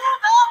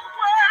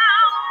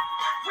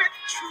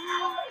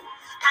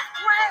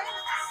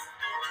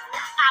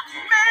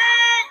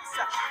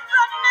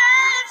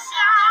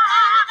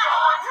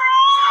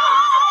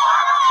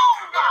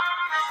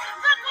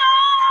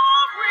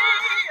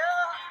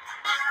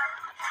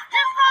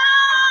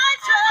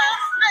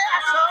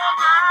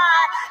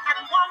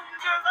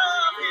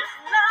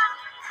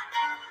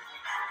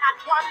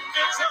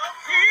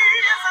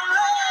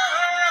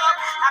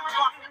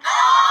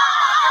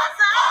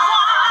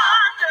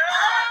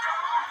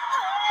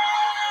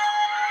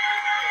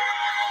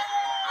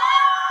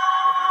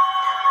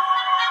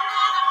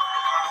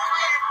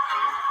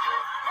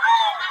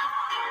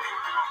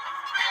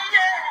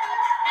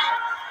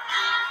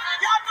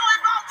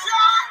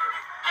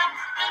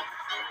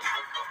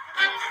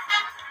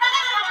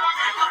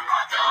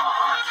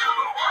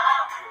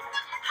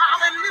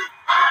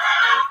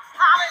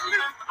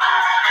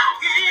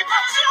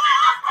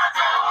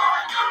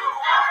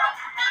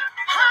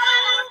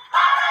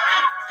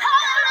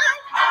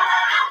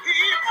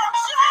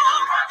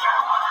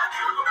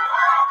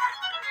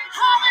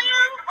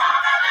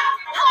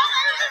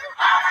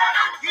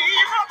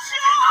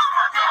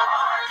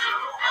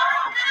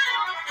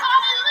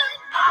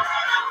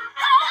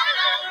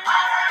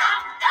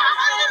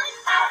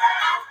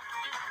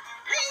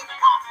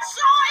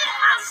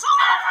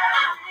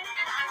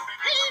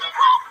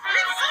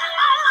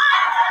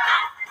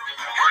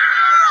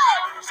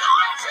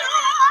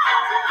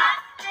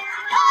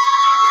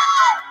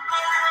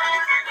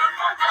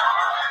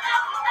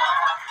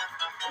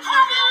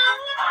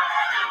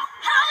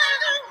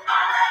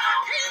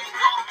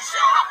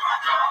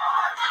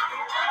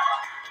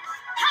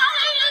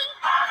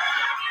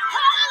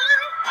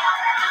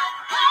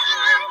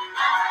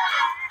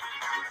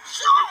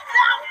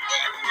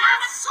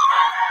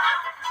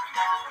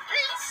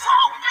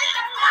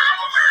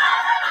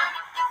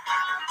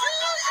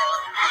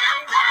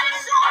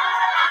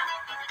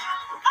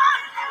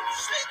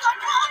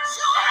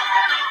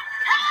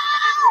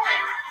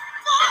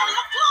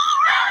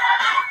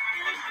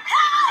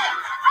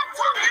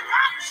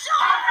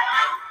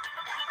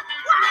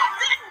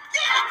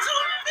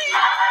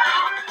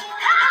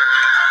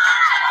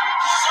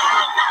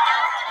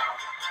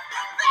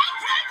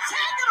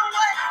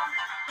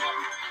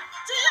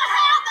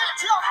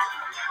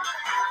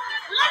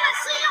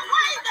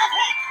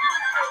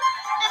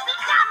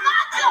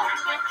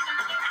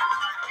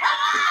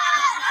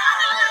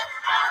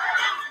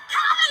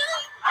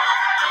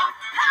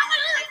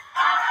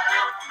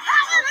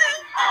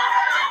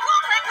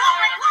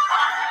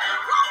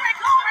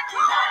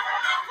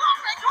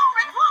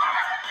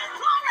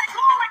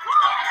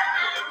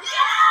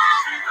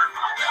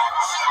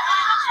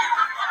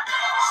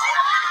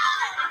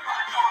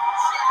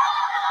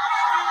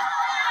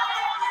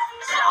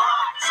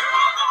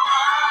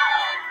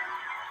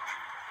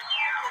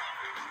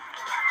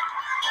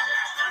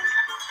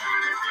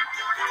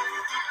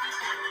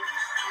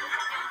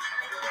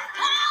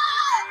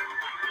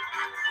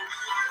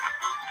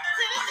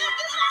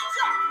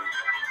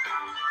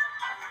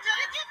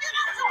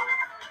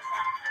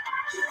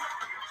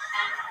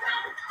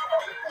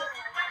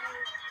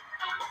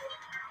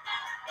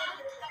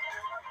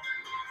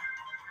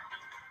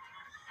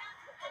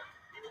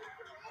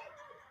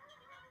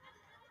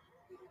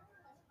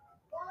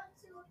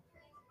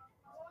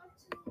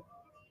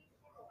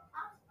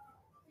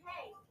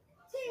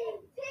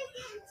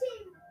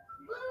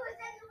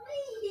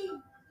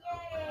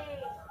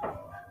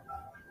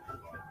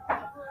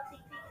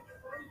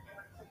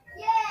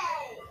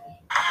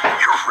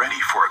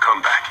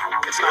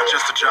It's not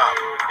just a job.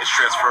 It's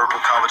transferable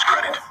college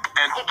credit.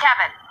 And Hey,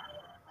 Kevin.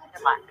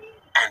 Good luck.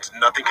 and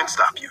nothing can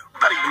stop you.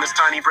 Not even this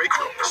tiny break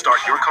room. Start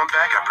your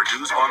comeback at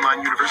Purdue's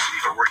online university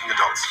for working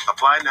adults.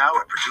 Apply now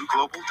at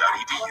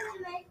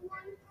purdueglobal.edu.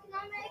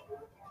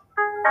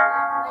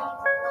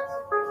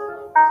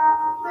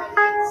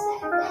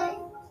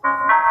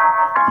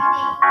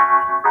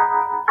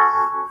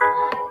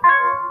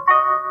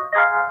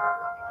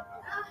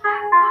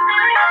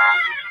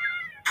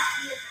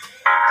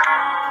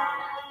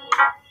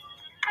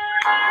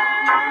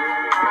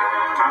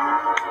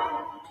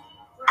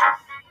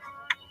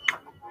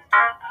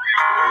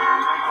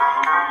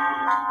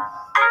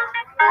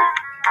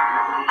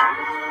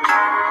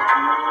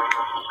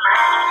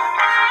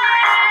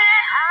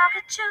 How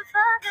could you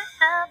forget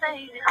the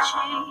baby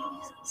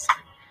Jesus?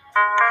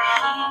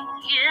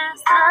 He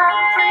is the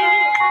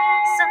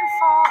reason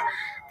for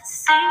the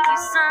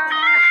season.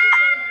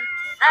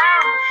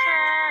 Without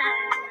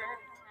him,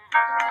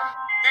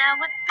 there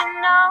would be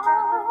no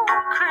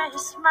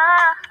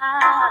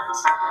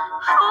Christmas.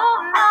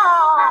 Oh no,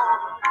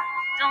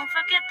 don't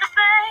forget the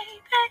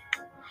baby.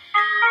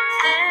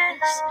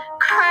 This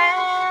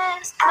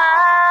Christmas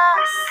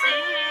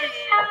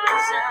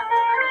season.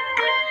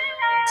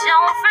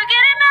 Don't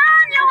forget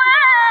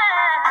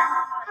Emmanuel.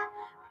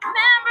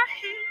 Remember,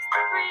 he's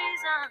the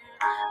reason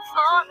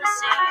for the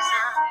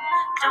season.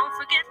 Don't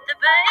forget the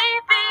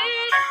baby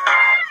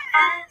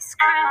this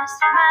Christmas.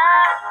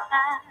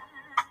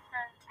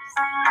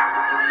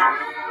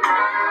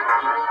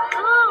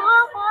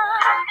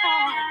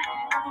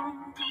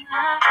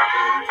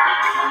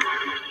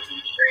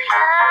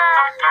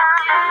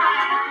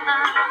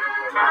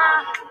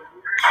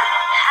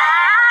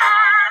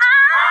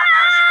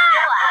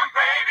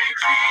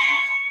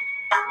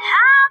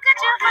 How could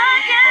you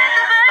forget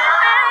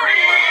the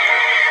baby?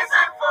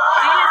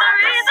 He's the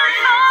reason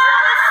for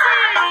the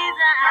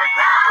season.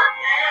 Without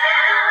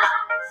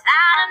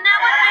him, there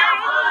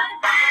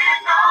would be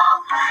no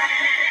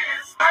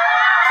Christmas.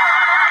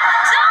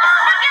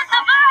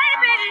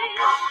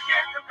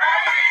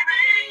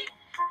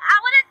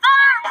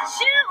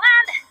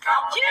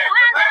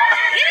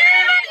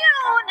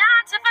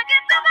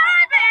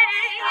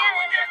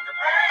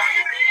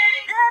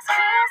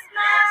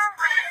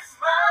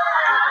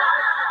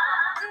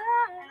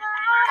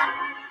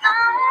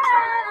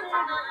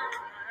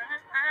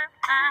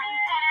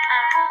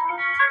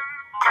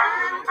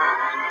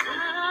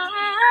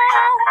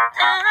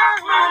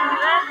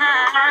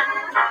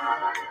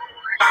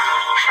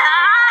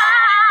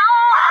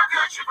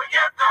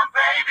 forget the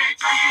baby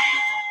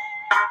Jesus?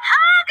 How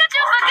could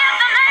you forget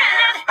the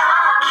man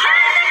that came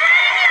to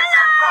bring you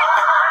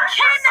love,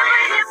 came to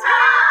bring you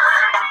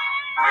peace?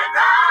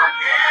 Without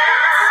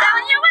him,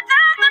 Telling you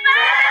without the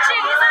baby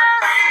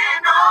Jesus,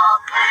 no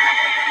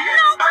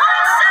no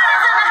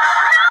Christmas,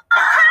 no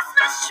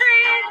Christmas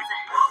trees.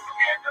 Don't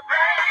forget the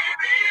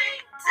baby.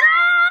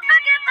 Don't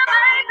forget the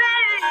baby.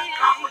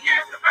 Don't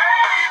forget the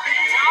baby.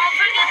 Don't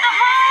forget the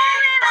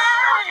holy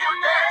Don't you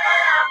land.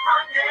 dare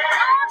forget.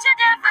 Don't you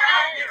dare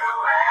forget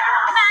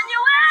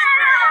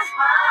Emmanuel.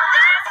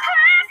 This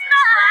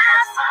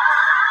Christmas,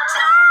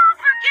 don't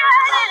forget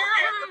him.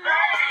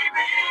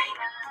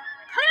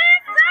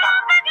 Please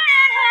don't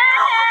forget him.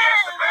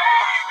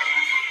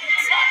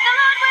 Take the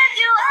Lord with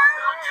you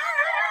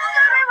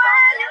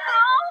everywhere you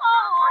go.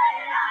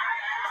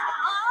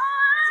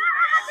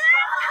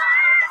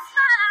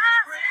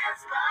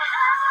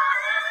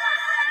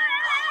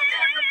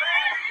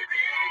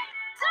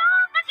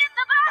 Don't forget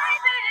the baby. Don't forget the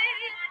baby.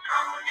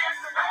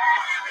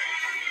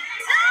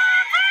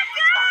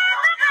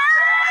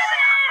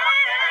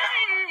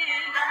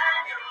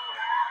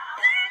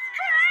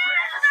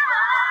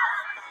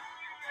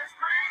 This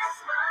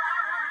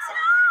Christmas.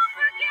 Don't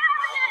forget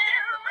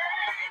him.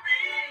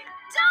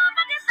 Don't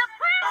forget the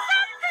Prince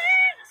of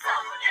Peace.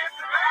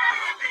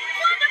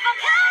 Wonderful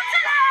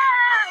Counselor.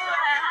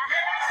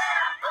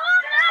 Oh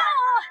no,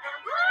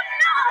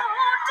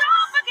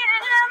 don't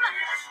forget him.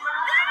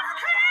 This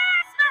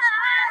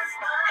Christmas.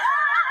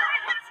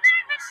 His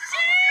name is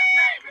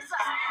Jesus.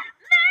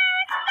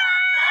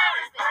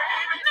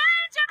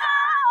 Major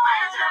boy.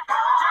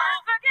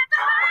 Don't forget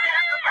the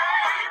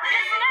baby.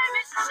 His name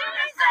is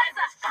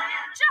Jesus.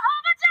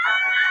 Jehovah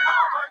Jireh.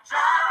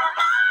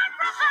 My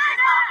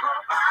provider.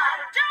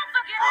 Don't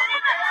forget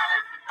him.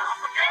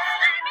 His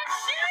name is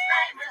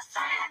Jesus.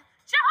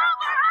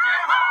 Jehovah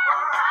Rapha.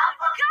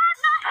 God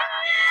my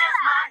healer.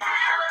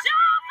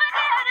 Don't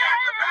forget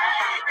him.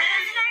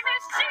 His name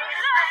is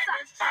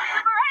Jesus.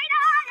 The great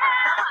I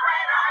am.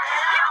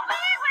 He'll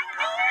be with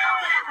me.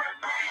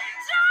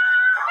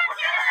 Don't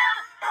forget him.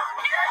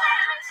 His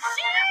name is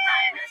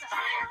Jesus.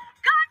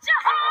 God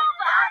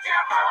Jehovah.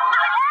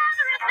 My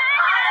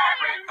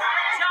everything.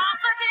 Don't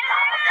forget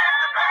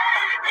him.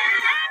 His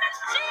name is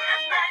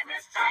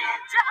Jesus.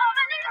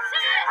 Jehovah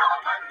Nissi.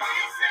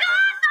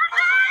 God my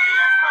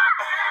banner.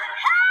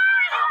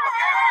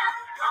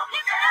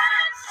 His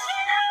name is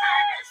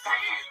Jesus.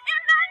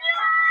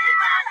 Emmanuel.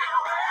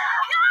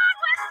 God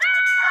with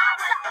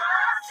us.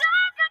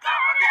 Don't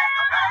forget him.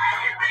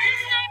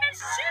 His name is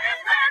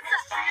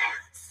Jesus.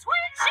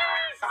 Sweet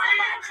Jesus.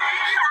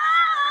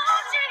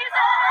 Oh,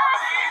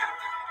 Jesus.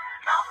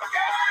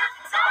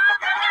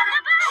 Don't forget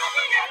the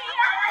baby.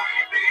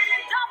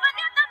 Don't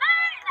forget the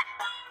man that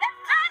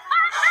fed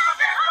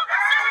 5,000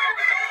 hungry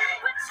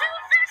with 2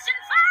 fish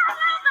and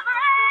 5 loaves of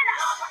bread.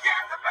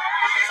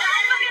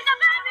 Don't forget the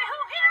baby who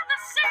healed the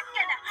sick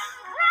and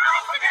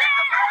raised the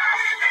dead.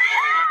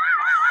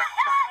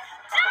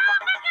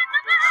 Don't forget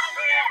the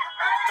baby.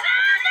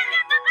 Don't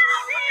forget the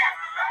baby.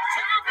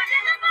 Don't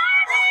forget the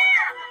baby.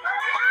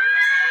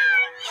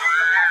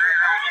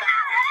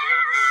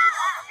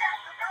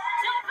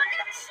 Don't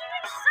forget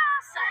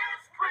Jesus.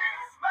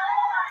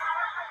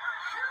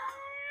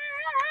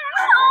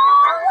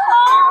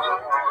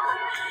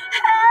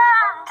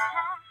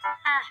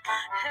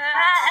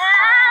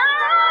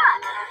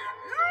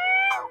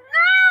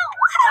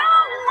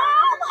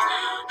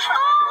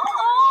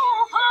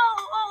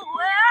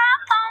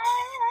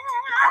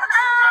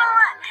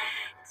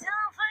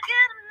 Don't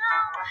forget him, no.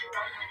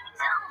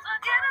 Don't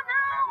forget him,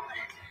 no.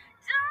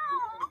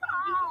 Don't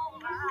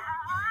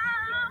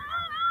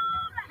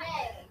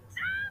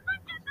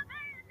forget the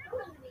baby.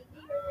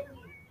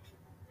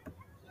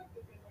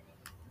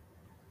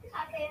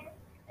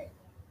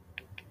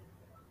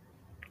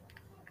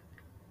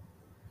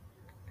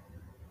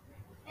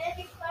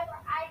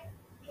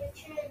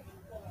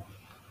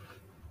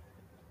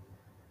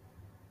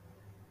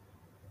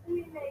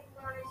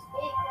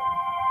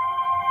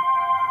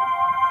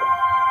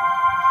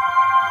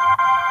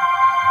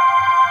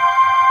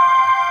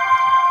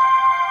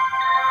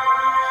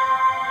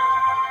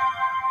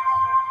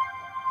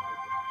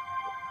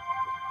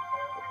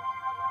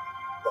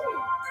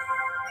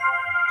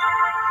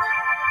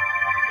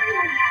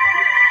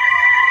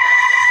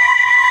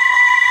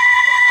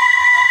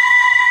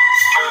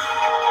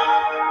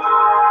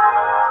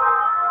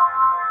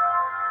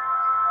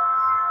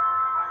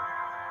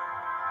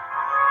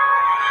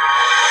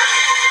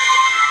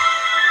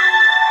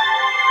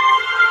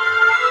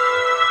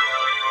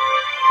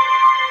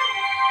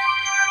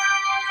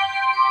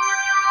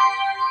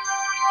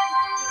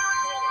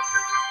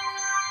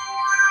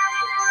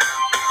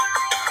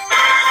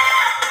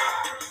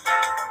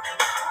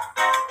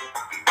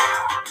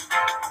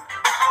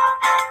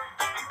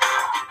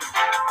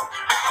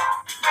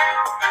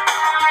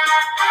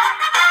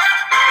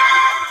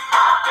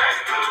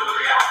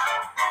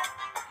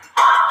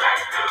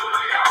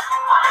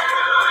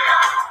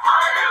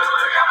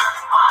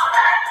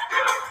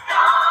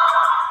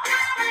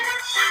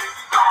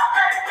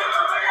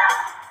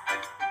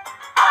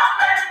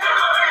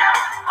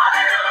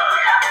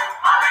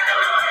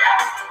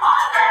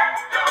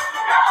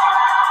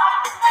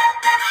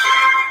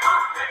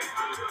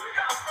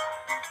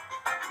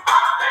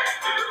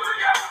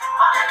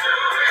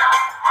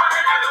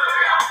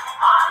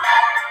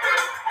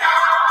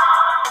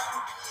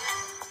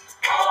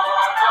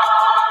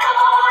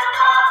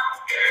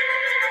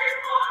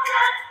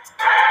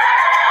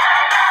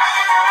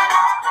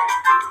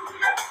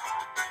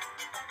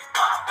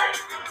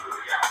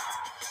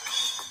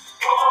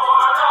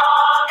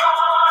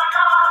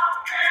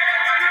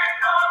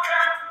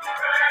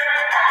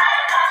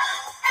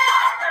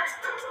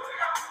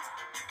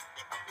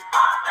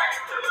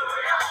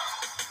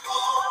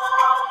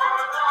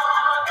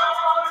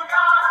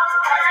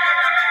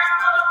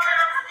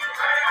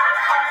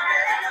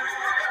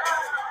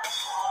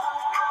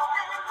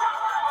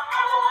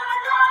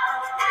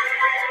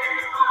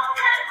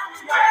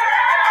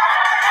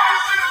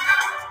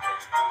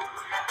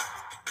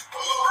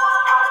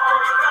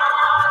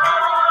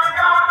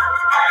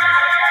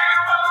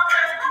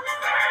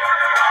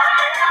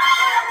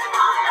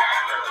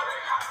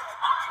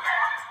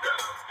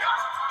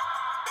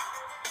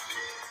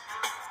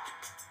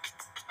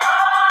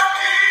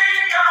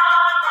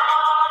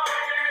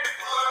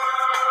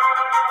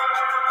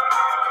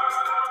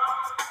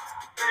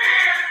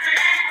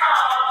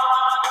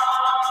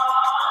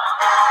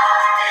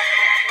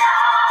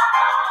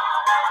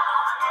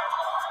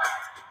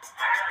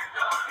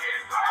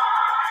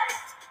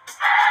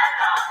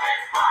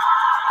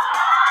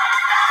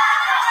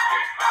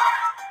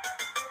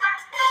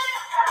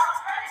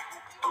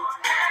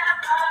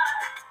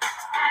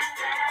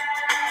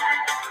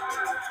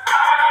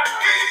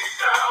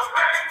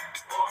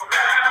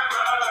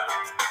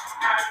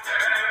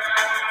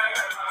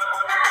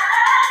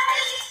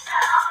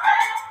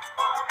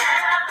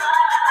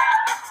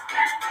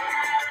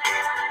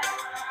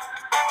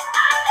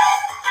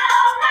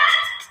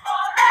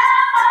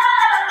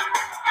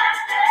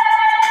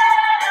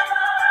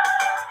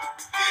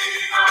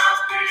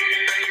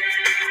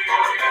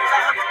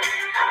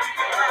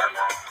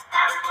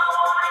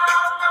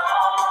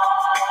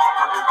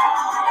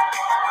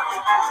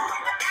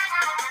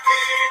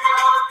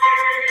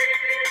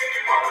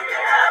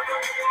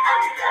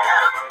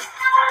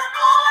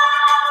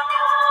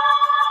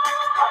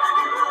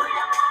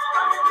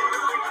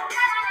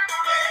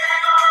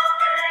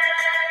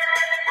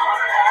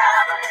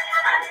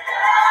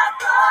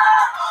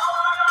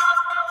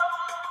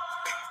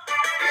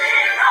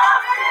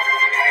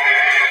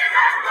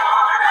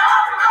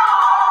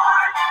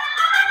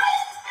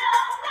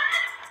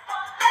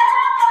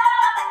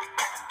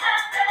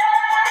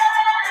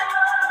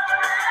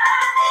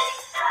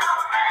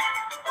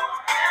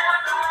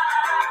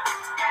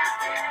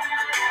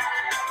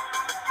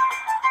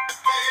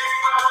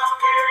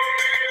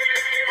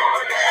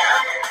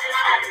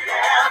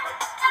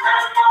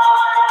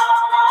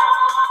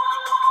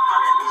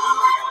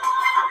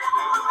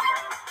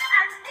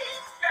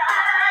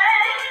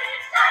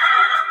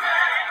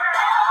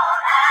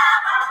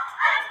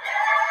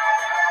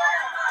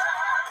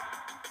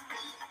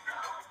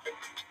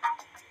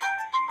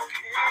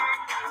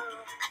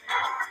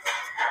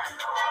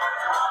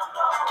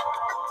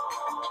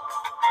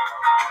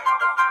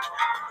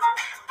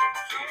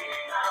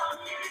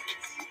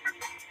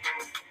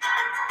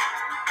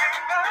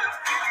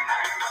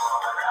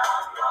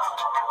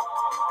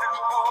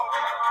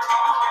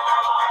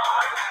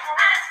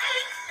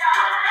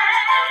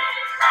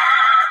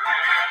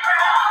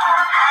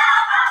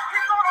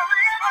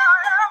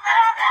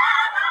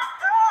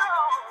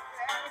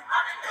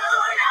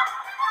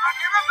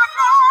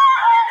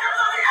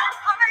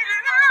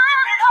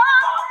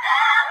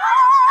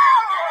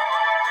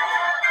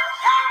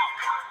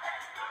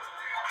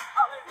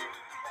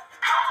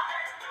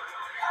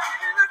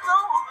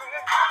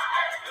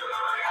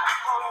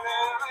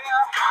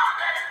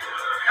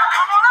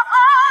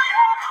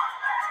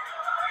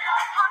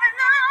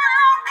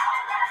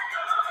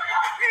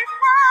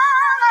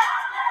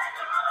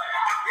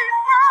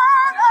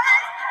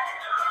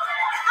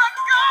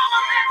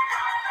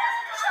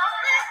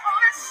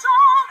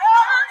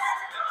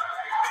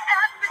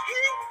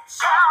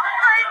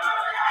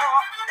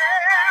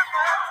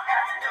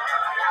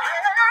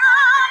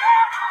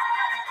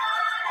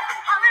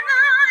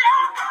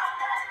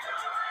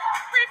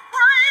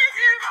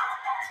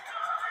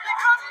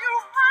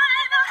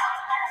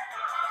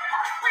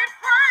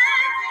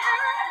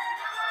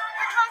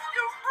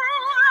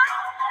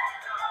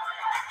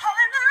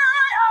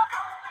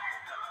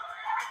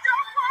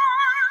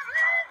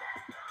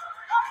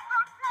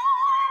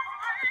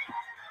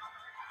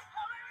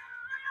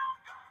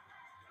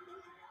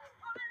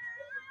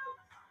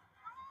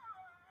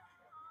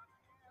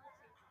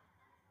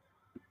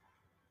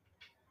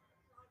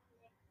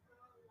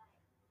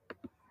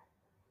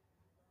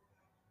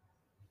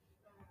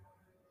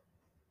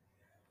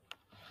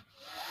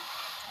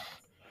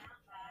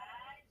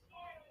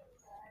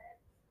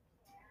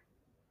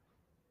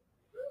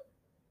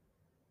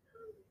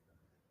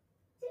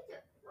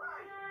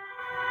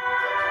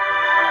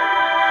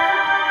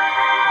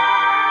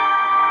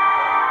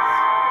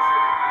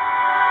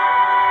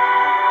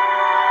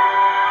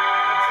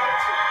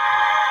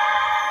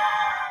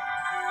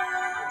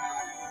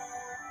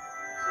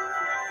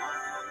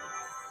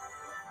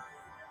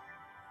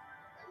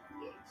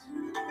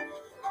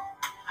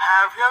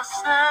 Have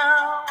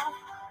yourself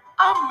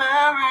a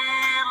merry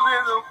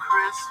little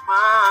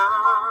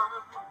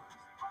Christmas.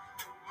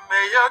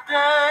 May your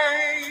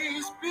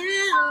days be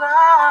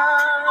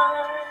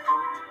light.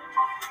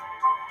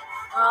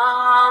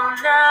 From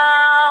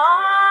now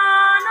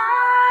on,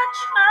 our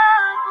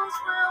troubles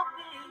will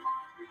be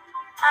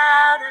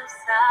out of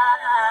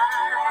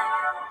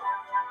sight.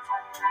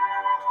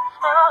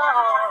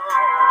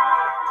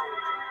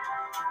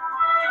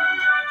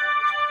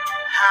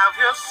 Have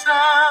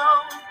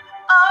yourself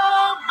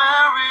a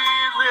merry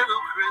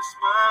little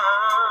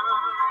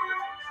Christmas.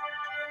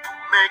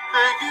 Make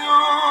the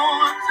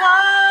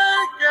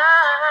Yuletide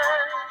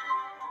gay.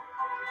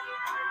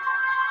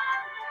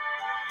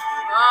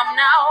 From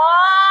now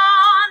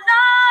on,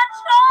 our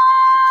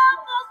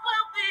troubles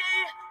will be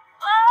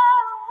far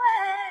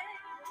away.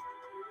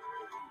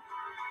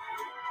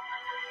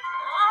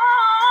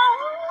 Oh,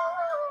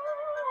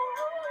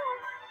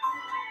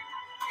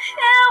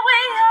 here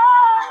we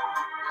are,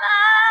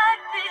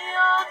 like the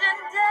olden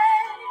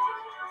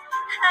days,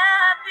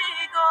 happy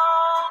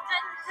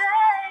golden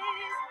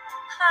days.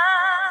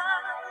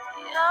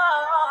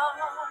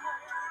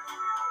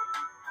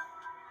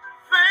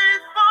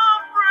 Faithful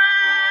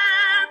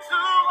friends who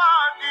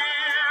are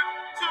near,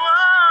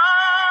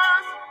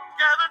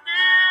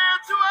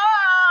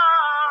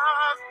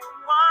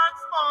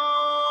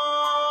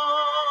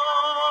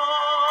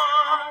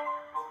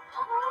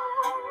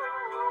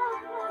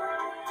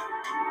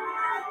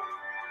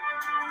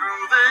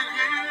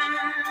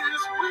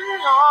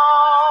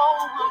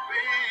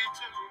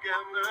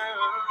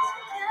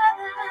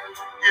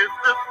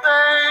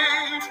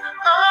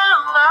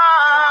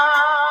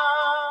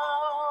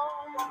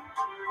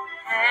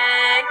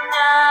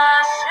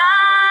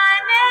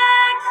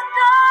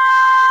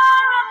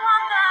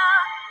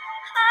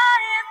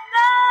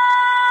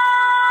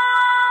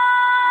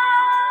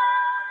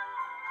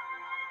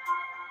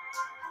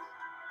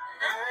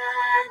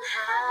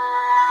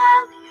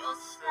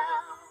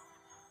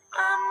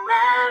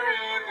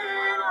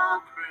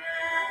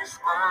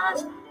 Here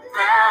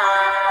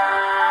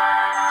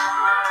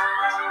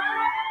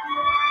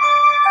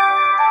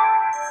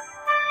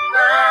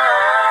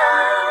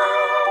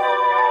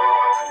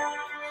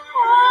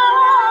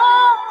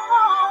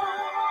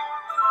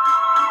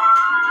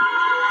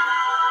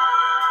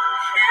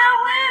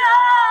we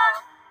are,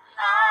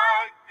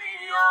 like the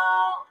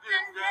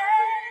olden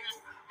days,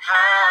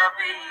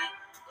 happy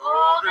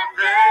golden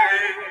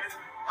days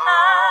of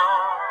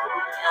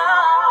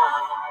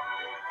love.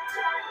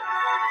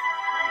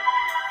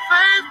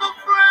 Faithful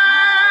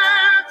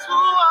friends who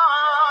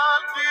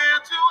are dear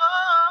to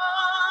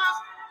us,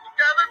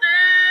 gather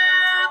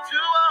near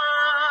to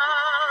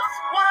us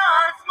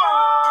once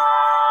more.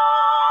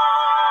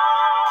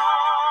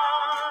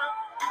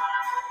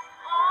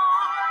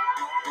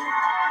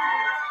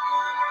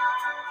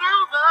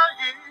 Through the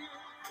years,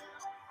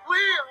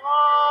 we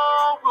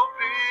all will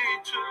be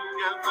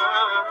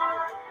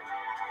together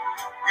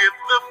if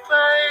the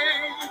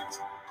fates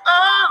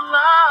allow.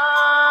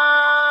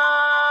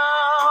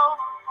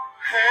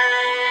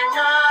 Hang a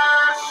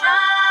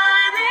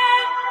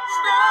shining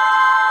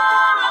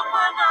star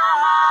upon our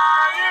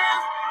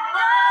highest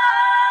bough,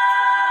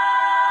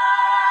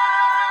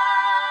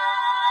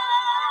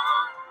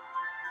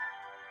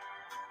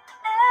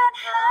 and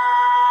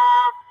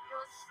have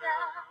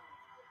yourself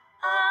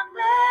a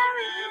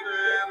merry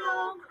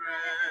little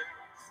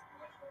Christmas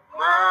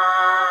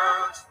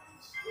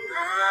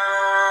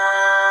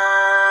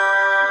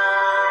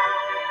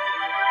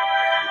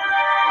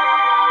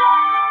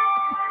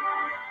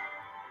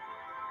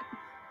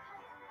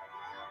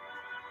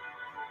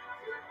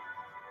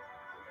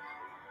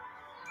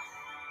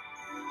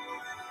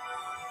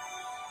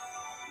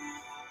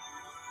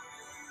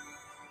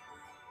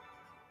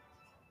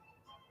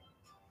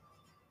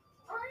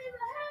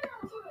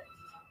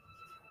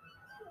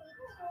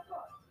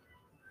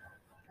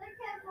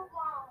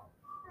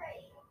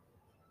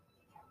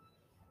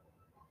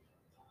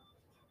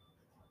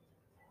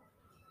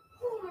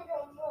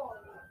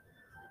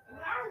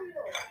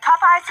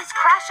Popeyes is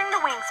crashing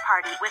the wings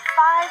party with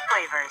 5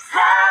 flavors.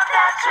 Love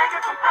that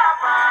chicken from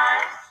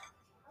Popeyes.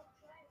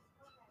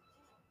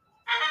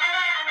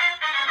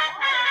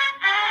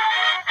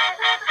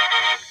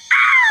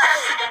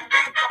 Dance to the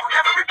beat, come on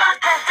everybody,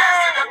 dance to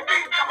the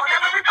beat, come on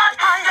everybody,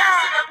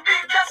 dance to the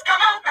beat, just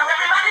come on, now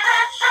everybody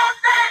dance your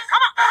dance,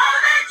 come on,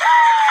 holiday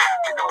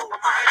dance. You know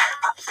my life,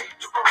 I've seen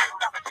you roll,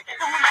 I'm a chicken,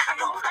 I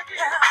know like it,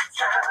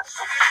 just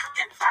so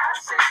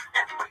enticing,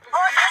 and we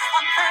oh, that's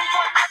one thing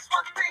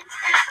in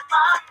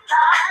my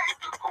life,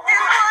 it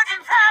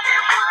wouldn't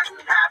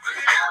happen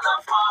till I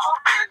fall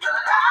in the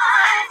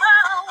light. I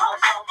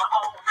was on my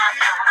own,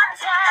 I'm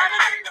tired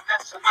of being the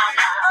best of my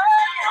life.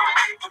 No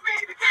need for me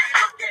to get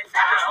looking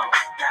down.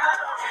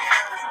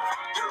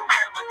 You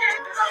never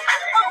gave it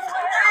away.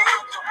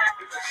 I'm so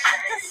happy to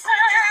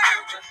say,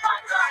 just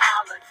like a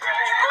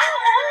holiday.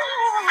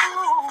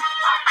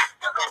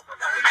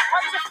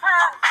 What you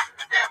find?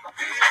 The devil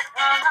be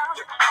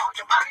with all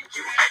your money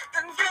you get,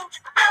 then you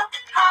know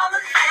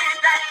holiday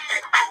that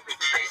it will be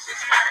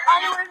faces. Are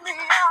you with me,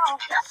 y'all?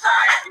 Yes, I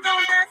am.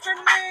 Don't dance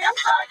with me.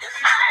 Yes, I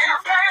am.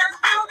 Dance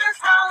to this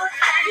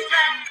holiday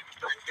that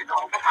don't you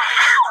know my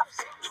life? I've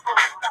seen you roll,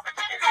 I've been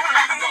taking it, I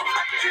know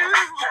like you.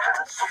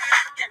 Just so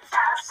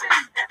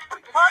enticing,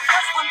 but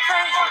that's one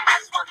thing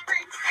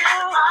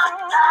in my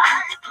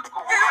life. It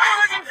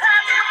wouldn't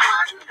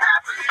happen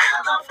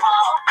till I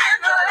fall in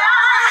the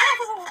light.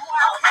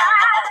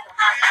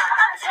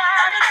 I'm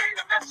tired of being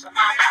the best of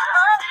my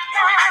life.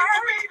 No need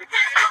for me to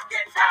get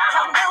looking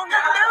down. No. You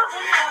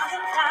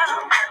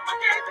never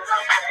gave it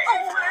away.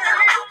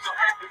 I'm so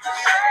happy to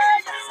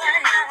say,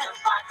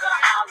 just like a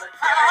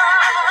holiday.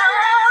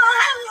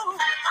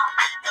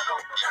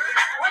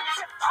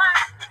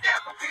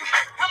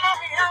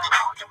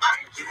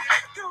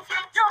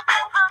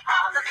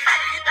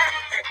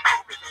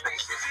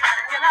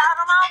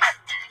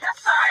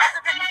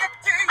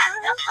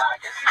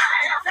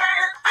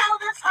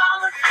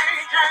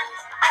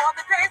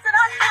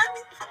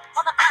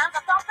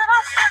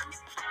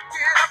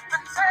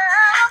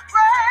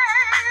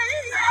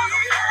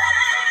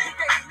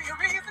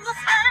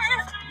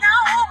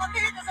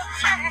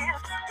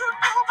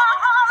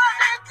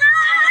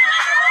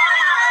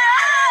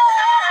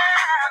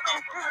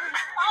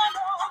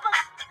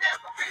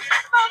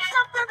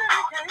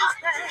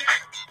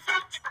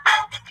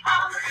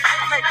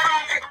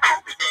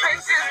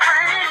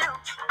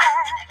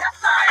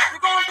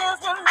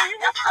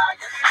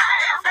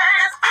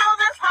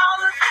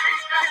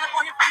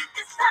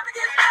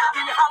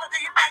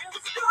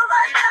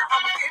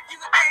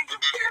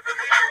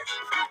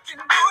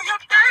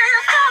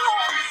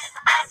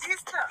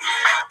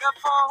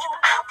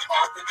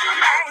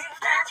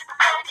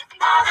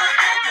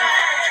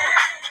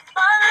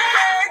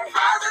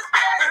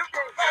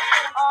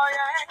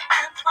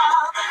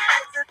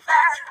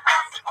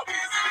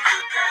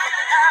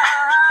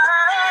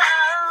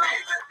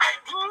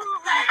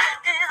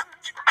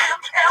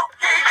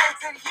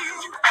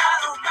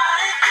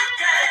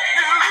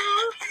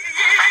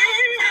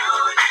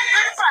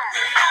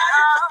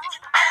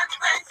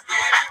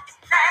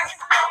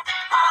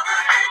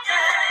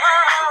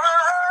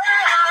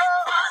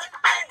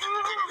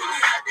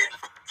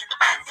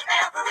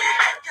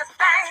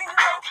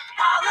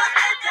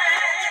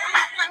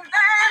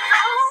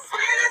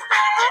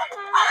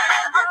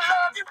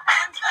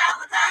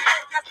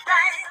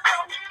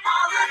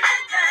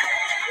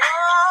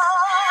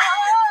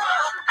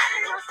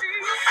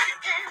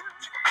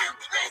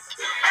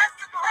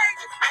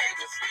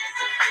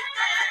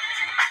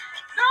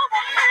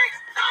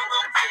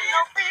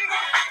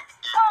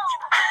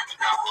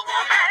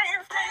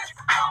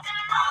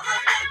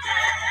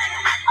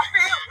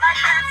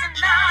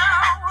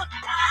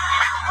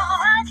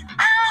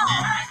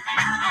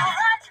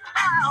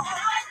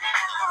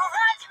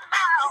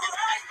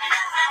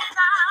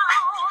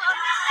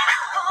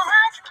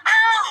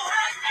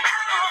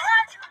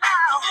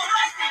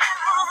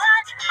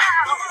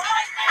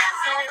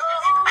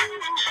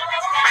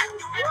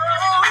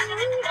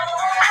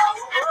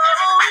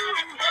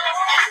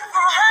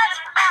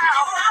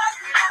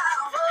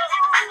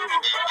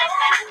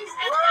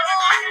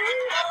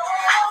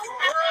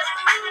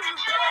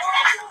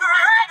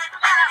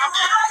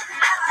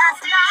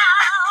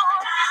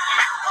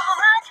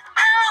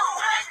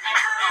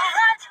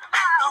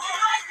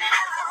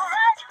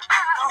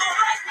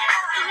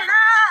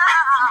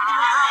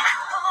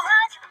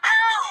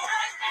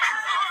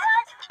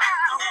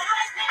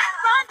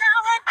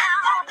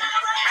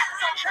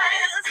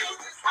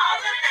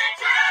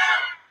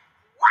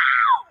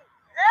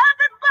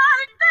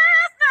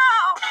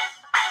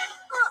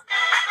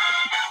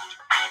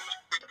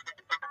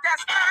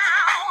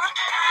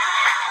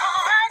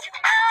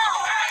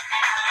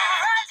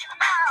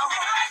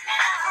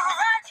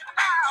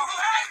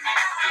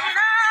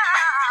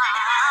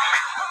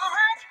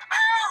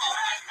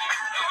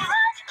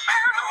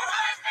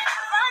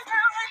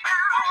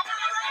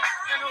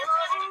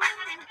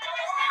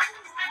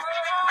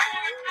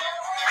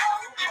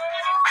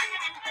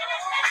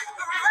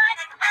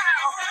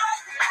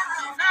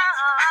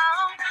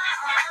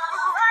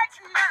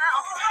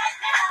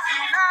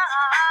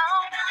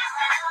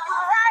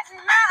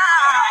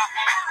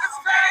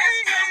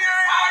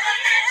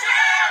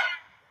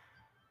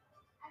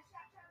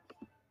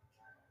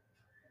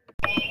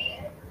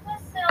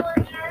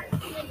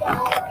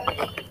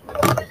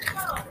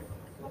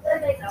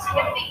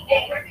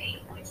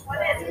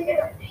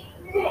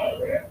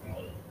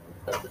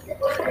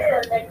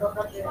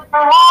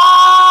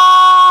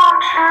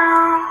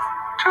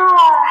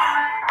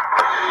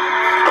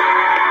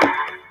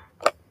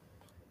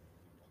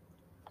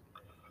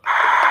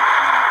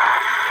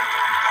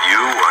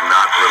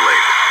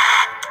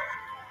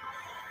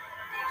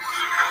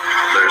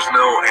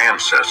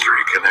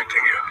 ancestry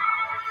connecting you.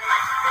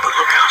 But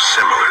look how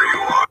similar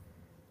you are.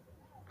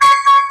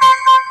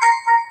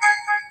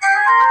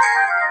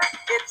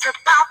 It's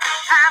about the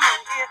time of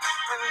year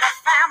when the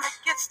family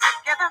gets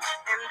together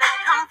and they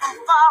come from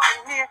far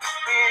and near.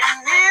 In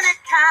any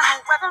kind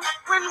of weather,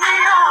 when we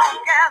all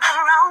gather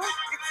around,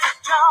 it's a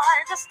joy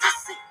just to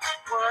see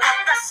what a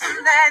blessing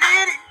that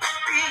it is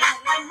being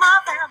with my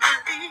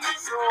family.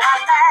 So I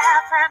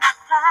laugh and I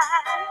cry,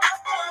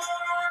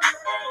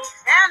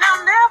 and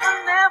I'll never,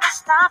 never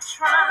stop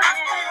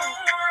trying.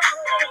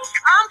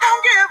 I'm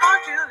gonna give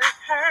until it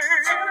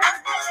hurts.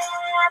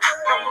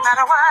 No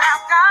matter what,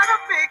 I've gotta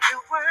make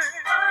it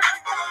work.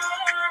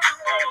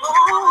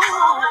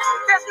 Ooh,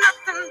 there's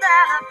nothing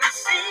better than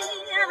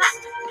seeing us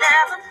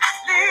together,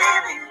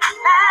 living,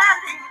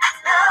 laughing,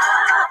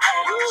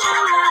 loving. Ooh,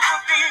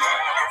 will be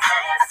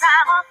a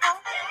time of fun.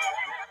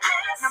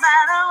 No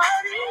matter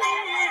what it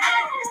is,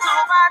 it's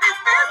nobody's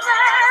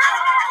business.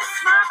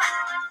 It's my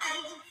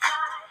family.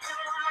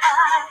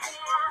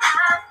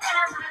 My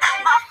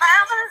family. My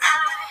family.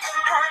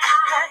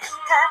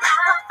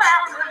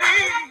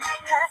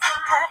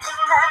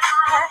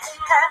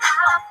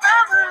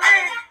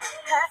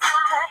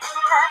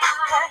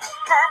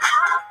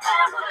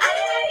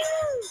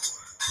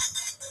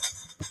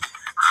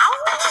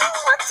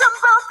 What's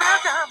about the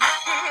time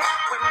of year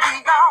when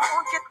we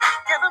all get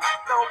together?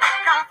 Though we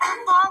come from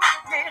far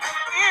and near,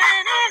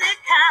 in any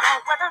kind of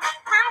weather,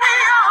 when we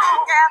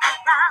all gather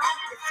round,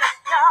 it's a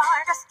joy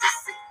just to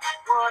see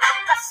what a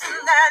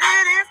blessing that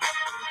it is to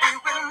be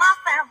with my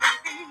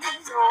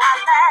family. So I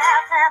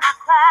laugh and I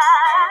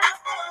cry.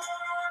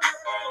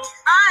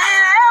 I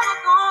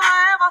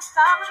ain't ever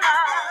stop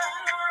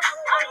trying.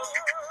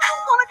 I'm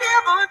gonna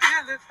give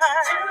until it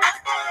hurts.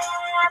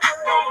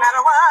 No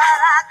matter what,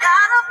 I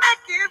gotta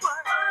make it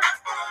work.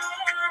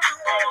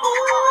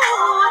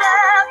 Ooh,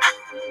 there's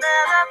nothing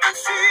better than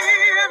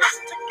seeing us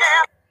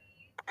together,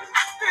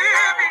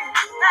 living,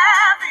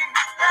 laughing,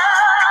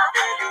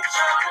 loving each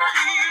other.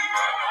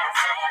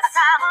 A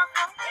time of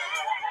fun,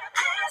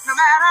 no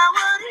matter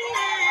what it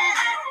is,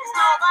 it's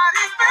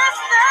nobody's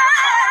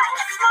business.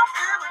 It's my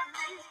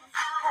family.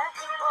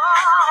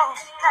 Oh,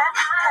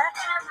 family.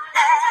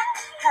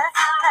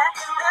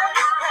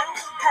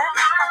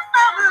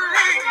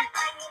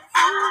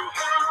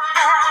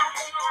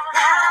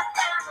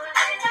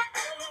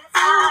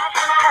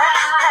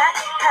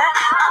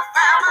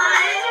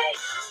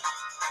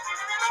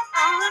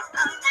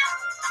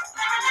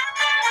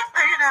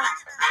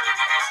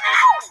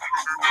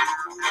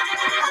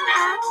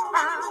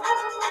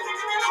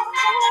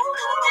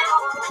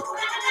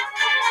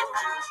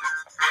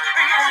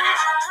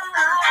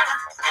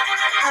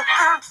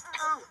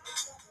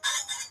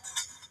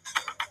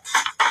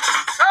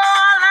 So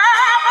I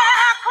laugh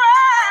and I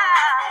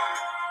cry.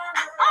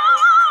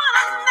 Oh,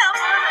 I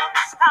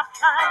never stop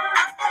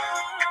trying.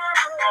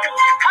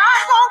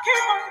 I'm gonna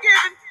keep on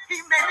giving. He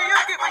made me a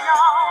giver,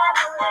 y'all.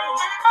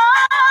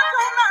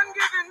 Don't mind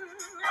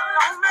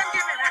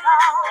giving at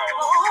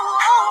all.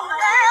 Oh,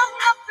 there's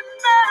nothing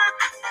better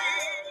than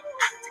seeing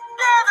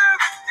together,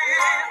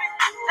 living,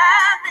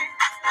 laughing,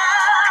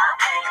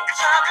 loving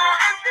each other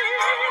and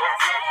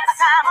peace. A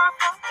time of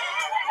fun,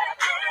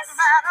 no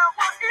matter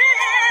what it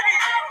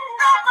is,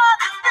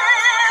 nobody's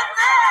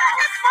business.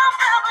 It's my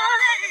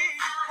family.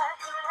 My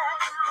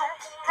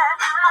family.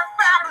 My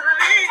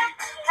family.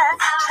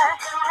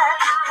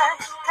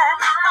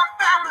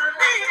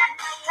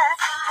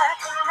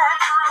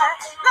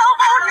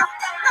 Love on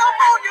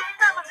you,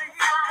 family.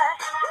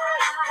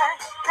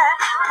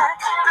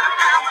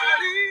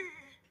 Family.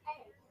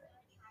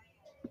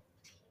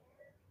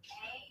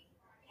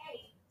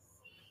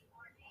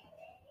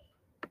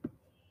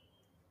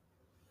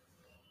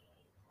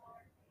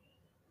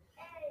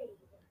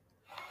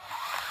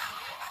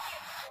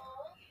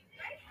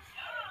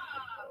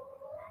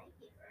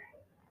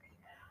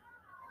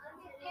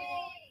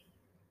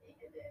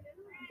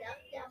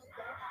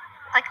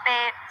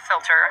 Clickbait,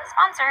 filter,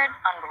 sponsored,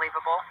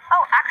 unbelievable.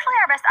 Oh, actually,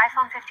 our best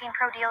iPhone 15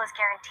 Pro deal is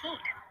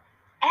guaranteed.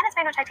 And it's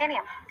made with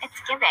titanium.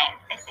 It's giving.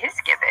 It is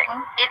giving.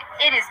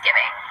 It is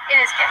giving. It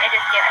is giving. It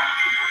is giving.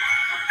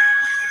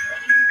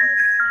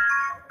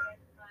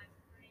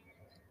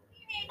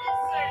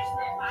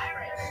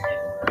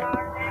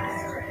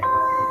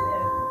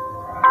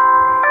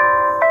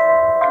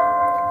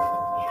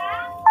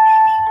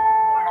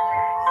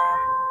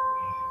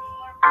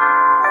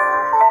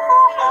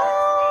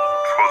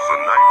 Twas the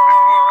night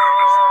before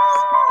Christmas,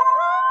 and all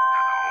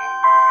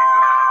through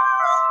the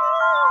house,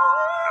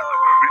 and the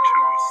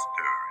creature was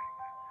stirring,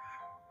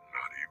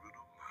 not even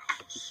a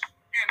mouse.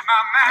 In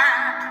my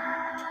mind,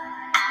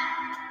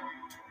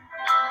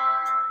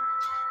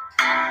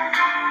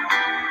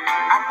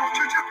 I want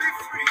you to be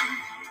free.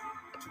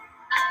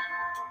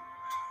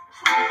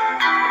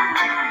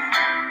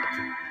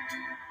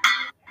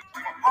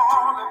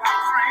 All of my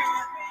friends,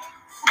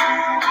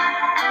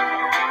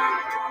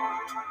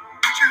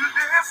 would you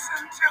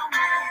listen to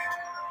me?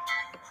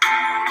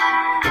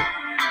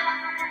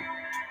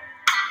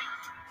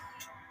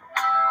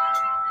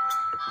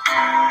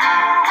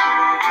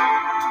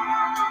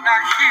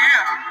 Now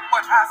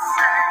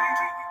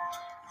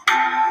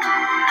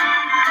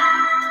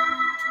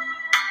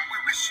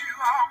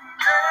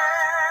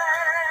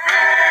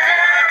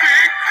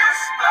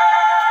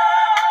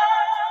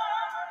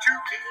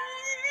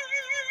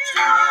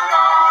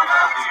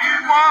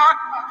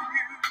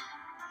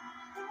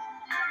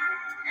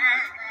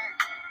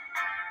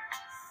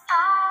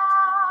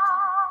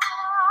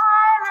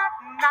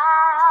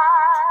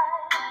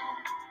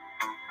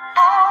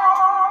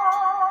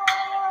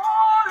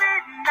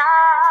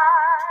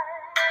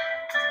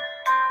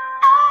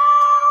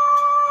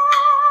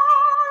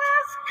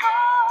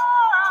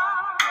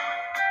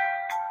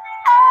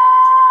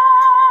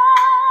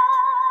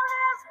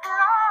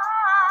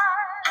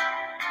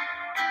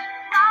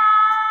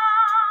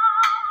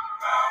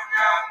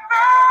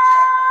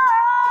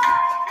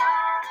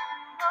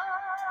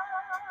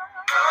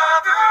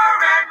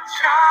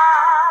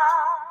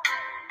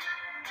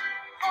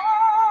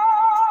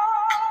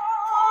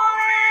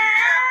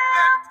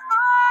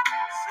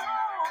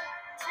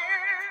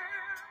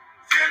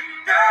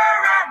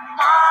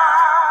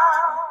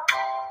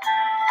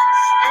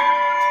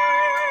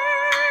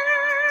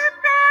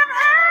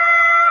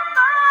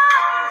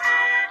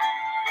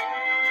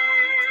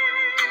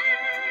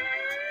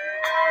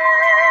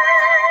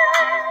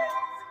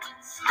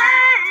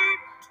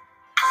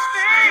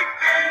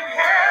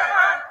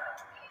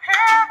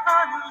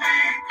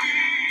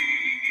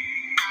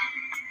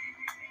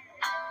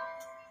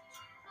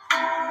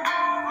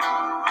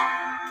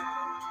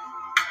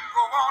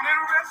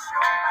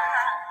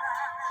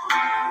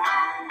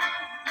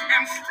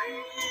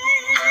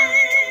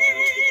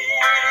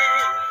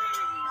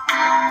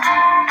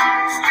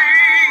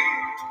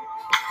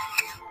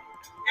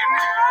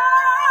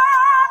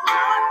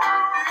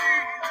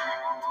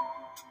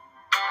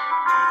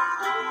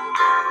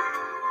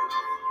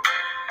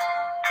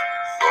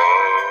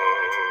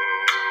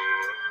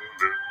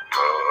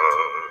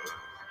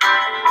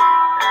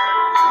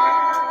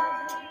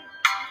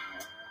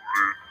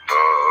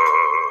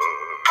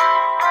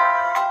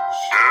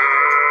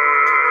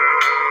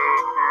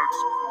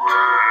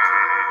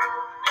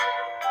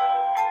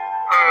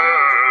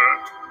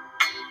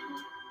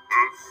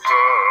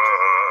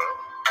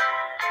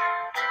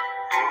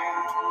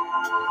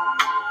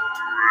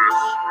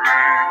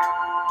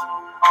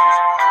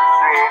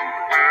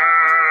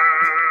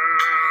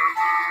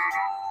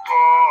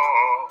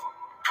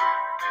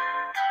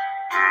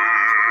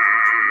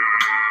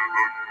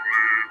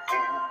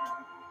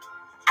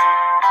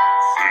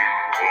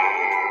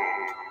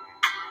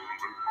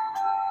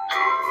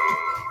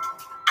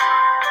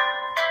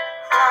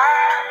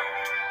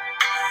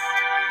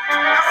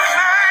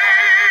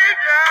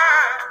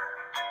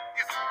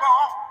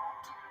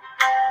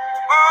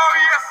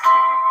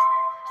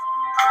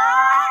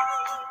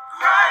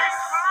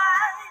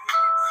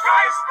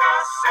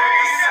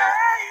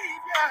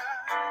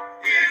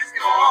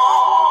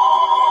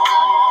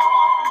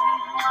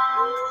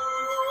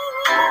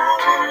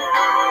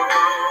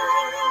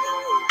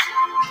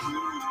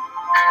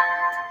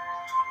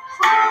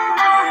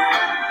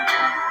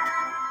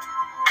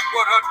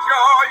What a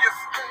joyous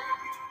day.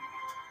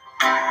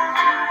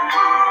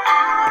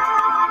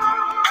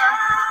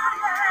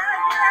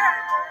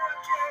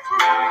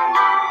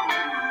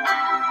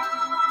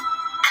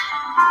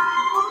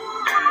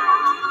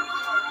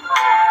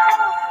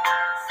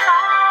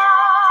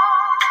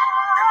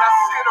 As I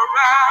sit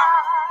around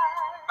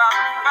by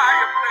the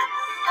fireplace,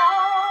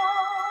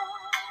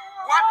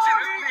 watching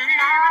the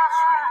gleaming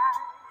tree.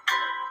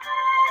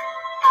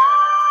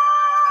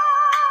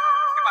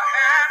 If I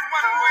had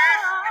one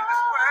wish in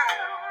this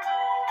world, it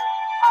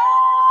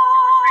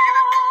would be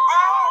that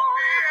all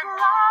men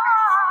would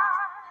be free.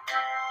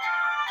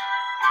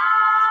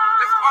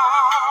 Let's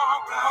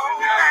all go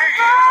to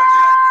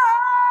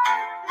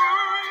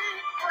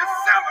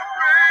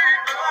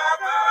celebrate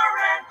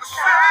the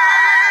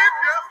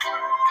Savior.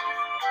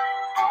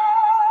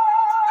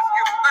 Let's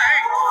give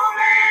thanks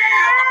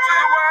unto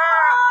the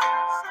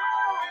world.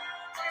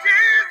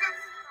 Jesus,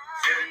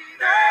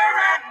 tender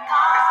and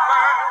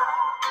mild.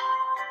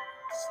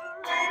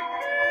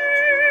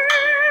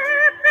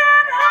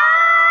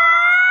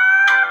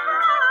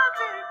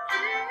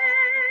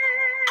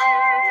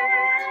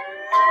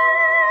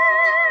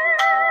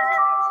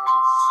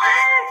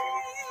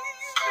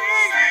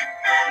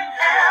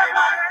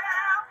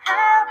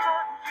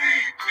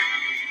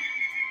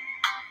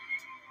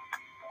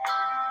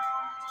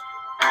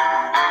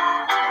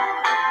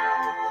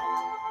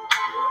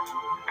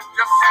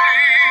 Just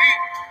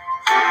sleep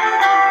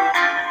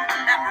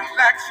and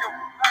relax your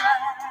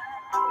mind.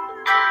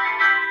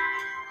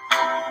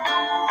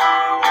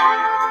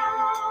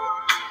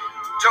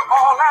 To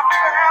all our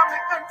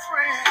family and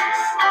friends,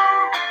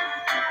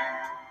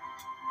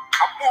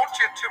 I want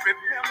you to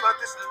remember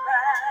this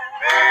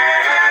line.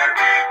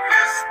 Merry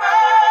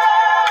Christmas.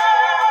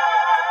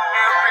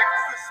 Merry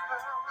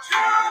Christmas to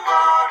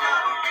all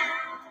of you.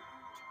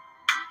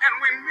 And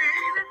we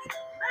mean it.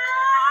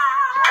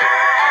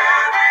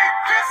 Merry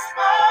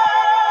Christmas.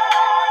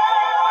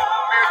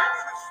 Merry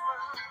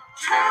Christmas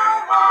to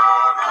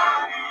all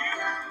of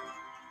you.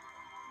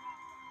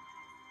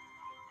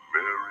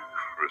 Merry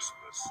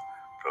Christmas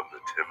from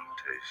the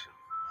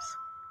Temptations.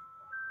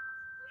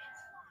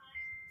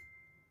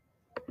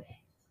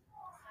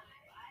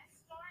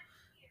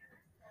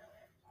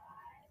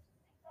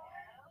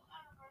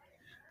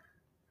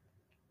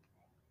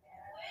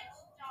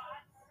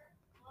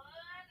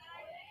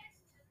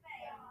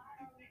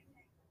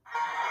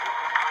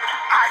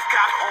 I've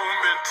got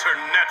home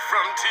internet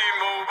from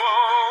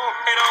T-Mobile.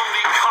 It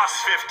only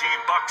costs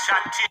 $50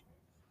 at T.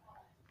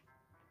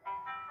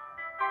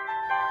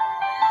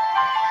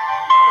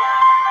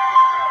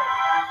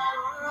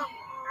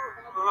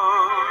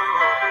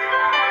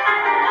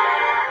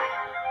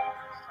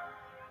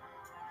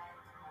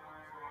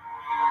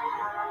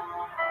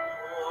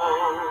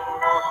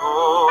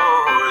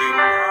 Holy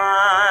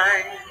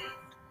night,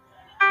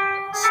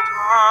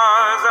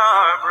 stars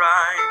are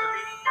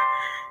brightly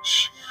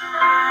shining.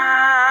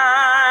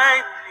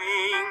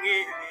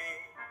 It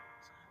is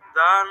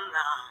the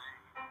night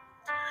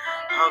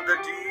of the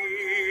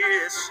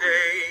dear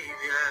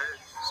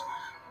Savior's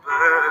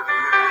birth.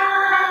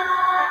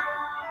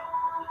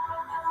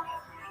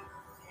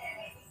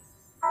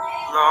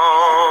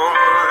 Long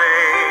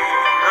lay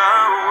the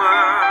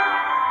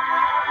world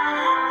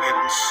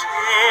in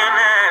sin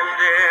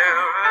and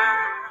error,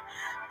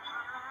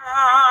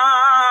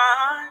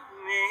 pining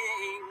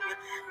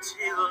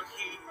till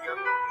he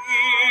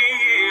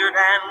appeared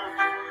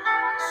and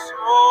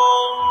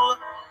soul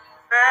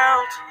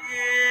felt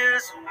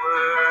his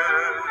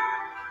word.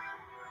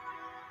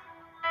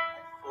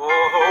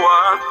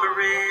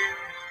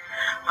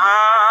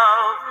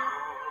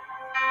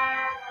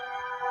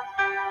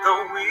 the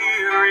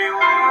weary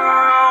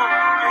world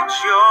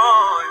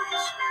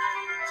rejoices,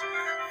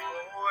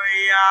 for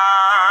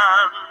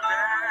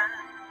yonder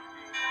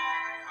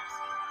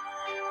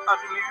a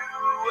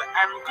new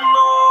and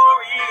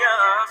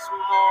glorious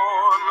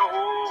morn.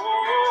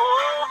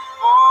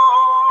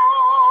 Fall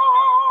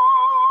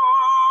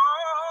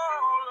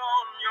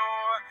on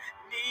your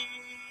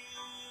knees,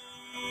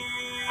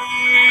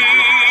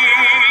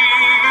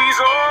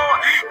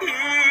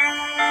 hear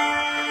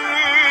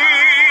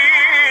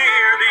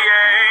the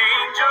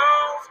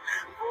angels'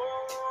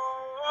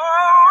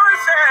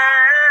 voices,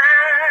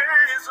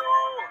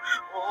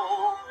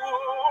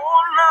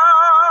 night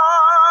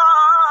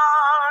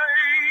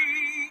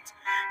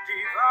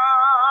divine,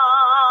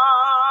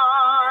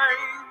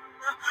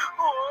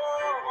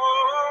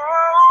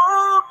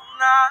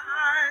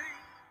 night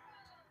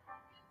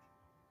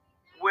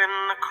when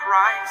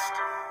Christ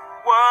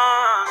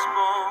was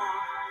born.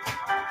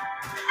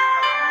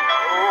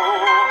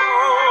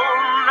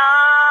 Night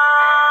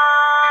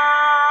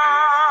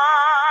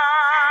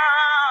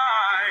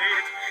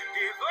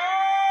divine,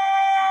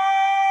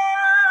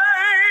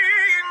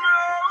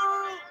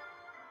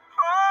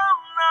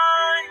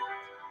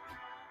 night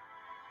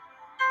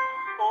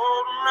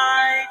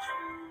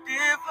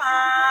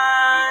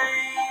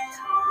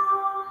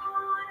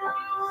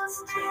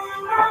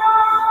divine.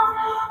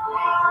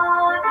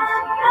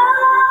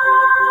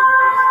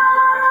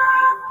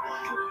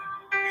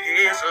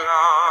 His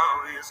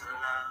love is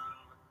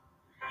love,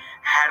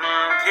 and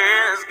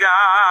his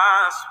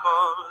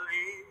gospel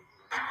is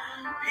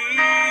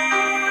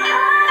peace.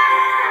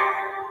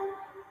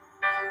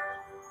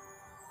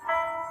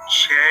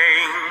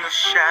 Chains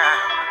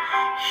shall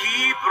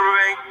he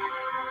break,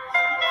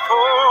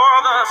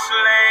 for the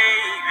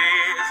slave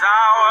is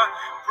our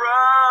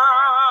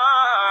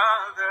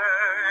brother,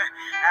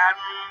 and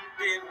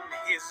in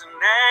his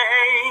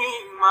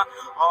name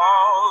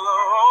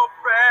all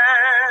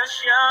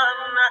oppression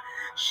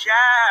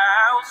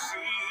shall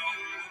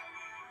cease.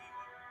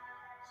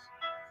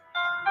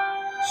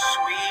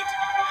 Sweet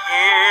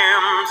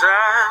hymns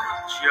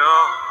of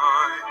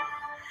joy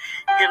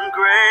in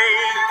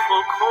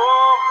grateful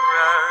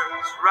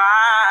chorus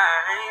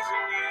rise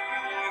we,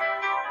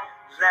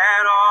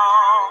 let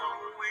all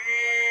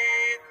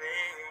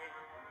within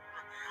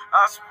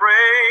us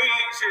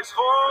praise his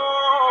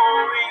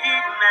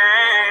holy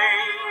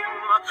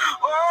name.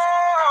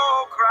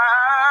 Oh,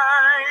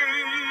 Christ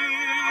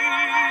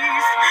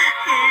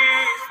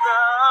is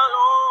the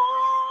Lord.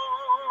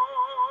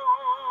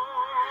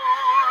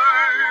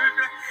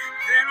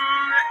 Then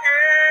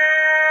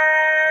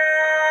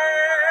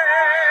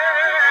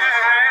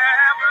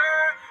ever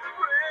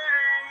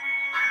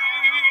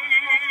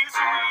praise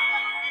we.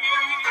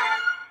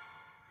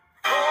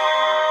 On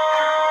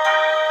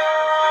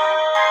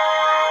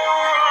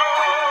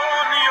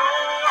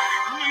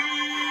your knees,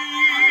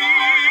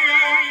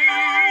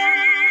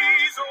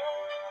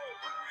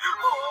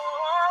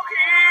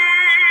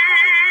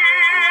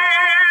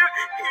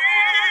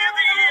 hear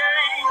the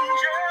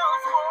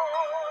angels' voices.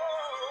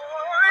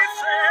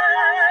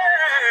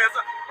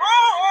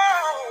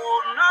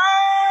 Night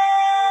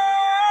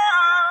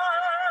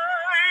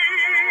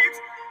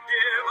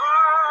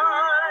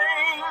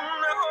divine,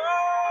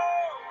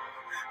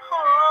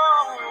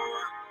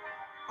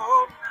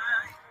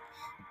 night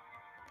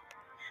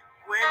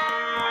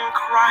when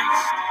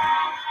Christ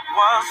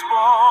was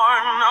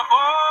born.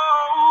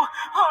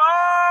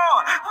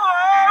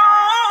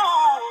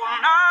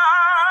 Night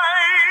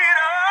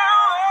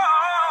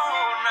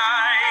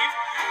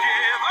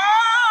divine,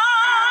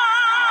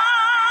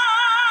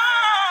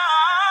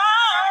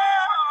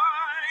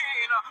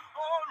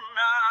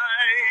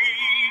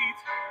 night.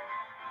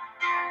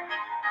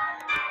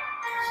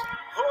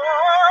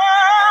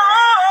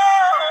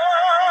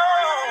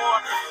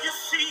 You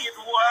see, it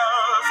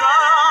was a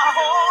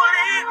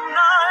holy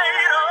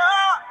night.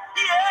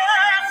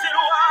 Yes, it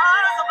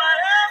was a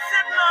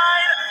blessed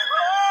night.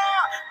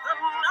 The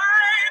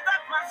night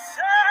that my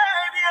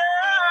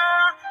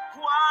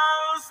Savior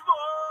was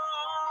born.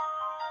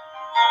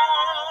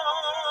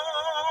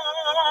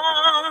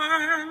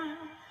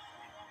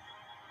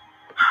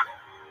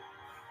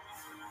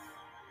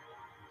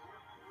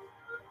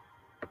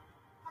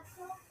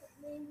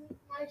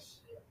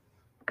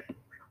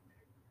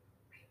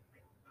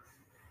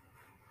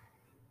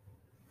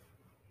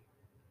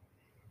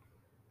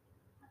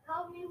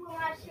 Help me with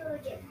my shoe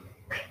again.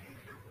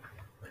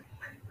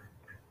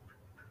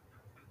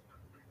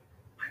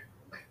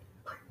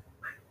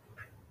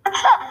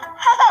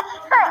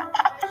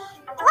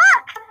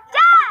 Look,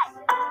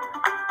 Dad!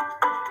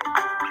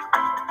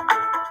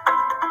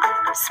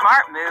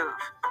 Smart move.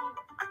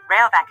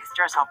 Rayovac is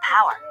Duracell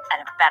power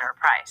at a better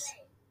price.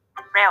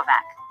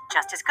 Rayovac,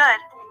 just as good,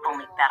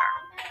 only better.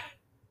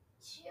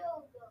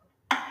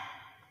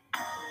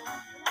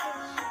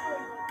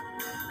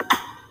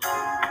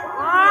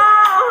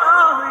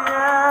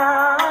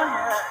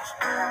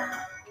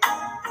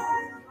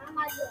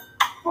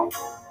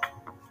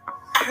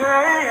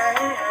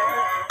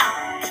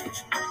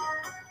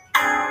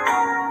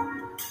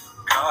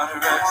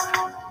 God rest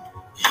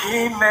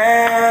Be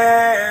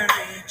merry,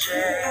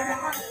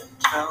 gentlemen,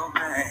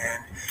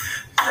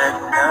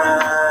 let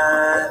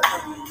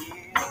nothing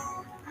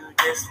you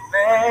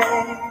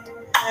dismay.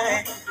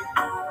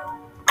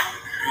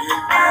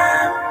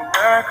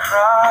 Remember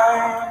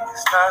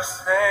Christ our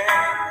Savior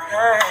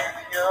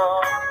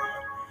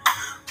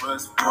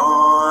was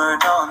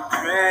born on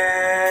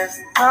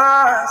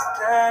Christmas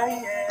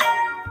Day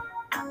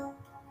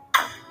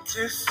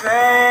to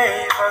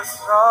save us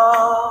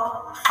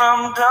all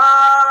from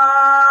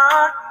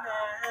darkness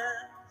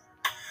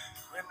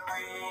when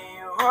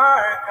we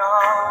were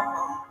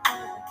gone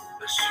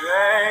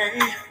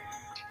astray.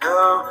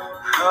 Oh,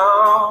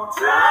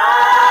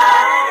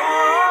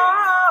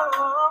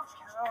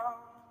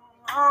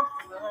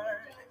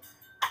 comfort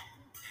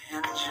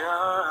and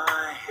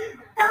joy.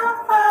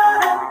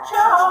 Comfort and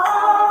joy.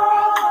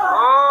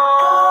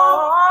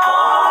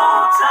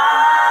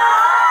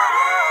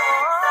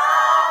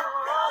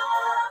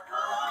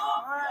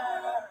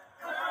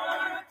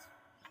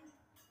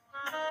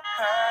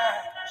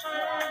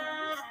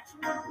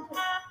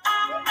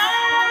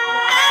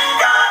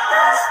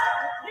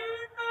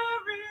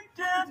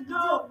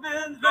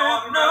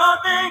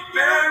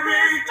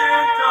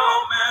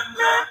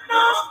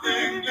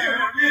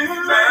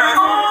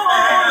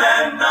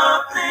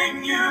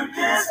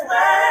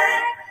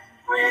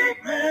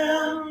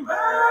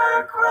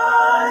 Remember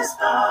Christ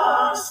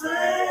our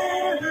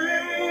Savior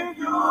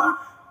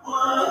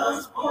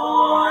was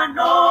born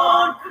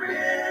on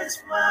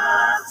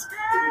Christmas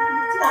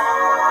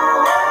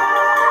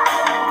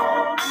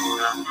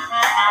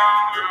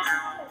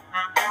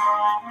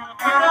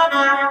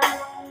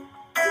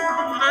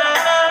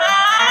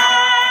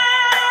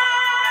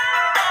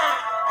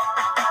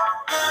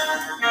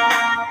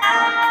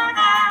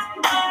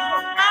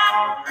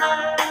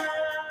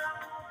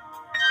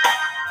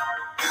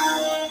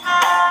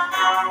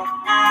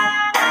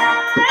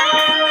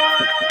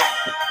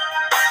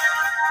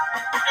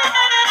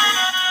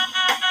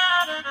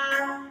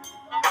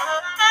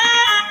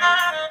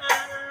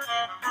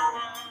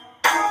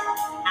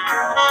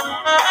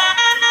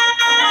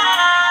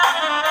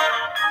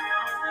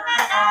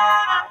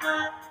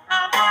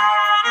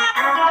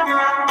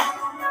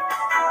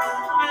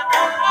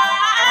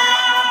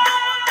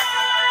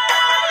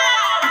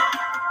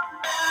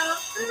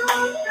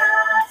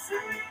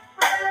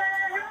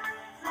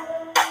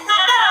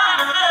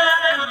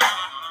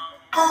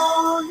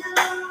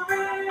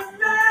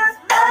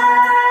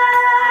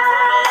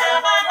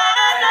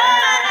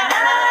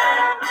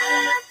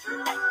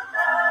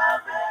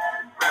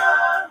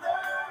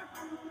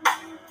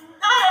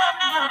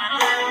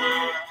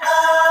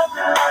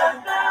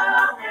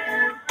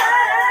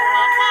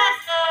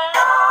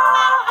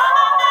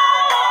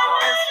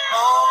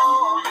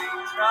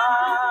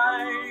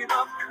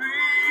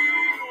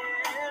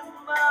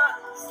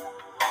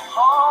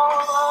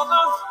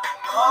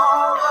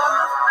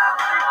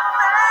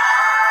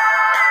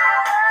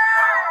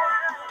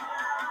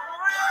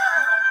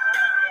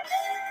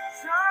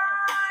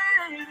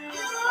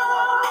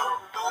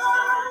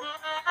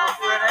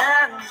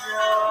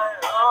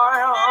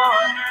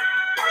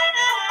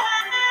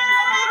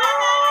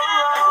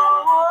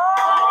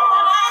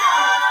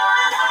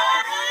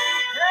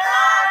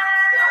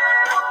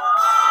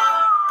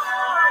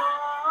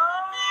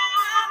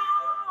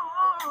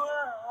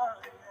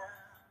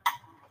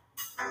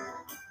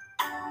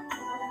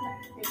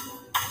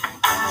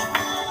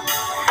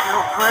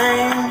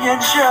bring you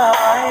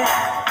joy.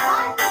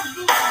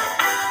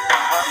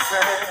 I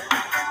said,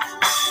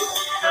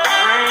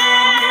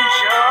 bring you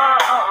joy.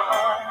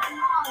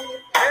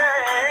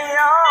 Hey,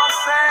 y'all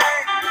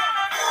sing.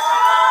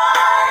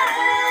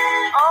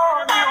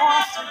 Oh, you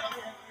want to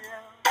hear.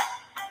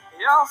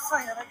 Y'all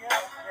sing it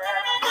again.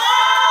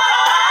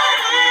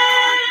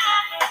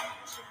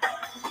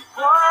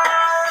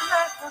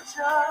 Wonderful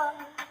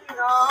joy.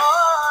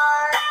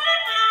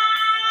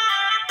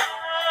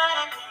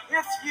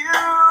 It's you,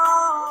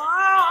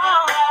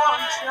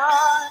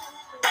 child.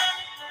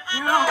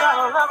 You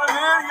gotta love him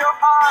in your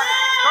heart,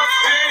 'cause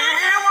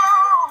he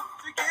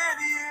wants to get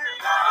you.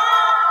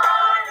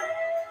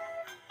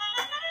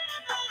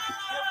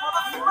 And put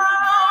a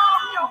smile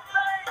on your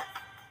face,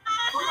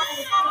 put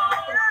a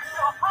smile in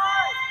your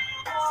heart.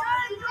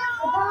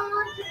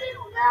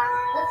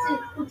 Let's see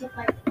who can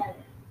fight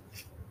together.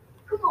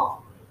 Come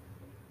on.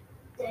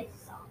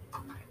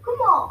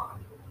 Come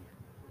on.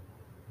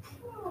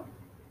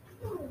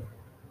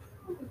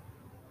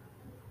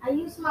 I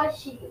use my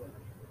shield.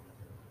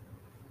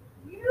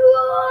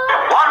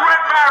 One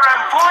red baron,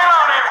 fully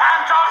loaded,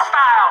 hands-on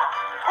style.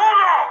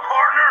 Hold on,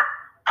 partner.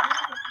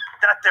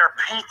 That there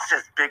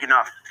pizza's big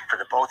enough for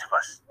the both of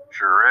us.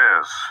 Sure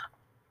is.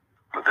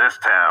 But this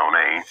town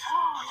ain't.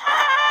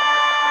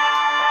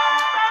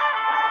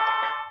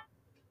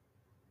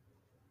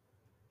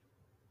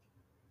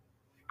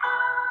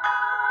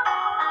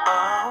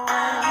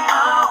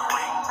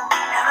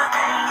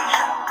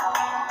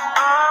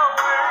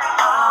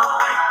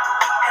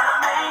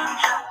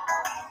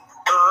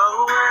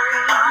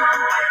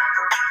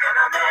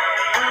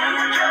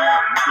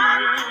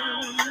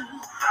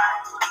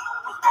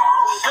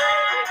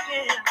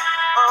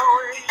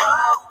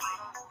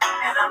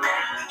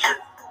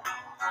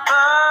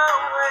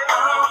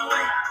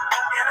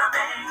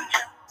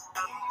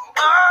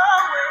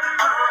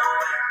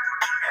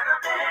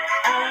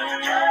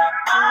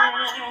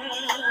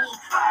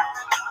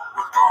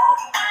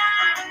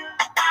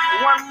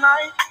 One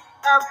night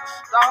as the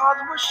stars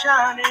were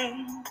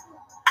shining,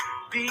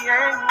 the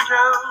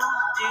angels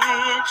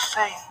did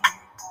sing.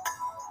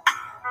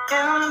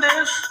 In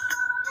this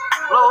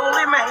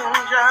lowly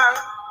manger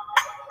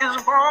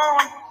is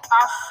born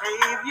our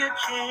Savior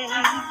King.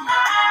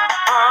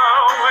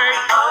 Away,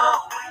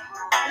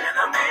 in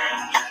a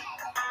manger.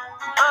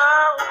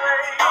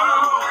 Away,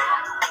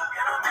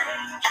 in a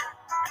manger.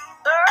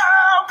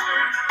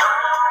 Away,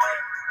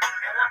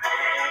 in a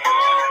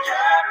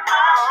manger.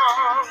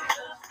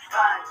 Jesus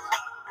Christ.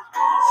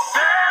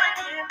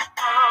 Singing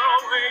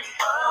away,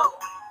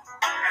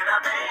 in a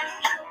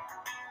manger.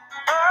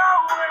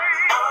 Away,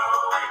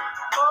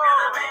 in a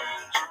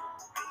manger.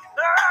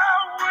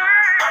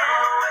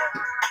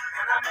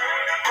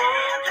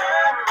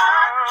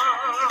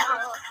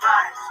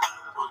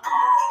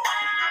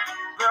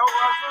 There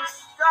was a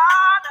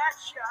star that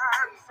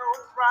shined so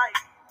bright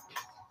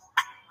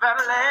that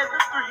led the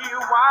three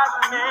wise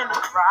men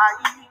to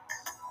Christ.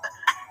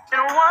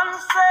 And one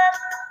said,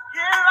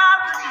 "Here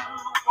lies the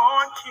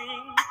newborn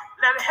King.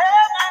 Let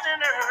heaven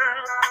and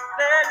earth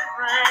let it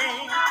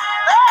rain."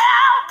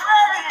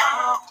 Away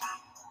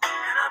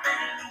in a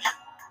manger.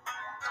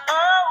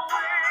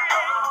 Away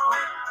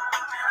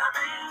in a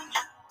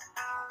manger.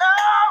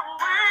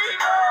 Away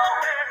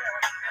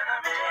in a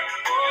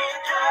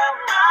manger.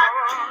 My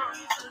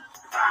Jesus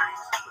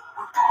Christ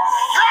was born.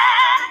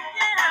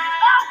 Singing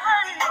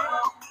away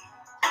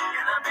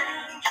in a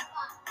manger.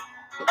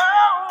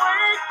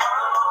 Away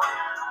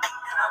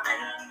in a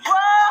manger.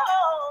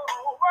 Whoa,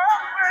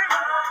 away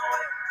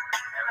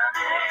in a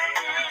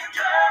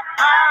manger.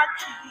 My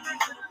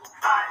Jesus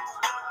Christ.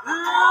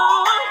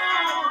 Ooh,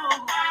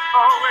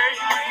 away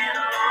in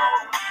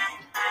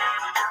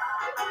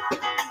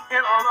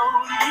a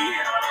lonely,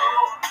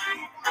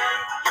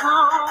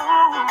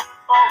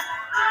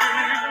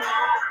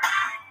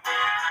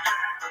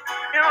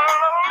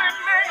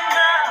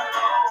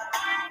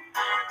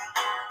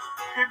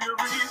 if you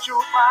read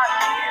your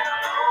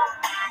Bible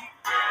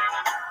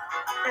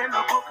in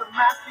the book of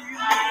Matthew,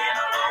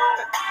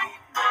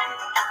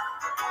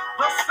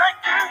 the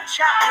second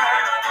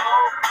chapter,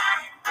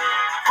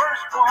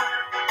 verse 1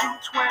 through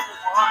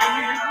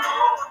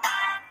 21,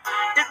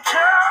 it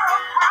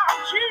tells how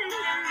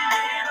Jesus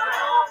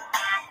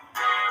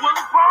was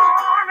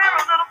born in a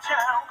little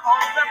town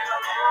called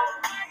Bethlehem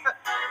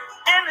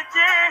in the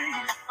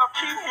days of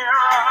King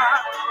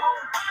Herod.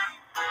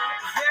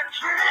 There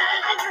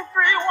came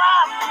three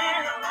wise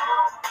men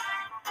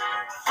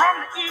from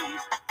the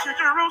east to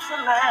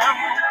Jerusalem.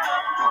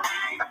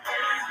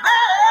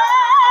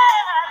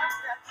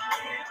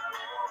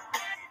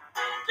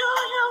 Do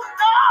you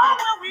know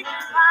where we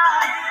can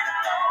find?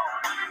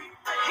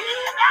 He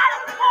got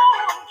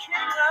born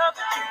King of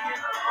the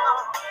kingdom.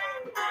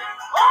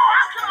 Oh, I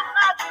can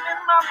imagine in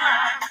my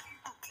mind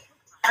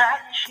that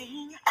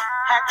king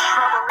had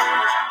trouble in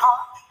his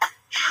heart,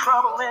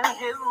 trouble in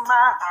his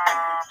mind.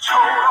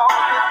 Told all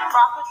of his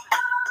prophets,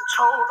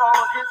 told all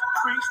of his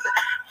priests,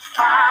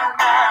 find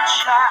that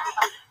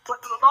child. But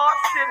the Lord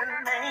sent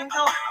an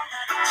angel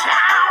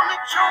down to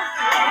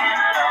Joseph.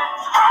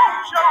 Told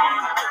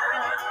Joseph,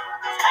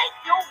 take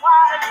your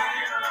wife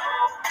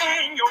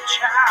and your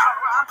child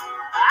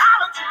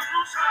out of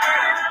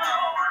Jerusalem.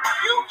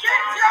 You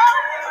can tell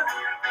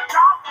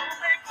God will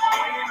make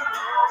it.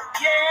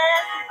 Yeah.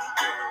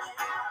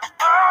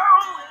 Oh,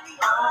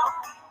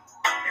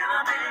 in a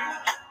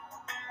manger.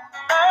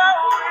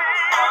 Oh,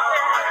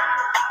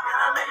 in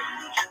a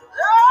manger.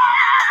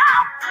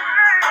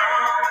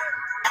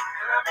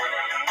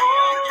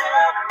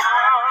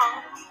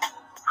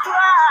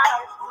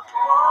 Christ was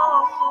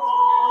born.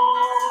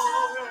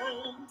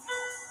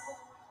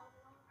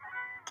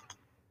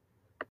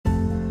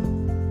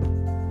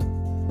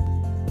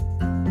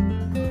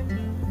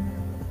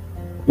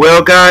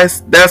 Well,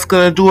 guys, that's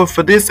going to do it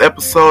for this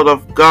episode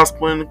of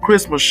Gospel in the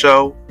Christmas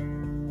Show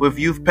with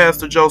Youth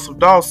Pastor Joseph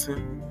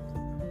Dawson.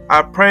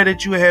 I pray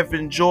that you have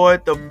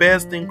enjoyed the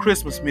best in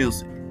Christmas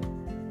music.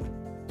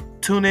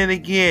 Tune in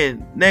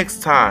again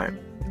next time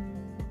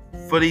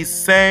for the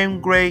same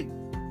great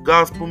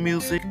gospel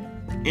music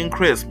in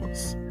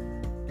Christmas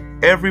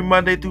every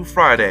Monday through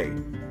Friday.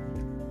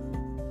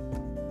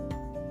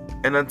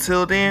 And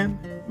until then,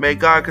 may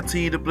God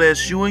continue to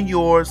bless you and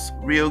yours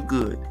real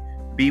good.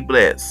 Be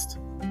blessed.